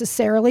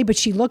necessarily, but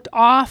she looked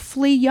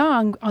awfully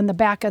young on the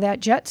back of that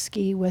jet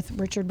ski with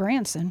Richard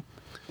Branson.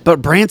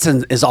 But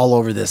Branson is all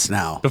over this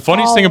now. The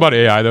funniest thing about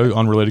AI, though,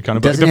 unrelated kind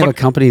of. Doesn't he have a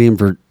company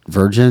named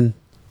Virgin?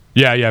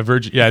 Yeah,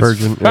 Virgin. Yeah,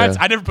 Virgin.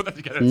 I never put that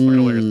together. That's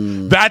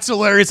hilarious. That's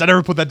hilarious. I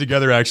never put that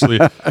together,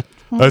 actually.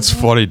 That's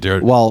funny,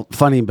 dude. Well,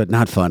 funny, but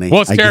not funny.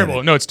 Well, it's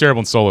terrible. No, it's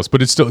terrible and soulless,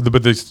 but it's still.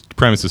 But the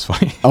premise is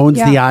funny.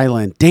 Owns the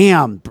island.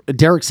 Damn.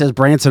 Derek says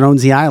Branson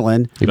owns the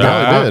island. He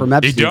probably did. From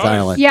Epstein's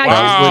island.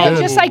 Yeah,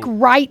 just like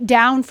right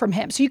down from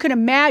him. So you can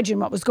imagine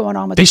what was going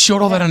on with. They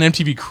showed all that on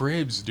MTV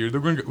Cribs, dude.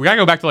 We gotta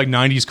go back to like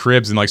 '90s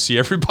Cribs and like see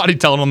everybody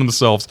telling on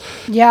themselves.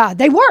 Yeah,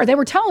 they were. They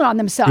were telling on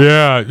themselves.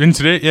 Yeah, and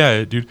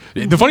today, dude.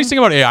 The funniest thing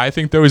about AI, I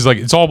think, though, is like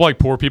it's all like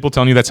poor people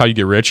telling you that's how you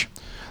get rich.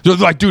 They're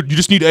like, dude, you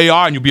just need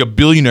AI and you'll be a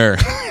billionaire.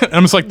 And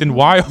I'm just like, then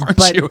why aren't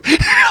you?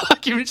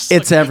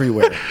 It's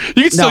everywhere.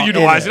 You can still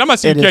utilize it. I'm not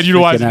saying you can't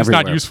utilize it. It's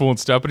not useful and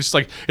stuff, but it's just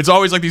like it's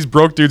always like these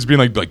broke dudes being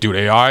like dude,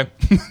 AI,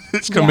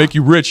 it's gonna make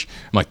you rich.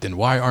 I'm like, then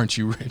why aren't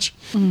you rich?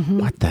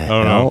 What the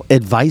hell?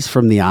 Advice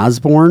from the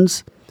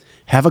Osbournes: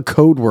 have a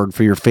code word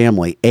for your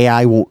family.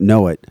 AI won't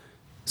know it,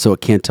 so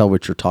it can't tell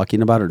what you're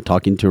talking about or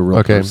talking to a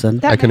real person.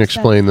 I can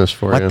explain this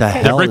for you. What the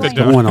hell is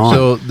going on?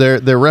 So they're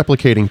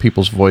replicating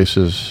people's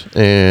voices,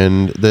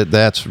 and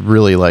that's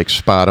really like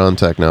spot on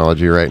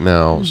technology right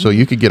now. So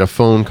you could get a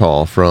phone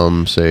call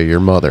from, say, your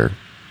mother,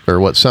 or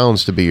what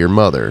sounds to be your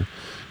mother,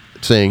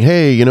 saying,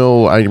 "Hey,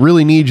 I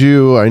really need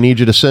you. I need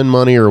you to send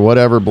money or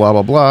whatever, blah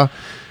blah blah,"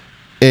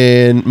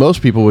 and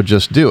most people would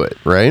just do it,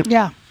 right?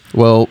 Yeah.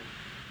 Well,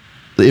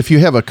 if you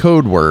have a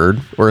code word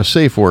or a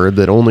safe word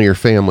that only your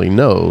family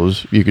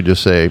knows, you could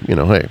just say,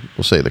 hey,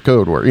 we'll say the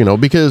code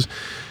word, because,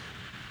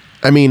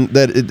 I mean,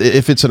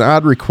 if it's an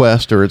odd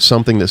request or it's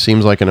something that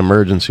seems like an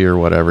emergency or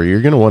whatever,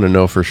 you're going to want to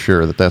know for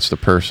sure that that's the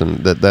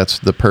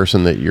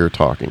person that you're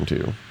talking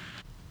to.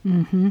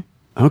 Mm-hmm.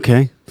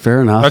 Okay,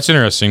 fair enough. That's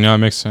interesting. No, it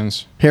makes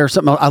sense. Here,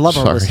 something I love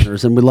our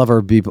listeners, and we love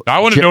our people. I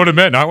want to know what it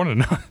meant. I want to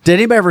know. Did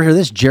anybody ever hear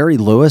this? Jerry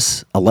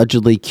Lewis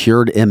allegedly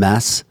cured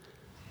MS.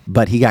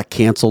 But he got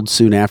canceled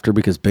soon after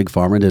because Big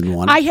Pharma didn't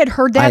want it. I had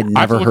heard that. I had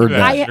never heard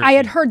that. I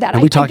had heard that.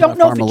 And we talked about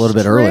Pharma a little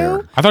bit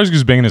earlier. I thought he was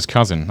just banging his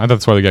cousin. I thought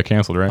that's why they got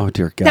canceled, right? Oh,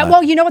 dear God.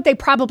 Well, you know what? They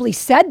probably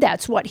said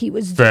that's what he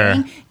was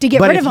doing to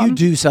get rid of him.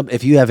 But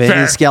if you have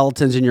any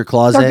skeletons in your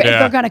closet,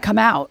 they're going to come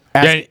out.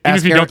 Even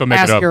if you don't, they'll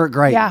make it up. Eric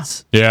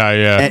Greitens.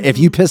 Yeah. If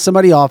you piss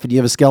somebody off and you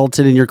have a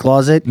skeleton in your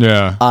closet,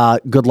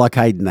 good luck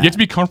hiding that. You have to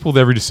be comfortable with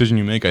every decision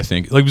you make, I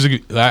think. Like,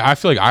 I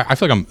feel like I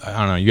don't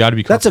know. You got to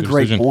be comfortable. That's a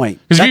great point.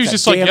 Because if he was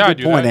just like, yeah,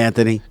 good point,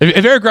 Anthony.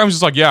 If Eric Graham was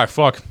just like, yeah,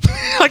 fuck.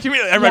 Like,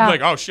 everybody be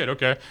like, oh shit,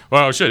 okay.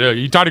 Well, shit,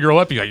 you tied a girl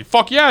up. He's like,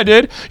 fuck yeah, I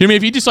did. I mean,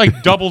 if he just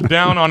like doubled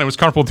down on it, was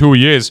comfortable with who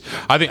he is,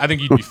 I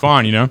think you'd be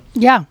fine,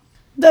 Yeah.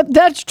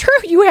 That's true.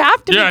 You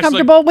have to be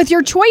comfortable with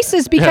your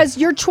choices because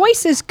your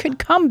choices could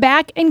come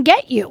back and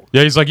get you.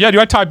 Yeah, he's like, yeah,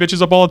 dude, I tie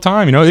bitches up all the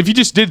time. If you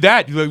just did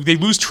that, they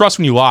lose trust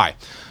when you lie.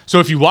 So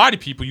if you lie to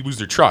people, you lose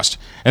their trust.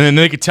 And then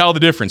they could tell the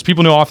difference.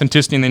 People know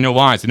authenticity and they know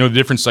lies. They know the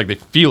difference, like they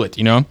feel it,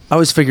 I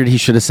always figured he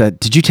should have said,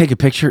 did you take a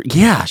picture?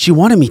 Yeah, she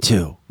wanted me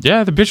to.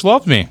 Yeah, the bitch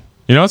loved me.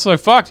 It's like,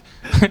 fuck.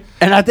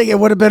 And I think it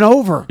would have been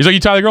over. He's like, you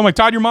tied the girl. I'm like,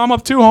 tied your mom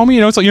up too,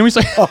 homie. It's like, he's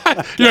like,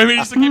 what I mean?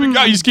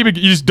 You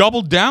just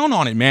double down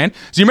on it, man.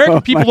 The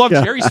American people love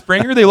Jerry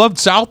Springer. They love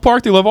South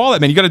Park. They love all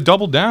that, man. You got to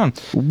double down.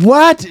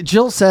 What?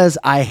 Jill says,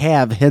 I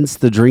have, hence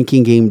the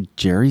drinking game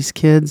Jerry's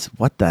Kids.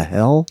 What the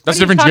hell? That's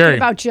a different Jerry.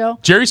 About, Jill?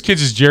 Jerry's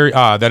Kids is Jerry,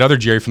 that other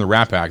Jerry from the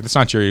Rat Pack. That's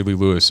not Jerry Lee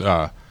Lewis.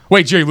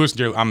 Wait, Jerry Lewis and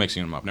Jerry, I'm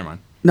mixing them up. Never mind.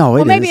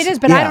 No, maybe it is,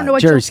 but I don't know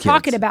what Jill's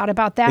talking about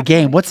that. The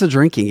game. What's the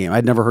drinking game?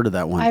 I'd never heard of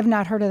that one. I have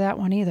not heard of that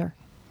one either.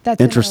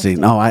 That's interesting.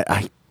 No,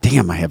 I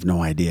have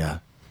no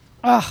idea.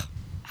 Ugh.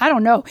 I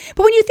don't know.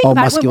 But when you think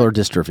about muscular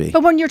dystrophy.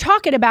 But when you're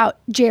talking about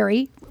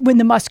Jerry, when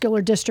the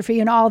muscular dystrophy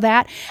and all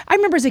that, I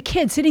remember as a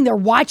kid sitting there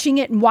watching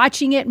it and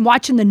watching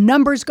the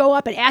numbers go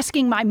up and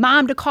asking my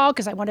mom to call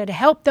because I wanted to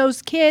help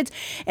those kids.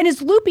 And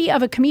as loopy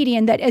of a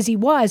comedian that as he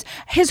was,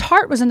 his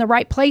heart was in the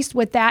right place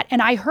with that.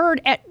 And I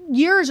heard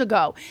years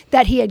ago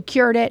that he had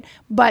cured it,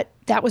 but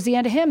that was the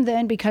end of him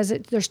then because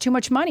there's too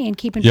much money in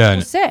keeping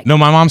people sick. No,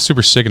 my mom's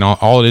super sick, and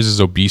all it is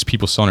obese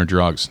people selling her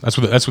drugs. That's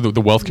what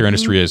the wealthcare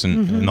industry is,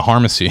 and the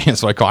pharmacy.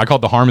 So I call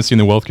it the pharmacy in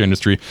the wealthcare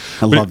industry.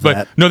 I love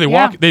that. No, they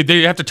walk.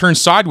 They have to turn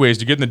sideways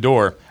to get in the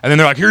door, and then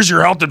they're like, "Here's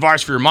your health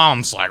advice for your mom."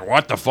 It's like,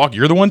 what the fuck?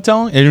 You're the one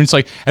telling? And it's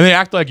like, and they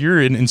act like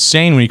you're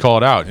insane when you call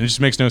it out, and it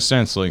just makes no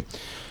sense. Like.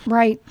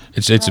 Right.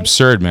 It's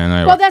absurd,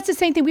 man. Well, that's the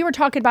same thing we were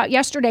talking about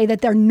yesterday, that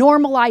they're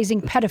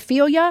normalizing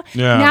pedophilia.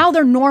 Yeah. Now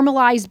they're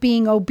normalized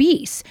being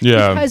obese.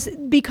 Yeah.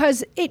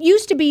 Because it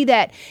used to be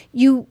that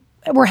you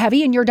were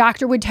heavy and your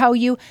doctor would tell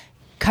you,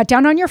 cut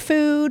down on your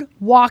food,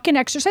 walk and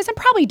exercise. And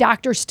probably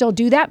doctors still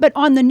do that. But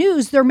on the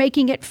news, they're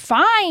making it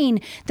fine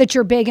that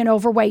you're big and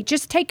overweight.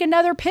 Just take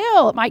another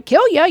pill. It might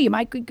kill you. You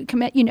might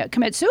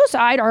commit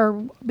suicide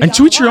or. And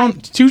to each your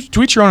own.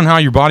 To each your own on how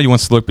your body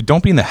wants to look. But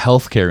don't be in the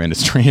healthcare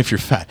industry if you're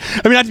fat.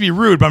 I mean, not to be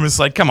rude, but I'm just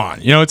like, come on.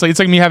 You know, it's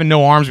like me having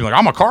no arms. Being like,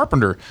 I'm a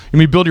carpenter. You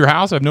mean build your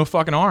house? I have no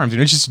fucking arms. You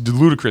know, it's just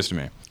ludicrous to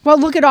me. Well,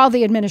 look at all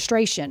the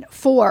administration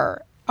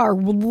for our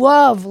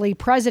lovely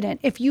president.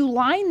 If you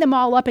line them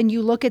all up and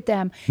you look at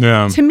them,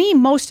 to me,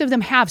 most of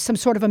them have some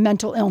sort of a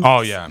mental illness.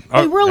 Oh, yeah.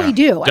 They really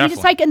do. Definitely. I mean,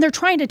 it's like, and they're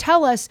trying to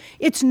tell us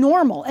it's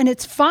normal and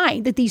it's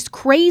fine that these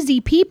crazy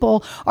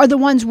people are the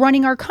ones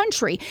running our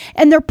country.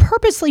 And they're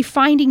purposely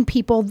finding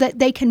people that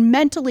they can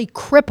mentally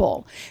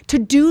cripple to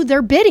do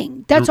their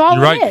bidding. That's all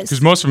You're right, it is.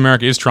 because most of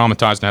America is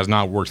traumatized and has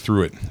not worked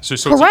through it. So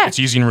it's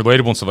easy and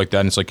relatable and stuff like that.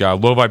 And it's like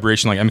low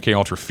vibration, like MK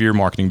Ultra fear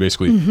marketing,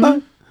 basically.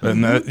 Mm-hmm.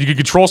 And you can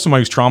control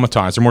somebody who's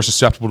traumatized. They're more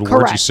susceptible to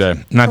words you say.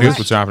 And I think that's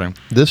what's happening.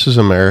 This is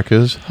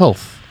America's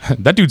health.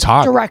 That dude's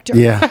hot. Director.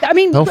 Yeah. I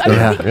mean,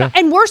 Yeah.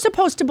 and we're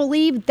supposed to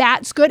believe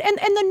that's good. And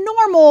the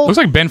normal. Looks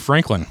like Ben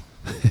Franklin.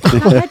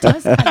 That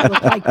does kind of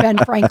look like Ben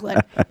Franklin.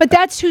 But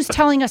that's who's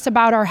telling us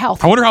about our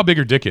health. I wonder how big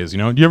her dick is. You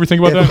know, do you ever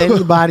think about If that?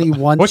 anybody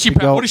wants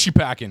What is she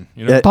packing?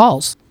 You know,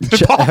 Balls.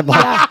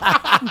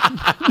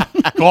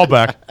 call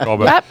back.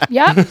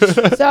 Yep.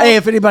 So, Hey,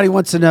 if anybody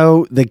wants to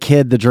know the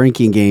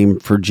drinking game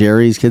for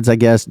Jerry's kids, I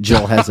guess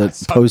Jill has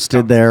it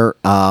posted there.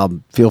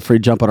 Feel free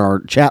to jump on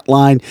our chat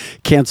line,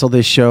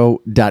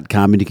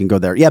 cancelthisshow.com, and you can go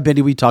there. Yeah,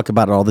 Benny, we talk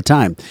about it all the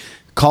time.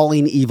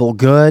 Calling evil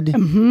good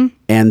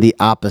and the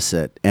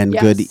opposite, and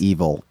good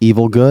evil.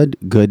 Evil good,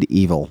 good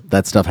evil.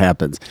 That stuff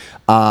happens.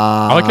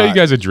 I like how you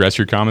guys address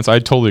your comments. I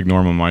totally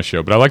ignore them on my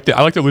show, but I like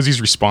that Lizzie's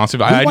responsive.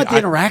 I want the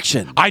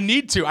interaction. I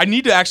need to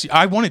actually.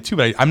 I want it too,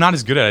 but I'm not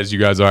as good at it as you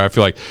guys are. I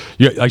feel like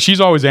she's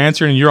always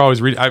answering and you're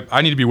always reading.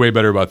 I need to be way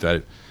better about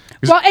that.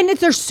 Well, and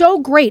they're so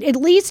great, at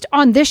least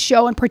on this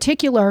show in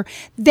particular,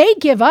 they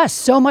give us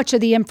so much of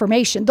the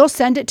information. They'll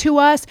send it to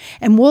us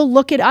and we'll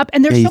look it up.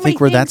 And there's you so many think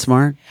we're things. That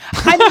smart?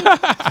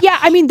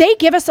 I mean, they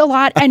give us a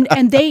lot and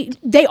they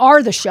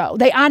are the show.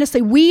 They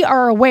honestly, we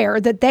are aware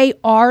that they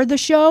are the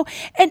show.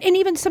 And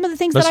even some of the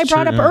things that I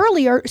brought up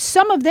earlier,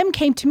 some of them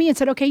came to me and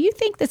said, okay, you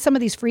think that some of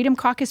these Freedom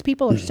Caucus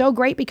people are so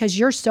great because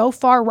you're so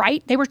far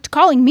right? They were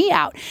calling me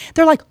out.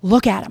 They're like,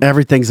 look at them.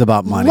 Everything's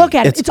about money. Look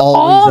at it. It's always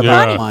all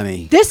about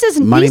money. This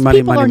isn't money, these money,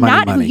 people money, are money,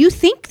 not money. who you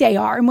think they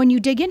are. And when you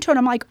dig into it,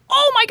 I'm like,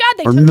 oh my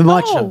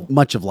God,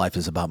 much of life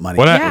is about money.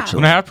 When I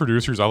have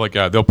producers, I like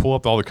they'll pull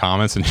up all the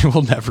comments and you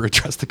will never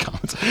address the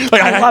comments.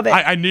 Like I love it.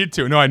 I need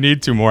to. No, I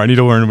need to more. I need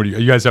to learn what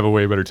you guys have a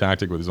way better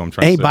tactic with this. I'm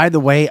trying. Hey, to say. by the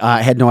way,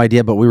 I had no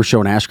idea, but we were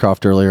showing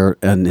Ashcroft earlier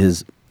and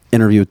his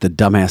interview with the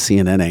dumbass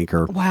CNN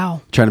anchor. Wow.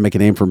 Trying to make a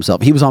name for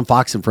himself. He was on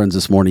Fox and Friends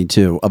this morning,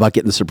 too, about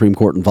getting the Supreme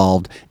Court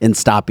involved in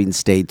stopping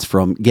states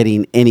from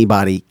getting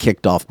anybody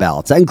kicked off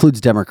ballots. That includes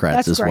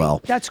Democrats as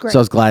well. That's great. So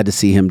I was glad to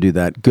see him do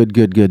that.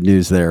 Good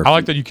news there. I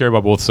like that you care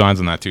about both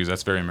sides on that, too.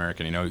 That's very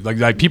American. You know,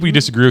 like people you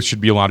disagree with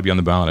should be allowed to be on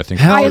the ballot, I think.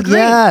 I agree.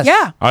 Yes.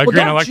 Yeah. I agree,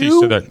 and I like that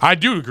you said that. I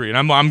do agree,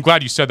 and I'm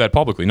glad you said that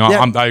publicly. No,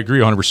 Yeah. I agree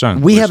 100%.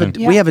 We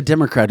have a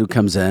Democrat who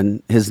comes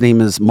in. His name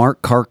is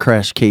Mark Car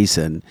Crash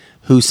Kaysen,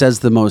 who says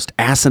the most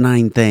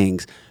asinine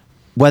things.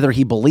 Whether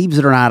he believes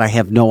it or not, I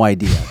have no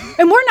idea.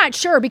 And we're not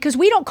sure because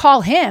we don't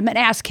call him and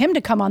ask him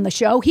to come on the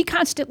show. He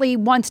constantly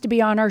wants to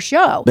be on our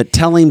show. But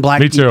telling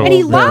black people and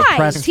he they're lies.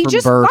 oppressed He from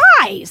just birth,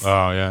 lies.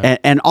 Oh, yeah.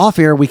 and off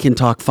air we can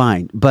talk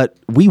fine, but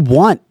we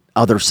want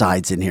other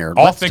sides in here.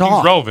 All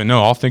thinking's relevant.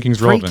 No, all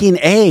thinking's relevant.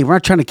 Freaking A. We're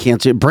not trying to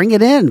cancel it. Bring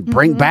it in.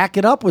 Back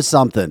it up with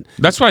something.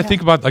 That's what I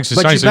think about like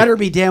society. But you better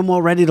be damn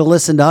well ready to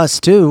listen to us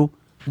too.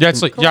 Yeah,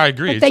 it's like I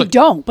agree.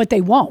 But but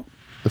they won't.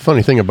 The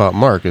funny thing about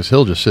Mark is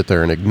he'll just sit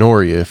there and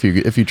ignore you if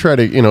you try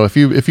to, you know, if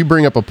you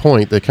bring up a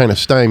point that kind of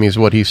stymies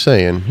what he's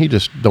saying, he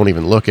just don't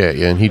even look at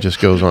you and he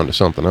just goes on to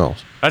something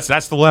else.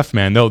 That's the left,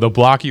 man. They'll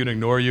block you and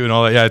ignore you and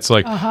all that. Yeah, it's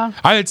like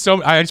I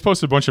just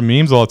posted a bunch of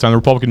memes all the time, the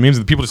Republican memes,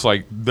 and people just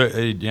like,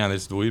 they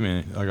just believe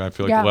me. Like I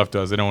feel like the left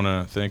does. They don't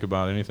want to think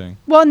about anything.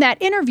 Well, in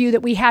that interview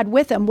that we had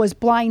with him was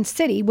Blind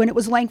City when it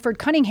was Langford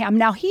Cunningham.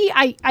 Now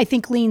I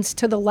think leans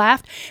to the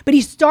left, but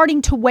he's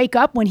starting to wake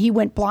up when he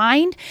went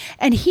blind,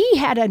 and he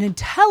had an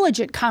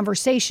intelligent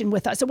conversation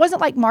with us. It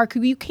wasn't like Mark,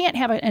 who you can't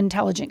have an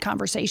intelligent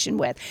conversation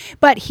with,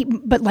 but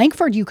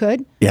Langford you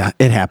could. Yeah,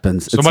 it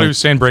happens. Somebody was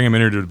saying bring him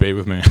in here to debate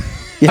with me.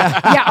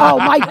 Yeah. Yeah. Oh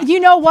my. You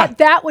know what?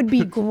 That would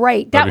be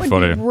great. That would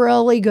funny. be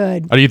really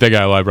good. I'd eat that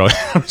guy alive,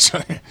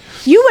 probably.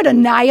 You would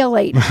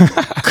annihilate.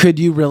 Could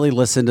you really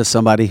listen to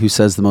somebody who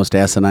says the most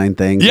asinine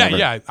things? Yeah, ever?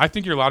 yeah. I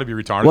think you're allowed to be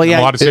retarded. Well, yeah,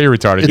 I'm allowed to say you're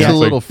retarded. It's a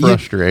little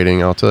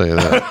frustrating, I'll tell you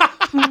that.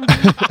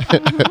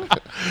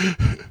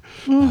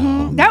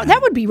 That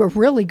would be a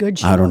really good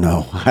show. I don't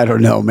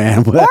know,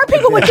 man. Or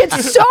people would get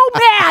so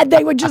mad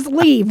they would just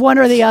leave, one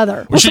or the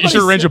other. You should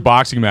arrange a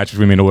boxing match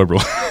between me and a liberal.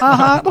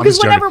 Because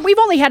whenever we've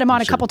only had him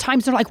on a couple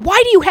times, they're like,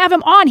 "Why do you have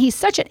him on? He's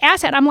such an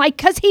asshat." I'm like,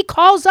 "Because he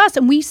calls us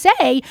and we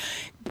say,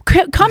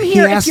 come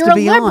here if you're a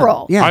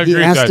liberal." Yeah, he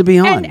has to be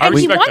on. And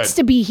he wants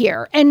to be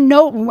here. And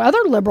no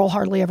other liberal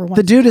hardly ever wants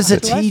to be. The dude is a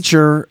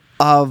teacher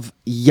of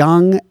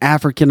young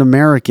African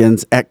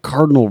Americans at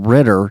Cardinal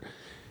Ritter,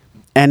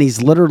 and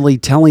he's literally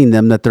telling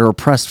them that they're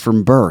oppressed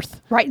from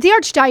birth. Right. The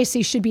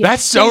Archdiocese should be.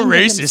 That's so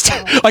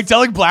racist. Like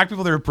telling black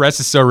people they're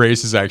oppressed is so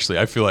racist, actually.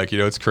 I feel like,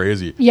 it's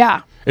crazy.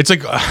 Yeah. It's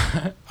like,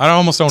 I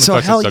almost don't want to So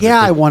touch hell this subject.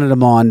 yeah, I wanted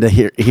him on to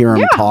hear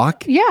him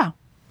talk. Yeah.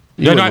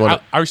 Yeah, no,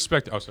 I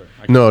respect. Oh, sorry.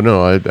 No,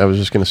 I was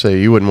just going to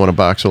say you wouldn't want to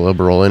box a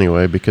liberal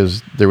anyway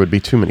because there would be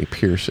too many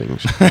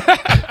piercings.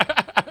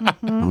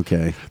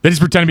 Okay. They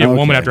just pretend to be a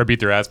woman after I beat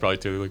their ass, probably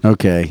too. Like,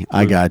 Okay,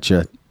 I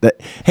gotcha.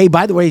 Hey,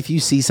 by the way, if you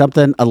see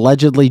something,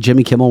 allegedly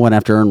Jimmy Kimmel went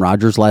after Aaron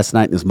Rodgers last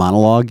night in his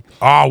monologue.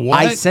 Oh, what?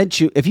 I sent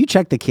you. If you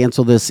check the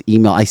cancel this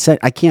email, I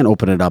can't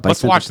open it up.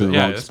 Let's I watch sent it to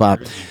it. the wrong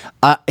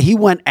spot. He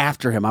went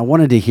after him. I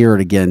wanted to hear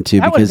it again too.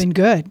 That would have been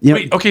good.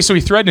 Wait, okay, so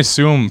he threatened to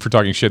sue him for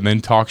talking shit and then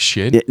talk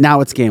shit?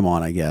 Now it's game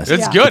on, I guess.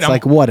 It's good. It's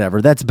like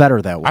whatever. That's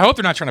better that way. I hope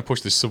they're not trying to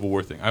push this Civil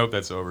War thing. I hope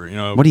that's over.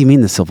 What do you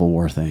mean the Civil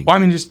War thing? Well, I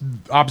mean, just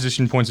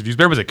opposition points of view.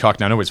 Everybody's a cuck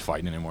now. Nobody's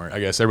fighting anymore.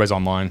 I guess everybody's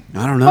online.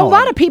 I don't know. A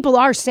lot of people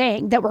are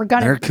saying that we're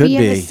going to be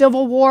in the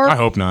Civil War. I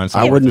hope not.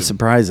 I wouldn't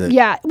surprise it.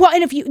 Yeah. Well,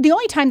 and the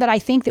only time that I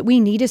think that we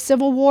need a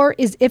civil war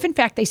is if, in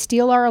fact, they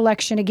steal our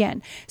election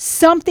again.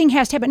 Something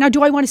has to happen. Now,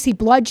 do I want to see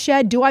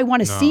bloodshed? Do I want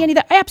to see any of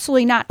that?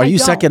 Absolutely not. Are you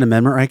Second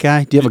Amendment right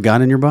guy? Do you have a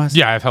gun in your bus?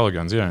 Yeah, I have hella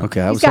guns. Yeah. Okay.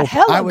 I was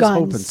guns.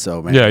 hoping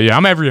so, man. Yeah.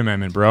 I'm every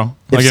amendment, bro.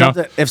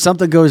 If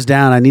something goes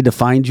down, I need to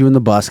find you in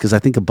the bus because I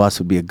think a bus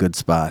would be a good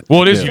spot.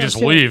 Well, it is. You just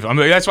leave. I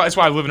mean, that's why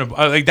I live in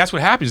a. That's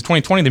what happens.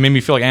 2020, they made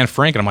me feel like Anne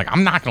Frank, and I'm like,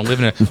 I'm not going to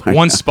live in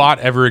one spot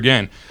ever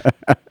again.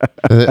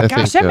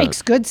 Gosh, that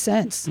makes good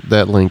sense.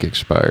 That link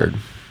expired.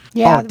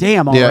 Yeah. Oh,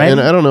 damn. Yeah, Already?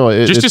 and I don't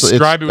know. Just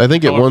describe it. I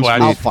think it wants me.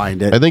 I'll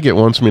find it. I think it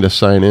wants me to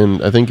sign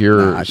in. I think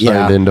you're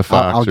signed into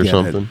Fox I'll or get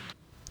something.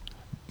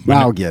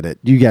 I'll get it.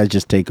 You guys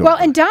just take over. Well,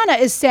 and Donna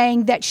is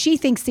saying that she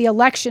thinks the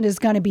election is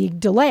going to be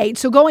delayed.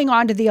 So going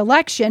on to the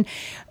election,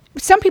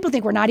 some people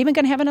think we're not even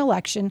going to have an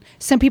election.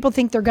 Some people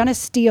think they're going to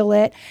steal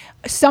it.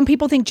 Some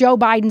people think Joe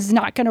Biden's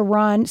not going to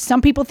run. Some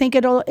people think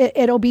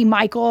it'll be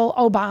Michael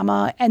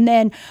Obama, and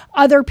then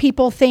other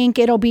people think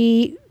it'll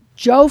be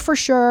Joe for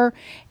sure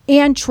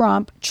and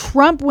Trump.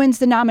 Trump wins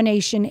the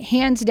nomination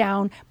hands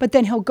down, but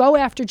then he'll go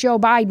after Joe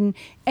Biden,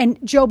 and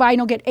Joe Biden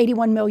will get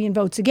 81 million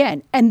votes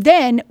again. And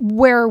then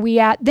where are we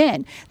at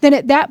then? Then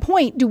at that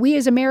point, do we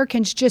as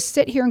Americans just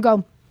sit here and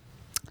go,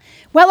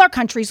 well, our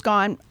country's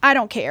gone. I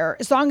don't care.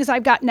 As long as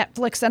I've got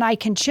Netflix and I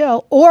can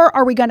chill. Or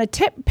are we going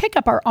to pick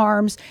up our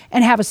arms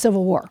and have a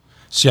civil war?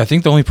 See, I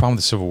think the only problem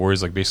with the Civil War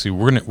is like basically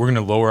we're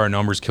gonna lower our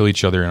numbers, kill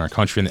each other in our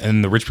country,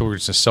 and the rich people are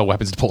just gonna sell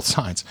weapons to both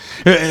sides.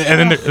 And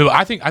then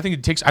I think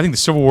the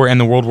Civil War and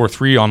the World War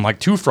III on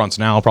like two fronts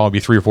now. It'll probably be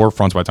 3 or 4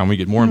 fronts by the time we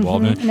get more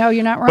involved in it. No,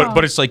 you're not wrong.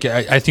 But it's like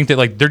I think that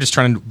like they're just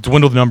trying to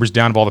dwindle the numbers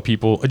down of all the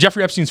people.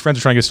 Jeffrey Epstein's friends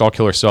are trying to get us to all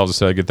kill ourselves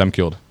instead of get them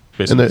killed.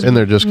 And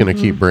they're just going to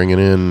keep bringing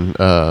in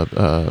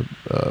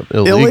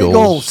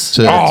illegals.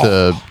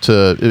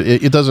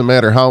 It doesn't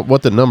matter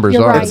what the numbers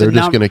are. Right. They're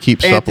just going to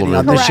keep supplementing.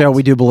 On this show,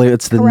 we do believe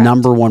it's the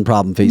number one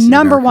problem facing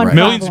Number America one right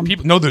millions of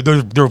people. No,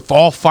 they're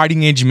all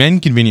fighting age men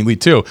conveniently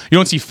too. You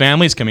don't see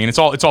families coming in. It's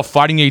all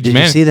fighting age Did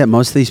men. you see that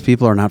most of these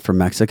people are not from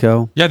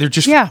Mexico? Yeah, they're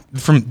just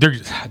from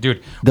dude. They're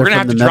We're gonna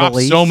have from to the drop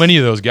Middle so East? many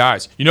of those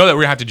guys. You know that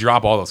we're gonna have to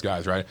drop all those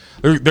guys, right?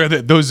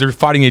 They're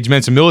fighting age men.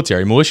 It's a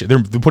military militia.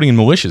 They're putting in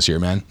militias here,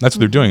 man. That's what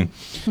they're doing.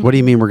 What do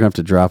you mean we're going to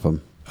have to drop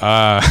them?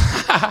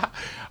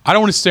 I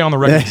don't want to stay on the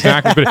record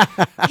exactly, but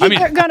I mean,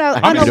 they're gonna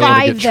Don't wanna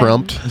unalive get them.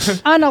 trumped.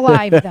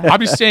 Unalive them.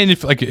 I'm just saying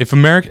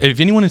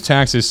if anyone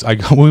attacks us,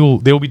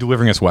 they will be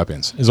delivering us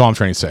weapons. Is all I'm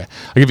trying to say.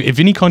 Like if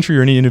any country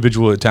or any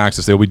individual attacks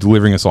us, they'll be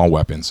delivering us all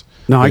weapons.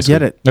 No, basically. I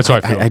get it. That's how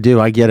I feel. I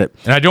do. I get it.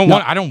 And I don't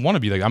want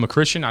to be like, I'm a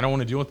Christian. I don't want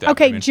to deal with that.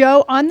 Okay, I mean,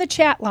 Joe, on the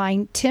chat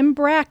line, Tim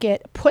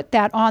Brackett put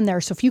that on there.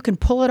 So if you can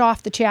pull it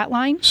off the chat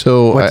line.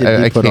 So What did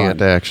he I put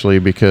can't on? actually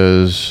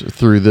because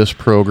through this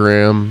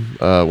program,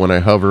 when I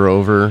hover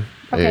over,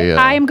 Okay,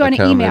 I am going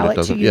to email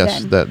it to you.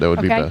 Yes, then. that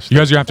would be best. You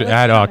guys are going to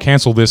have to add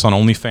cancel this on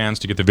OnlyFans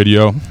to get the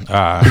video.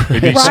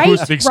 Maybe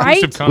exclusive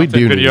content we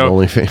do video.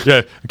 Need OnlyFans.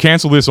 Yeah,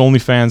 cancel this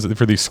OnlyFans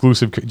for the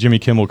exclusive Jimmy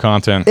Kimmel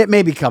content. It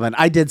may be coming.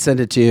 I did send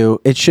it to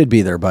you. It should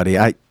be there, buddy.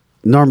 I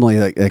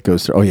normally that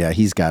goes through. Oh yeah,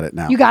 he's got it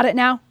now. You got it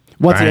now?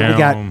 Once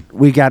again,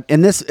 we got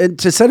and this and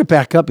to set it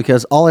back up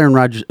because all Aaron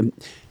Rodgers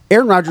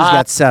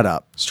got set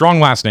up. Strong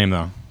last name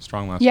though.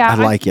 Yeah, I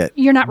like it.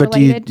 You're not but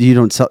related. Do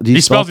you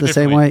spell it the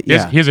same way? He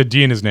has a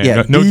D in his name.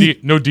 Yeah,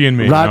 no D in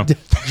me.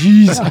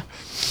 Jeez.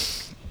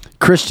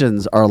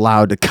 Christians are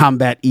allowed to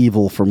combat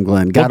evil from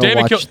Glenn. Got to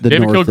watch the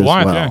David North killed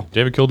Goliath. as well. Yeah.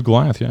 David killed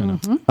Goliath. Yeah.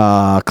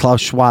 Mm-hmm. Klaus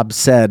Schwab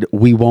said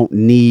we won't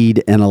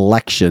need an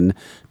election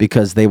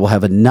because they will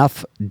have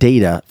enough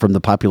data from the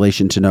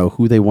population to know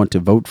who they want to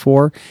vote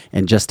for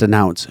and just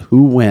announce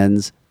who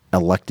wins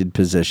elected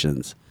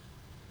positions.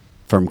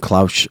 From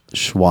Klaus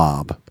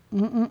Schwab.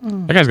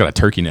 Mm-mm-mm. That guy's got a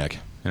turkey neck.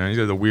 You know, he's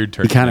got a weird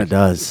turkey. He kind neck. of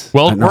does.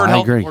 Well, no, World I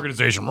Health agree.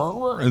 Organization.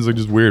 It's like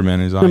just weird, man.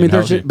 He's I mean,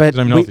 unhealthy.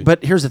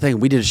 but here's the thing.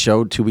 We did a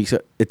show 2 weeks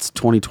ago. It's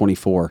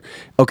 2024.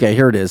 Okay,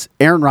 here it is.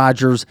 Aaron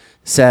Rodgers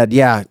said,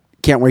 yeah,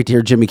 can't wait to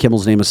hear Jimmy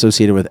Kimmel's name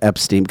associated with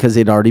Epstein because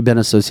they'd already been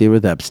associated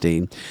with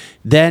Epstein.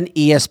 Then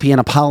ESPN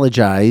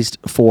apologized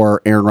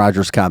for Aaron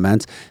Rodgers'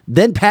 comments.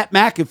 Then Pat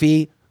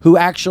McAfee, who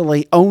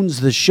actually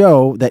owns the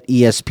show that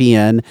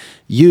ESPN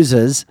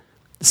uses,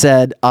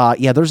 said,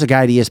 yeah, there's a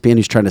guy at ESPN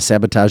who's trying to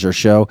sabotage our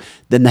show.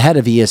 Then the head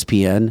of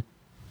ESPN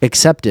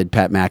accepted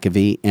Pat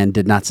McAfee and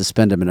did not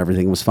suspend him and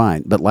everything was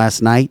fine. But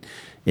last night,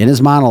 in his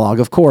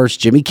monologue, of course,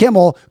 Jimmy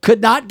Kimmel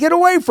could not get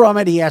away from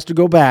it. He has to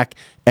go back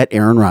at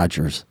Aaron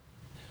Rodgers.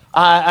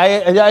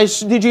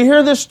 Did you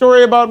hear this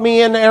story about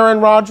me and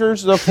Aaron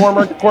Rodgers, the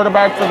former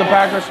quarterback for the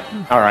Packers?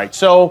 All right,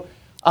 so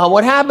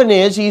what happened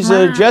is he's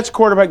a Jets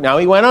quarterback now.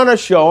 He went on a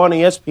show on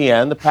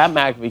ESPN, the Pat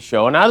McAfee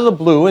show, and out of the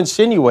blue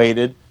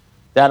insinuated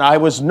that I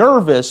was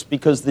nervous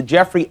because the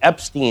Jeffrey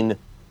Epstein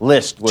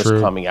list was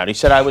coming out. He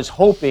said I was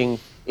hoping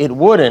it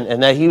wouldn't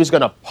and that he was going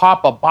to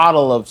pop a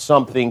bottle of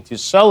something to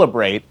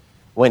celebrate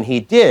when he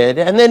did.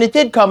 And then it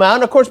did come out.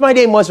 And, of course, my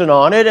name wasn't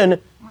on it and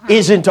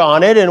isn't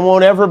on it and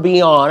won't ever be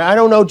on. I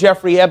don't know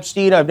Jeffrey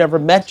Epstein. I've never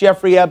met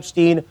Jeffrey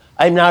Epstein.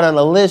 I'm not on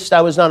a list.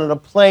 I was not on a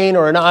plane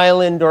or an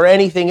island or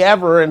anything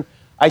ever. And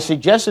I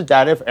suggested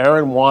that if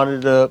Aaron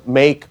wanted to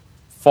make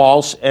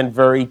false and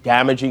very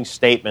damaging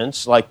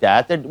statements like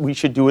that we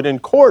should do it in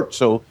court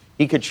so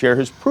he could share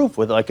his proof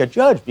with like a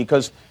judge.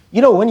 Because,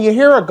 you know, when you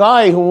hear a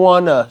guy who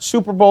won a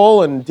Super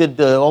Bowl and did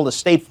all the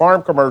State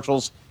Farm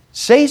commercials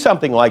say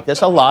something like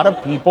this, a lot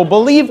of people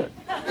believe it.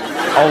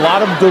 A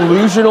lot of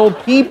delusional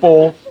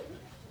people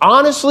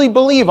honestly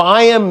believe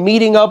I am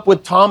meeting up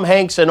with Tom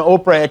Hanks and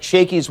Oprah at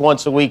Shakey's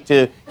once a week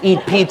to eat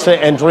pizza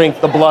and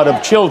drink the blood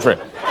of children.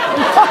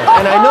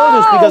 And I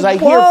know this because I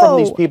hear from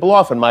these people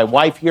often. My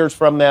wife hears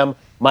from them.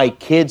 My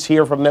kids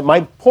hear from them.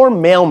 My poor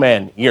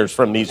mailman hears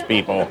from these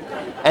people.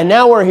 And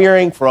now we're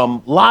hearing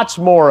from lots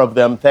more of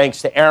them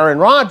thanks to Aaron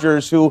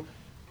Rodgers, who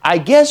I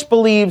guess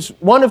believes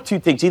one of two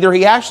things. Either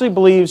he actually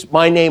believes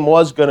my name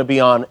was going to be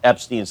on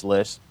Epstein's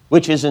list,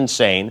 which is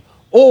insane,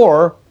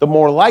 or the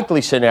more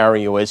likely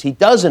scenario is he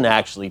doesn't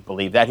actually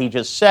believe that. He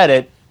just said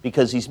it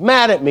because he's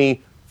mad at me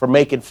for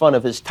making fun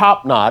of his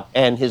top knot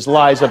and his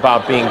lies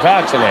about being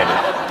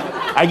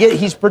vaccinated.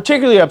 He's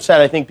particularly upset,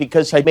 I think,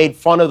 because I made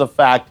fun of the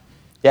fact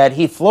that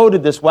he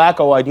floated this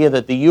wacko idea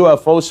that the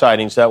UFO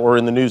sightings that were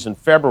in the news in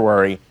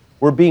February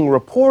were being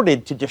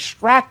reported to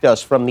distract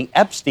us from the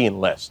Epstein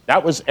list.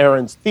 That was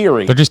Aaron's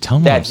theory. They're just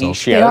telling that he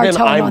shared, and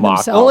I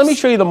mocked. Well, let me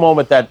show you the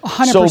moment that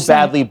 100%. So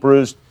badly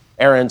bruised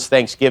Aaron's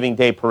Thanksgiving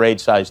Day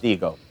parade-sized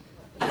ego.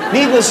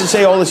 Needless to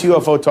say, all this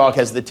UFO talk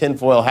has the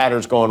tinfoil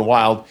hatters going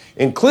wild,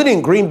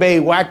 including Green Bay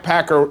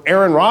whackpacker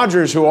Aaron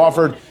Rodgers, who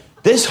offered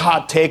this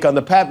hot take on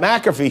the Pat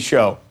McAfee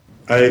show.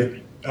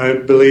 I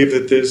believe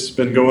that this has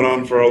been going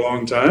on for a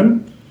long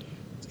time.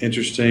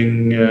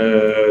 Interesting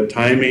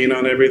timing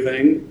on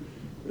everything.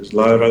 There's a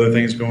lot of other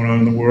things going on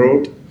in the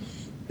world.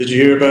 Did you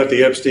hear about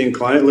the Epstein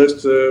client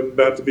list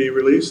about to be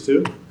released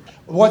too?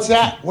 What's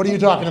that? What are you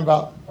talking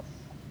about?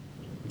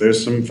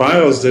 There's some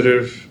files that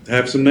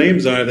have some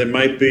names on it that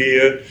might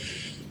be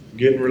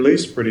getting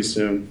released pretty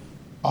soon.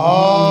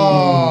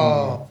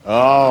 Oh.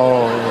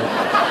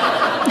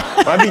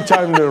 Might be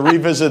time to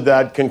revisit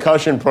that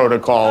concussion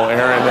protocol,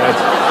 Aaron.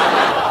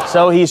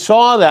 So he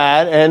saw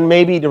that, and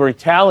maybe to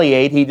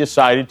retaliate, he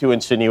decided to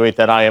insinuate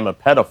that I am a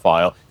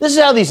pedophile. This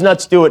is how these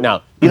nuts do it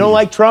now. You don't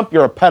like Trump,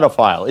 you're a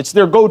pedophile. It's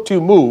their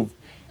go-to move,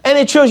 and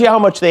it shows you how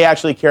much they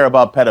actually care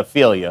about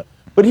pedophilia.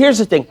 But here's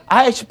the thing.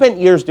 I spent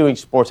years doing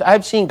sports.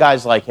 I've seen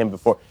guys like him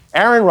before.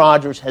 Aaron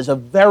Rodgers has a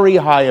very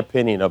high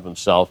opinion of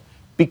himself.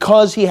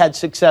 Because he had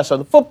success on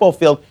the football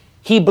field,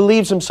 he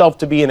believes himself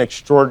to be an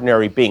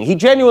extraordinary being. He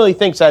genuinely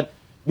thinks that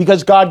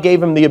because God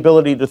gave him the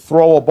ability to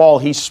throw a ball,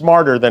 he's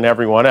smarter than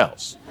everyone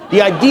else.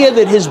 The idea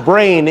that his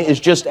brain is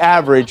just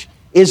average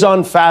is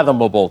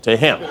unfathomable to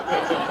him.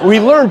 We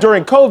learned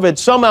during COVID,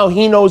 somehow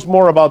he knows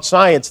more about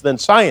science than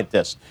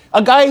scientists.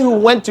 A guy who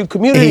went to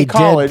community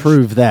college,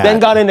 then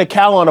got into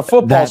Cal on a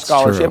football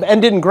scholarship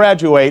and didn't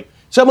graduate,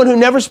 someone who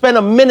never spent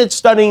a minute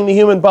studying the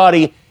human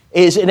body,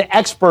 is an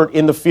expert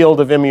in the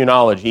field of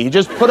immunology. He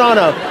just put on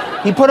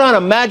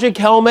a magic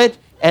helmet,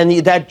 and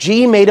that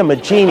G made him a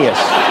genius.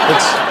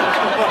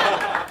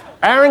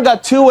 Aaron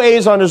got 2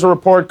 A's on his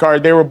report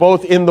card. They were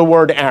both in the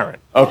word Aaron,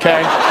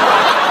 okay?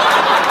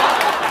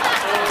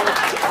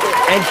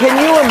 And can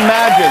you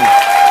imagine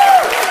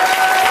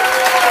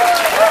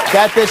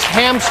that this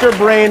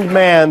hamster-brained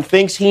man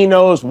thinks he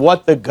knows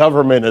what the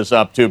government is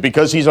up to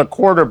because he's a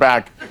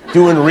quarterback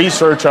doing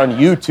research on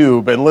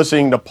YouTube and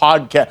listening to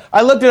podcasts?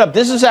 I looked it up.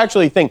 This is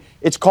actually a thing.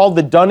 It's called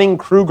the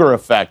Dunning-Kruger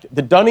effect.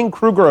 The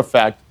Dunning-Kruger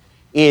effect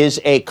is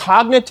a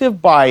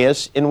cognitive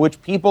bias in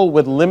which people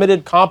with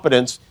limited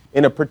competence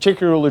in a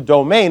particular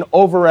domain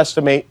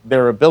overestimate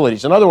their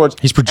abilities. In other words,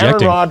 he's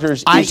projecting. Aaron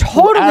Rodgers He is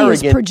totally too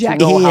arrogant is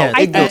projecting. to know how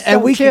I think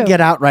and we can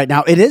get out right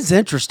now. It is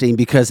interesting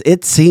because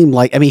it seemed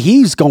like, I mean,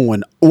 he's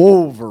going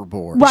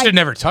overboard. Right. He should have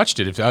never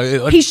touched it.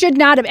 He should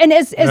not have. And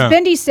as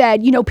Bendy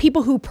said,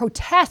 people who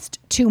protest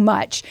too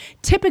much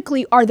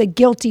typically are the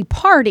guilty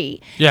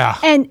party. Yeah.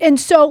 And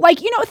so,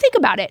 think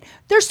about it.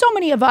 There's so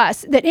many of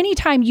us that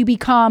anytime you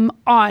become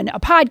on a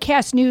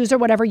podcast, news, or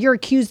whatever, you're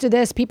accused of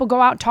this. People go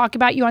out and talk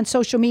about you on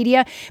social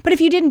media. But if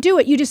you didn't do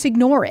it, you just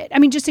ignore it. I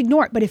mean, just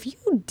ignore it. But if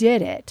you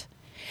did it,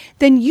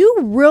 then you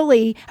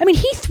really,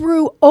 he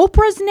threw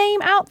Oprah's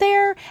name out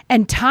there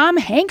and Tom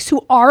Hanks,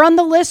 who are on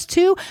the list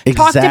too,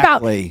 talked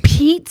about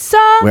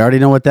pizza. We already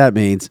know what that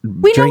means.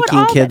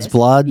 Drinking kids'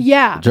 blood.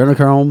 Yeah.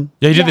 Adrenochrome.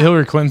 Yeah, he did the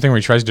Hillary Clinton thing where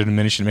he tries to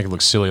diminish it and make it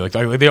look silly. Like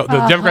the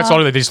Democrats all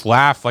do that, they just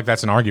laugh like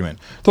that's an argument.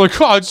 They're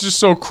like, oh, it's just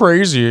so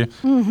crazy.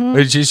 Mm-hmm.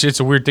 It's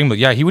a weird thing, but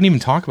yeah, he wouldn't even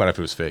talk about it if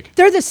it was fake.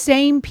 They're the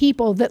same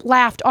people that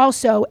laughed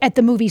also at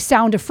the movie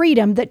Sound of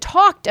Freedom that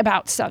talked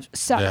about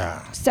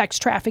sex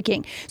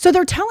trafficking. So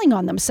they're telling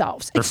on themselves.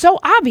 It's so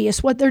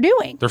obvious what they're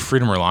doing. Their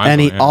freedom relies and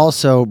on he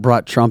also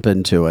brought Trump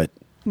into it.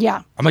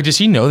 Yeah. I'm like, does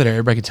he know that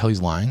everybody could tell he's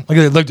lying?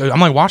 I'm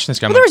like watching this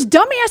guy. Well, there was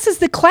dumbasses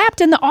that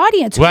clapped in the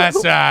audience. Well,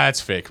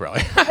 that's fake,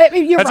 probably.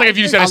 You're that's right. like if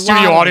you just had a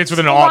studio audience with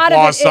an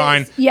applause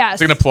sign. Yes.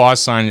 It's like an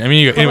applause sign. I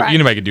mean,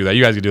 anybody could do that.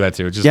 You guys could do that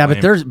too. It's just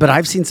lame. But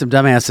I've seen some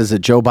dumbasses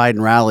at Joe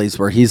Biden rallies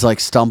where he's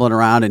like stumbling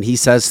around and he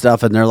says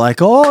stuff and they're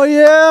like, oh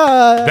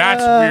yeah.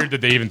 That's weird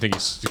that they even think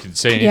he can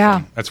say anything.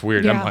 Yeah. That's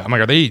weird. Yeah. I'm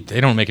like, they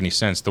don't make any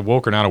sense. The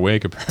woke are not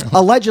awake, apparently.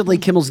 Allegedly,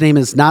 Kimmel's name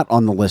is not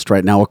on the list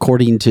right now,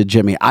 according to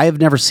Jimmy. I have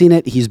never seen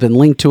it. He's been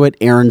linked to it.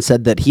 Aaron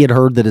said that he had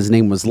heard that his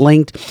name was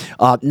linked.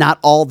 Not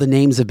all the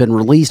names have been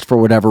released for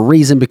whatever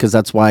reason, because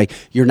that's why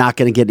you're not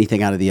going to get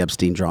anything out of the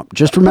Epstein Trump.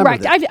 Just remember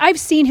that. I've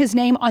seen his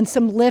name on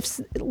some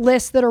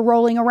lists that are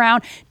rolling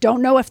around.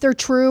 Don't know if they're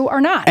true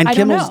or not. And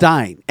Kimmel's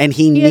dying, and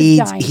he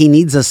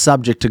needs a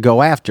subject to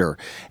go after.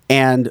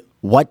 And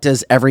what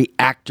does every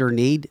actor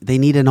need? They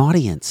need an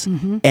audience.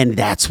 Mm-hmm. And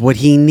that's what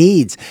he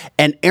needs.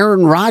 And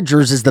Aaron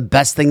Rodgers is the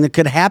best thing that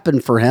could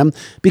happen for him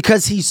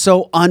because he's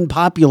so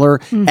unpopular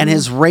and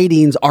his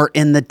ratings are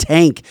in the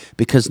tank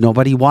because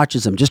nobody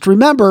watches him. Just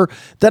remember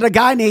that a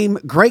guy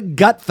named Greg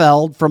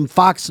Gutfeld from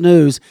Fox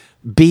News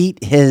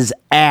beat his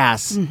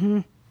ass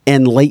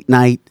in late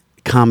night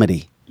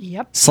comedy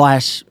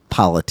 /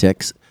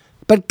 politics.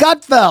 But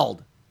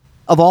Gutfeld,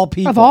 of all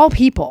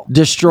people,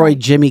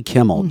 destroyed Jimmy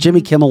Kimmel. Mm-hmm.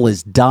 Jimmy Kimmel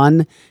is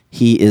done.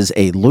 He is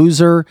a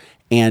loser,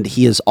 and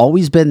he has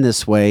always been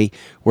this way,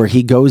 where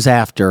he goes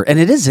after. And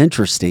it is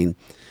interesting.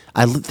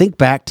 I think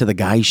back to the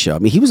Guy Show. I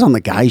mean, he was on the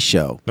Guy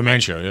Show, the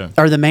Man Show, yeah,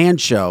 or the Man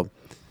Show.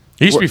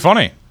 He used to be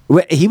funny.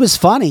 He was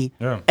funny,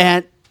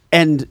 yeah.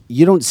 And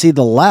you don't see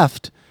the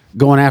left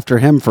going after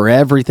him for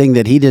everything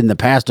that he did in the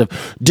past of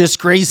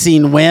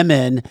disgracing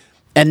women.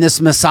 And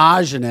this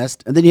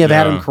misogynist, and then you have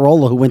Adam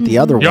Carolla who went the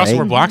other way. He also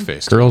wore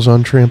blackface. Girls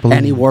on trampolines.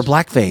 And he wore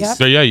blackface. Yep.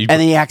 So yeah,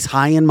 and he acts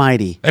high and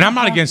mighty. And I'm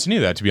not against any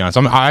of that, to be honest.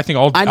 I think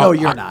all. I know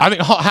you're not.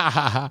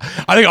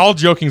 I think all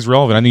joking's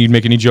relevant. I think you can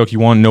make any joke you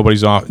want.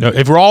 Nobody's off. No,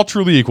 if we're all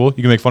truly equal,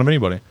 you can make fun of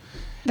anybody.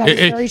 That's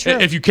very true.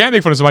 If you can't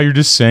make fun of somebody, you're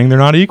just saying they're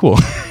not equal.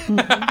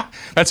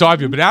 That's how I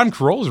view it. But Adam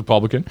Carolla's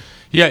Republican.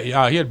 He had, you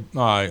know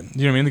what I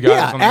mean? The guy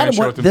was on the Adam show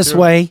went with this too.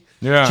 way.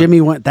 Yeah.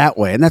 Jimmy went that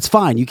way. And that's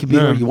fine. You can be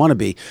where you want to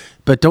be.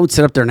 But don't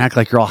sit up there and act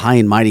like you're all high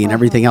and mighty and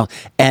everything else.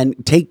 And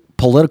take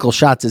political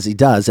shots as he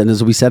does. And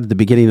as we said at the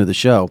beginning of the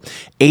show,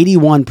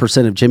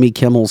 81% of Jimmy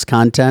Kimmel's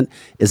content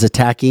is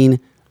attacking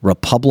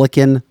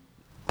Republican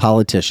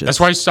politicians. That's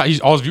why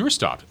all his viewers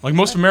stopped. Like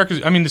most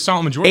Americans, I mean, the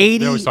silent majority.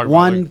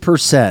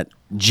 81%,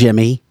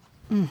 Jimmy.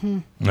 Mm-hmm.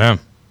 Yeah.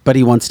 But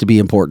he wants to be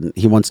important.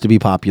 He wants to be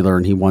popular,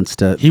 and he wants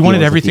to. He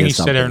wanted everything he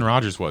said Aaron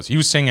Rodgers was. He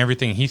was saying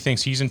everything. He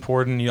thinks he's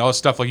important. All this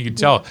stuff, like you could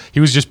tell. He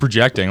was just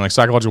projecting, like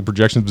psychological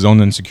projections of his own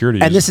insecurity.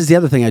 And this is the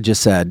other thing I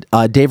just said.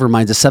 Dave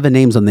reminds us 7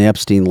 names on the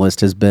Epstein list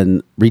has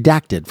been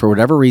redacted for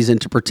whatever reason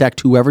to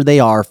protect whoever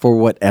they are for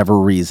whatever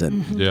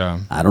reason. Mm-hmm.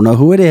 Yeah. I don't know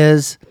who it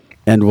is,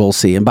 and we'll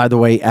see. And by the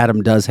way,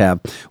 Adam does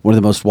have one of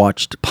the most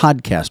watched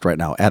podcasts right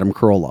now, Adam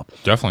Carolla.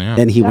 Definitely, yeah.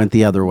 And he went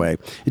the other way.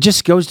 It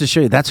just goes to show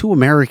you that's who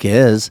America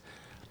is.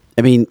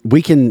 I mean,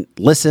 we can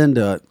listen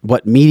to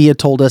what media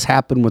told us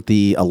happened with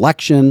the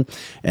election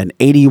and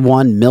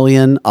 81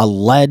 million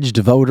alleged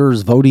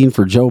voters voting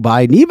for Joe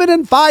Biden. Even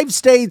in 5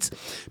 states,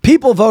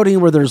 people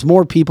voting where there's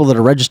more people that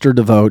are registered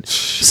to vote.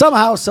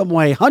 Somehow, some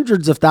way,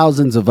 hundreds of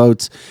thousands of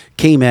votes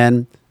came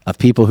in of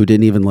people who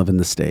didn't even live in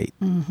the state.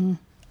 Mm-hmm.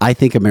 I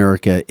think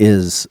America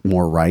is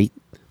more right.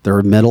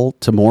 They're middle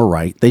to more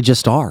right. They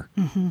just are.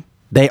 Mm-hmm.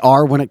 They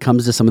are when it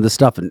comes to some of this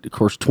stuff. And, of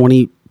course,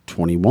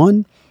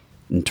 2021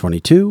 and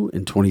 22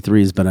 and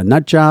 23 has been a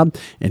nut job.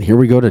 And here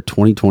we go to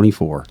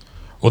 2024.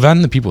 Well,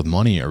 then the people with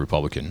money are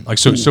Republican. Like,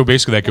 so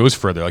basically that goes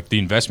further. Like, the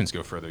investments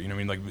go further. You know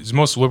what I mean? Like,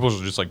 most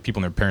liberals are just like people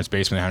in their parents'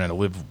 basement having to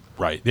live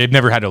right. They've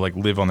never had to, like,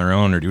 live on their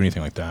own or do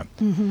anything like that.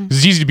 Mm-hmm.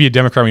 It's easy to be a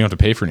Democrat when you don't have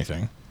to pay for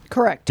anything.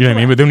 Correct. You know what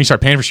I mean? But then when you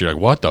start paying for shit, you're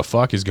like, what the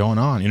fuck is going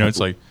on? You know,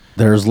 it's like...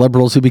 There's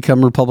liberals who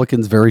become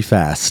Republicans very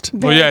fast.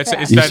 Well, yeah, it's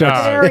that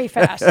very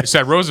fast. It's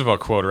that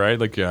Roosevelt quote, right?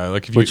 Like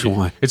if Which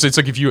one? It's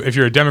like if you're if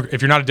you're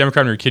not a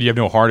Democrat when you're a kid, you have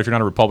no heart. If you're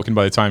not a Republican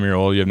by the time you're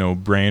old, you have no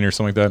brain or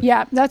something like that.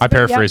 Yeah, I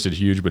paraphrased it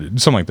huge, but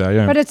something like that.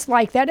 Yeah, but it's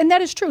like that, and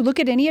that is true. Look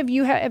at any of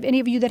you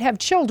that have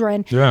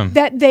children. Yeah.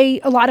 That a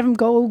lot of them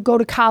go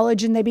to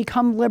college and they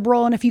become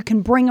liberal, and if you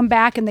can bring them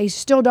back and they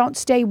still don't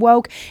stay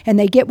woke, and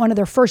they get one of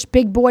their first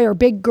big boy or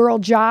big girl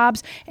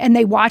jobs, and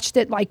they watch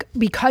that, like,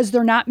 because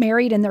they're not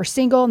married and they're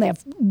single and they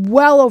have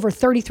well over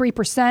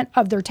 33%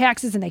 of their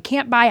taxes and they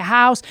can't buy a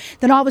house,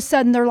 then all of a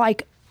sudden they're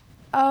like,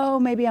 oh,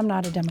 maybe I'm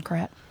not a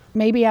Democrat.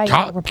 Maybe I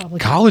am a Republican.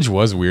 College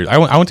was weird. I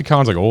went to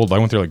college like old. I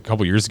went there like a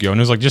couple years ago, and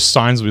it was like just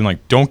signs being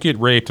like, don't get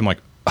raped. I'm like,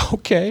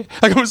 okay.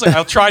 Like, I was like,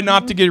 I'll try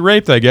not to get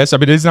raped, I guess. I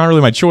mean, it's not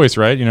really my choice,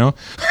 right? You know?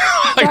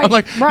 Like, right. I'm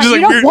like, right. just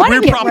like weird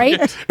propaganda.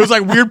 Raped. It was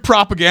like weird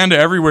propaganda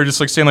everywhere,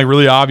 just like saying like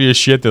really obvious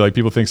shit that like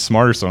people think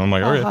smart or something. I'm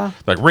like, okay.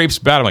 Like, rape's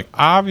bad. I'm like,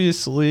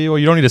 obviously, well,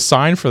 you don't need a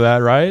sign for that,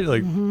 right?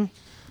 Like,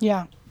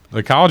 yeah.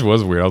 Like, college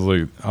was weird. I was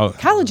like,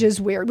 college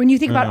is weird when you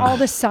think about all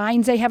the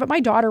signs they have.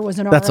 My daughter was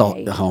an RA. That's all.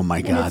 Oh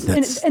my God.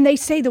 And they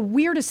say the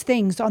weirdest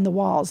things on the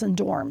walls in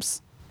dorms.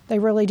 They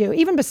really do.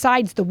 Even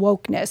besides the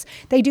wokeness,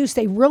 they do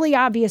say really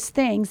obvious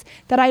things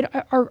that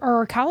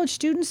are college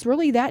students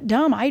really that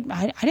dumb? I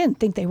didn't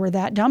think they were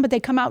that dumb, but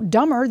they come out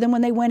dumber than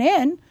when they went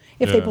in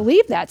if they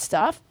believe that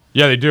stuff.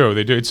 Yeah, they do.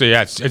 They do.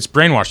 It's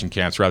brainwashing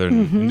camps rather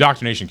than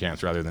indoctrination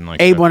camps rather than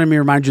like. Abe wanted me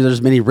to remind you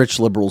there's many rich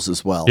liberals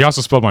as well. He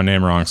also spelled my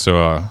name wrong,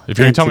 so if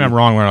you're gonna tell me I'm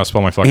wrong, when I'll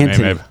spell my fucking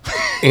name, Abe.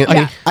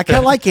 I kind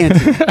of like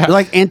Anthony. You're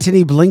like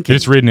Anthony Blinken.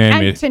 It's written name.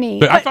 Anthony.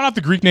 But I found out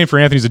the Greek name for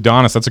Anthony is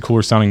Adonis. That's a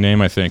cooler sounding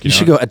name, I think. You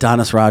should go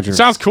Adonis Rogers. It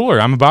sounds cooler.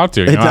 I'm about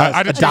to. You know?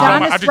 I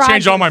have to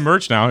change all my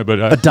merch now.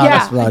 But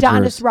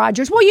Adonis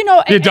Rogers. Well, you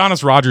know, the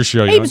Adonis Rogers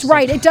show. Abe's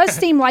right. It does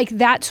seem like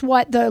that's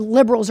what the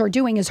liberals are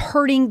doing, is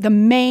hurting the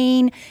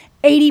main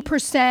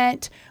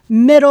 80%,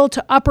 middle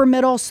to upper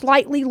middle,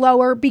 slightly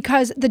lower,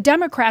 because the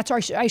Democrats, or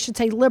I should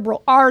say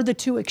liberal, are the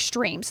two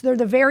extremes. They're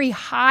the very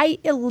high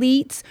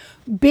elites,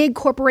 big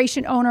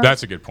corporation owners.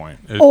 That's a good point.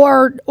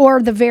 Or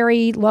the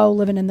very low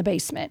living in the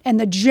basement. And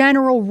the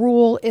general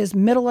rule is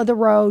middle of the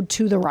road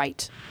to the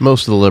right.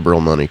 Most of the liberal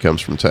money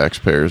comes from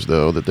taxpayers,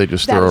 though, that they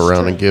just throw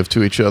around and give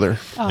to each other.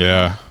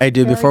 Yeah. Hey,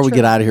 dude, before we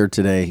get out of here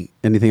today,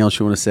 anything else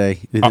you want to say?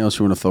 Anything else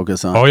you want to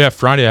focus on? Oh, yeah.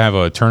 Friday, I have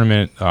a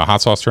tournament,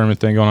 hot sauce tournament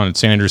thing going on at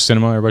San Andreas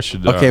Cinema. Everybody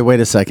should. Okay, wait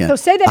a second. So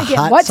say that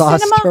again. What cinema?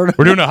 Tournament?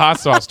 We're doing a hot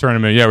sauce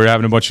tournament. Yeah, we're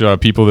having a bunch of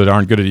people that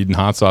aren't good at eating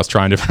hot sauce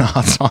trying different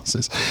hot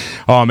sauces.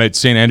 At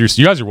St. Andrews.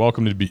 You guys are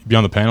welcome to be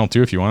on the panel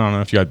too if you want. I don't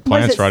know if you got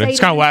plans Friday. It's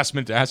kind of last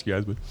minute to ask you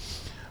guys,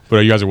 but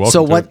you guys are welcome.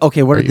 So what?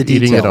 Okay, what are the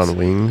details? Eating it on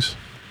wings?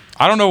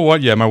 I don't know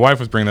what yet. My wife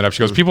was bringing that up. She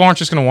goes, people aren't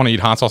just going to want to eat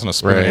hot sauce on a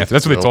spoon. Right.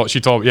 That's what she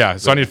told. Yeah,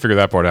 so I need to figure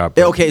that part out.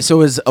 But. Okay,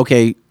 so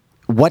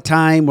what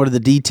time? What are the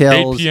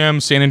details? 8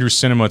 p.m. St. Andrews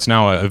Cinema. It's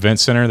now an event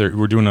center.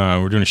 We're doing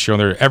a show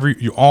there.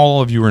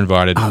 All of you are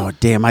invited. Oh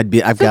damn!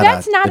 So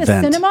that's not a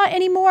cinema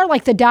anymore.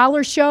 Like the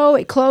Dollar Show,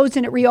 it closed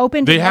and it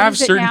reopened. They have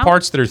certain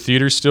parts that are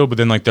theaters still, but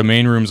then like the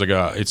main room's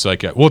it's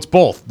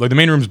both. Like the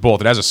main room's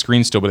both. It has a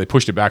screen still, but they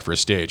pushed it back for a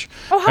stage.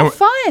 Oh, how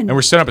fun! And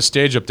we're setting up a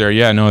stage up there.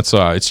 Yeah, no,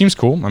 it seems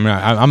cool. I mean,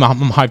 I'm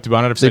hyped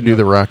about it. They do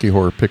the Rocky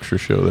Horror Picture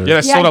Show there. Yeah,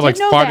 they sold out like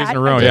 5 days in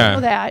a row.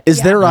 Yeah.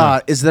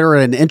 Is there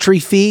an entry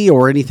fee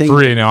or anything?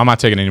 Free? No, I'm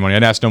not taking any money.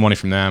 I'd ask no money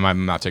from them.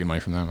 I'm not taking money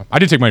from them. I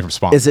did take money from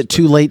sponsors. Is it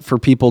too late for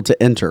people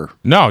to enter?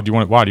 No. Do you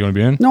want to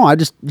be in? No, I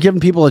just giving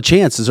people a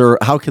chance.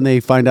 How can they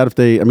find out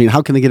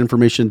how can they get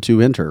information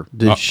to enter?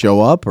 Did you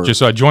show up or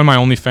just join my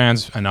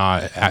OnlyFans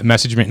and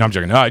message me? No, I'm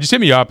joking. Just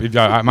hit me up.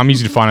 I'm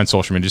easy to find on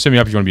social media. Just hit me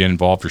up if you want to be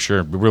involved for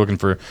sure. We're looking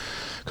for a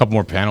couple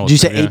more panels. Did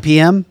you say 8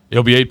 p.m.?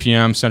 It'll be 8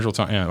 p.m. Central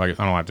Time. Yeah, I don't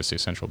have to say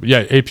Central, but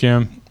yeah, 8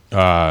 p.m.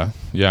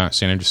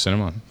 St. Andrews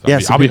Cinema.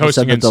 I'll be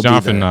hosting and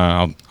stuff, and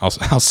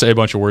I'll say a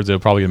bunch of words they'll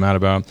probably get mad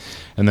about,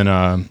 and then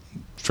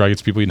try to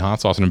get people eating hot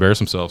sauce and embarrass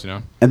themselves,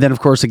 And then, of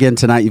course, again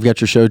tonight you've got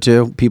your show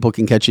too. People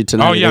can catch you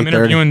tonight. Oh yeah, I'm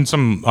interviewing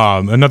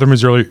another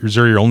Missouri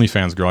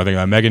OnlyFans girl. I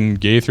think Megan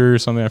Gaither or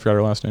something. I forgot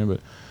her last name, but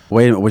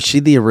wait a minute, was she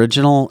the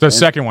original? The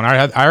second one.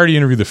 I already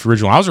interviewed the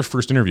original. I was her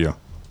first interview.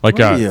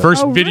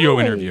 First video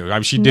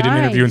interview. She did an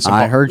interview in some.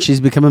 I heard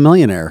she's become a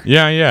millionaire.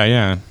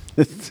 Yeah.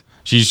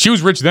 She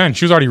was rich then.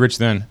 She was already rich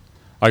then.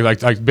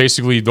 Like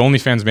basically, the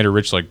OnlyFans made her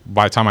rich. Like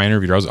by the time I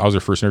interviewed her, I was her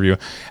first interview.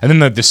 And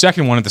then the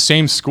second one at the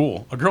same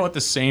school, a girl at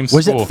the same school.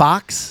 Was it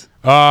Fox?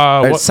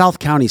 South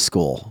County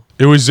School.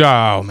 It was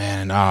some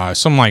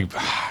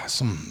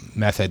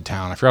meth head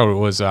town. I forgot what it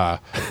was.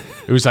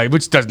 It was like,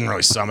 which doesn't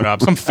really sum it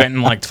up. Some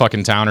Fenton like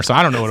fucking town or something.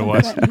 I don't know what it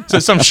was. So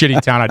some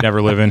shitty town I'd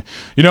never live in.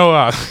 You know.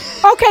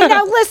 Okay,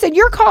 now listen.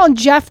 You're calling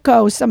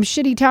Jeffco some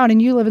shitty town,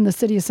 and you live in the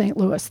city of St.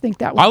 Louis. Think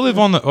that way. I live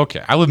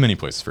I live many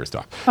places. First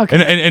off. Okay.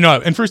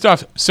 And first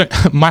off,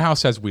 my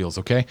house has wheels.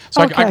 Okay.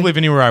 So I can live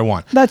anywhere I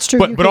want. That's true.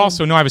 But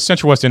also, no, I have a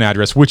Central West End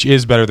address, which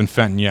is better than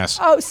Fenton. Yes.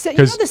 Oh, so, you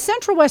know the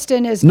Central West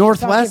End is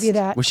Northwest. I'll give you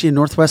that. Was she in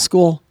Northwest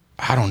School?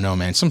 I don't know,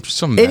 man.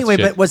 Some anyway,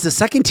 but was the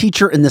second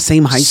teacher in the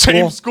same high school?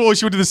 Same school.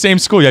 She went to the same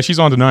school. Yeah, she's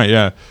on tonight.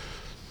 Yeah.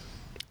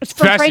 It's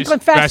from Franklin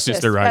Festus.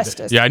 They're right.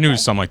 Festus. Yeah, I knew it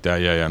was something like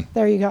that. Yeah.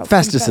 There you go.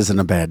 Festus isn't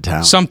a bad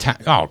town.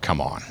 Oh, come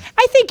on.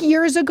 I think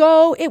years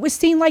ago it was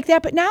seen like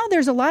that, but now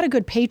there's a lot of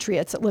good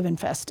patriots that live in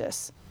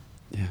Festus.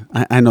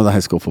 Yeah, I know the high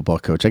school football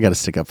coach. I got to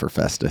stick up for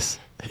Festus.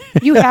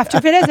 You have to.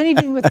 If it has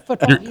anything with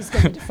football, he's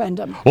going to defend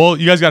him. Well,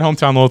 you guys got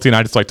hometown loyalty, and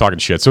I just like talking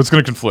shit, so it's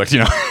going to conflict. You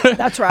know.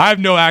 That's right. I have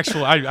no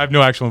actual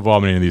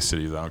involvement in any of these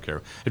cities. I don't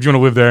care. If you want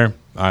to live there,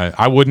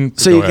 I wouldn't.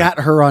 So you got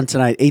her on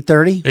tonight,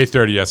 8:30.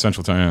 8:30, yeah,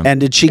 Central Time. Yeah.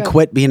 And did she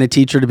quit being a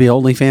teacher to be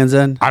OnlyFans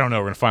in? I don't know.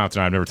 We're gonna find out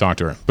tonight. I've never talked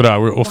to her, but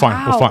we'll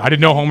find. We'll find. I did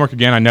no homework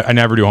again. I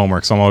never do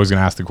homework, so I'm always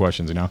gonna ask the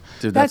questions. You know.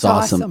 Dude, that's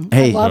awesome.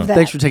 Hey,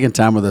 thanks for taking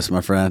time with us,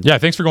 my friend. Yeah,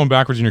 thanks for going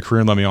backwards in your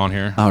career and letting me on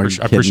here. Oh,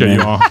 I appreciate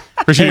you all.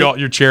 Appreciate all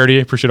your charity.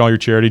 Appreciate all your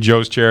charity.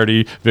 Joe's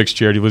charity, Vic's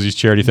charity, Lizzie's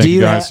charity. Thank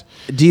you guys.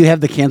 Do you have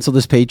the Cancel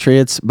This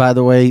Patriots, by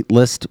the way,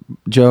 list,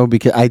 Joe?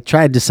 Because I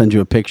tried to send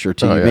you a picture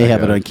too. You may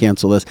have it on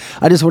Cancel This.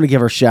 I just want to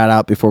give her a shout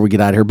out before we get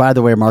out of here. By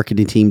the way, our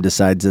marketing team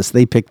decides this.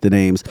 They pick the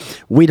names.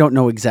 We don't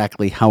know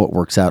exactly how it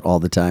works out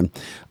all the time.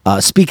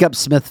 Speak Up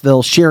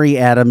Smithville, Sherry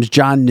Adams,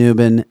 John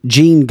Newman,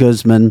 Gene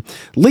Guzman,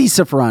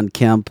 Lisa Ferron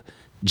Kemp,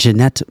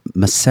 Jeanette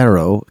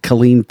Macero,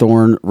 Colleen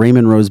Thorne,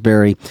 Raymond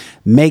Roseberry,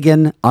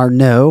 Megan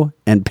Arnaud,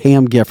 and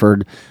Pam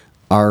Gifford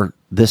are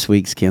this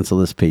week's Cancel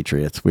This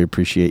Patriots. We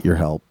appreciate your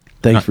help.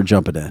 Thanks for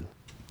jumping in.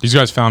 These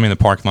guys found me in the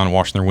parking lot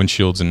washing their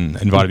windshields and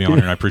invited me on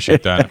here, and I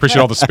appreciate that. I appreciate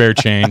all the spare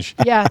change.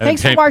 Yeah,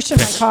 thanks for washing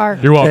my car.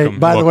 You're welcome. Hey,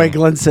 by the way,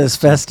 Glenn says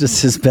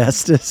Festus is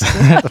bestest.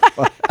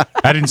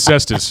 Ad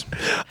incestus.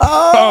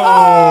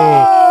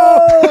 Oh!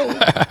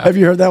 Have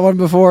you heard that one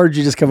before, or did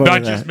you just come up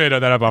with that? I just made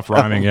that up off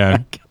rhyming, yeah.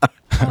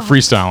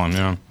 Freestyling,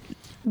 yeah.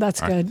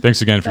 That's good. Right.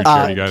 Thanks again for your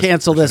charity, guys.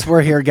 Cancel this.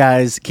 We're here,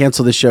 guys.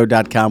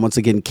 CancelTheShow.com. Once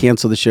again,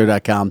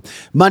 CancelTheShow.com.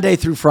 Monday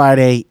through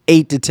Friday,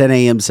 8 to 10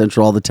 a.m.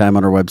 Central, all the time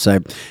on our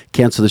website,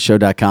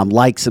 CancelTheShow.com.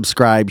 Like,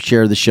 subscribe,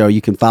 share the show.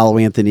 You can follow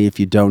Anthony if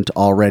you don't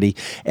already.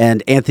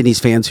 And Anthony's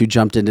fans who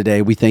jumped in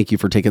today, we thank you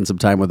for taking some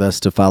time with us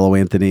to follow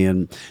Anthony.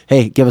 And,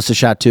 hey, give us a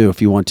shot, too,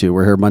 if you want to.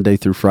 We're here Monday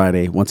through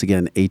Friday, once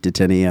again, 8 to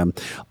 10 a.m.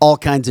 All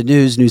kinds of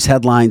news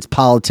headlines,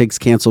 politics,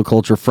 cancel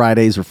culture.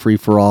 Fridays are free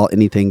for all.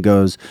 Anything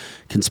goes.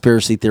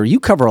 Conspiracy theory. You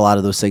cover a lot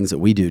of those things that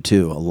we do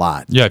too, a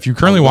lot. Yeah, if you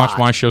currently watch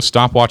my show,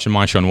 stop watching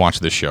my show and watch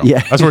this show. Yeah.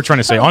 That's what we're trying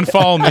to say.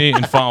 Unfollow me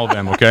and follow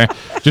them, okay?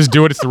 Just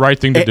do it. It's the right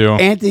thing to do.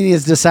 Anthony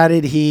has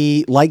decided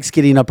he likes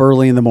getting up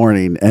early in the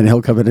morning, and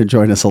he'll come in and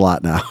join us a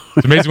lot now.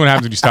 It's amazing what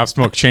happens when you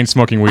stop chain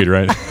smoking weed,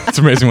 right? It's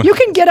amazing. You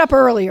can get up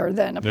earlier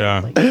then,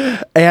 apparently.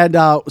 Yeah. And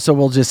so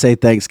we'll just say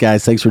thanks,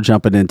 guys. Thanks for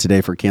jumping in today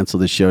for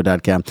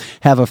CancelTheShow.com.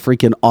 Have a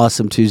freaking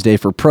awesome Tuesday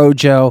for Pro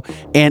Joe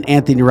and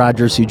Anthony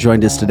Rogers, who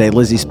joined us today.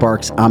 Lizzie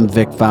Sparks, I'm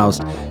Vic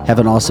Faust. Have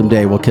an awesome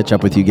day. We'll catch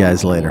up with you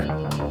guys later.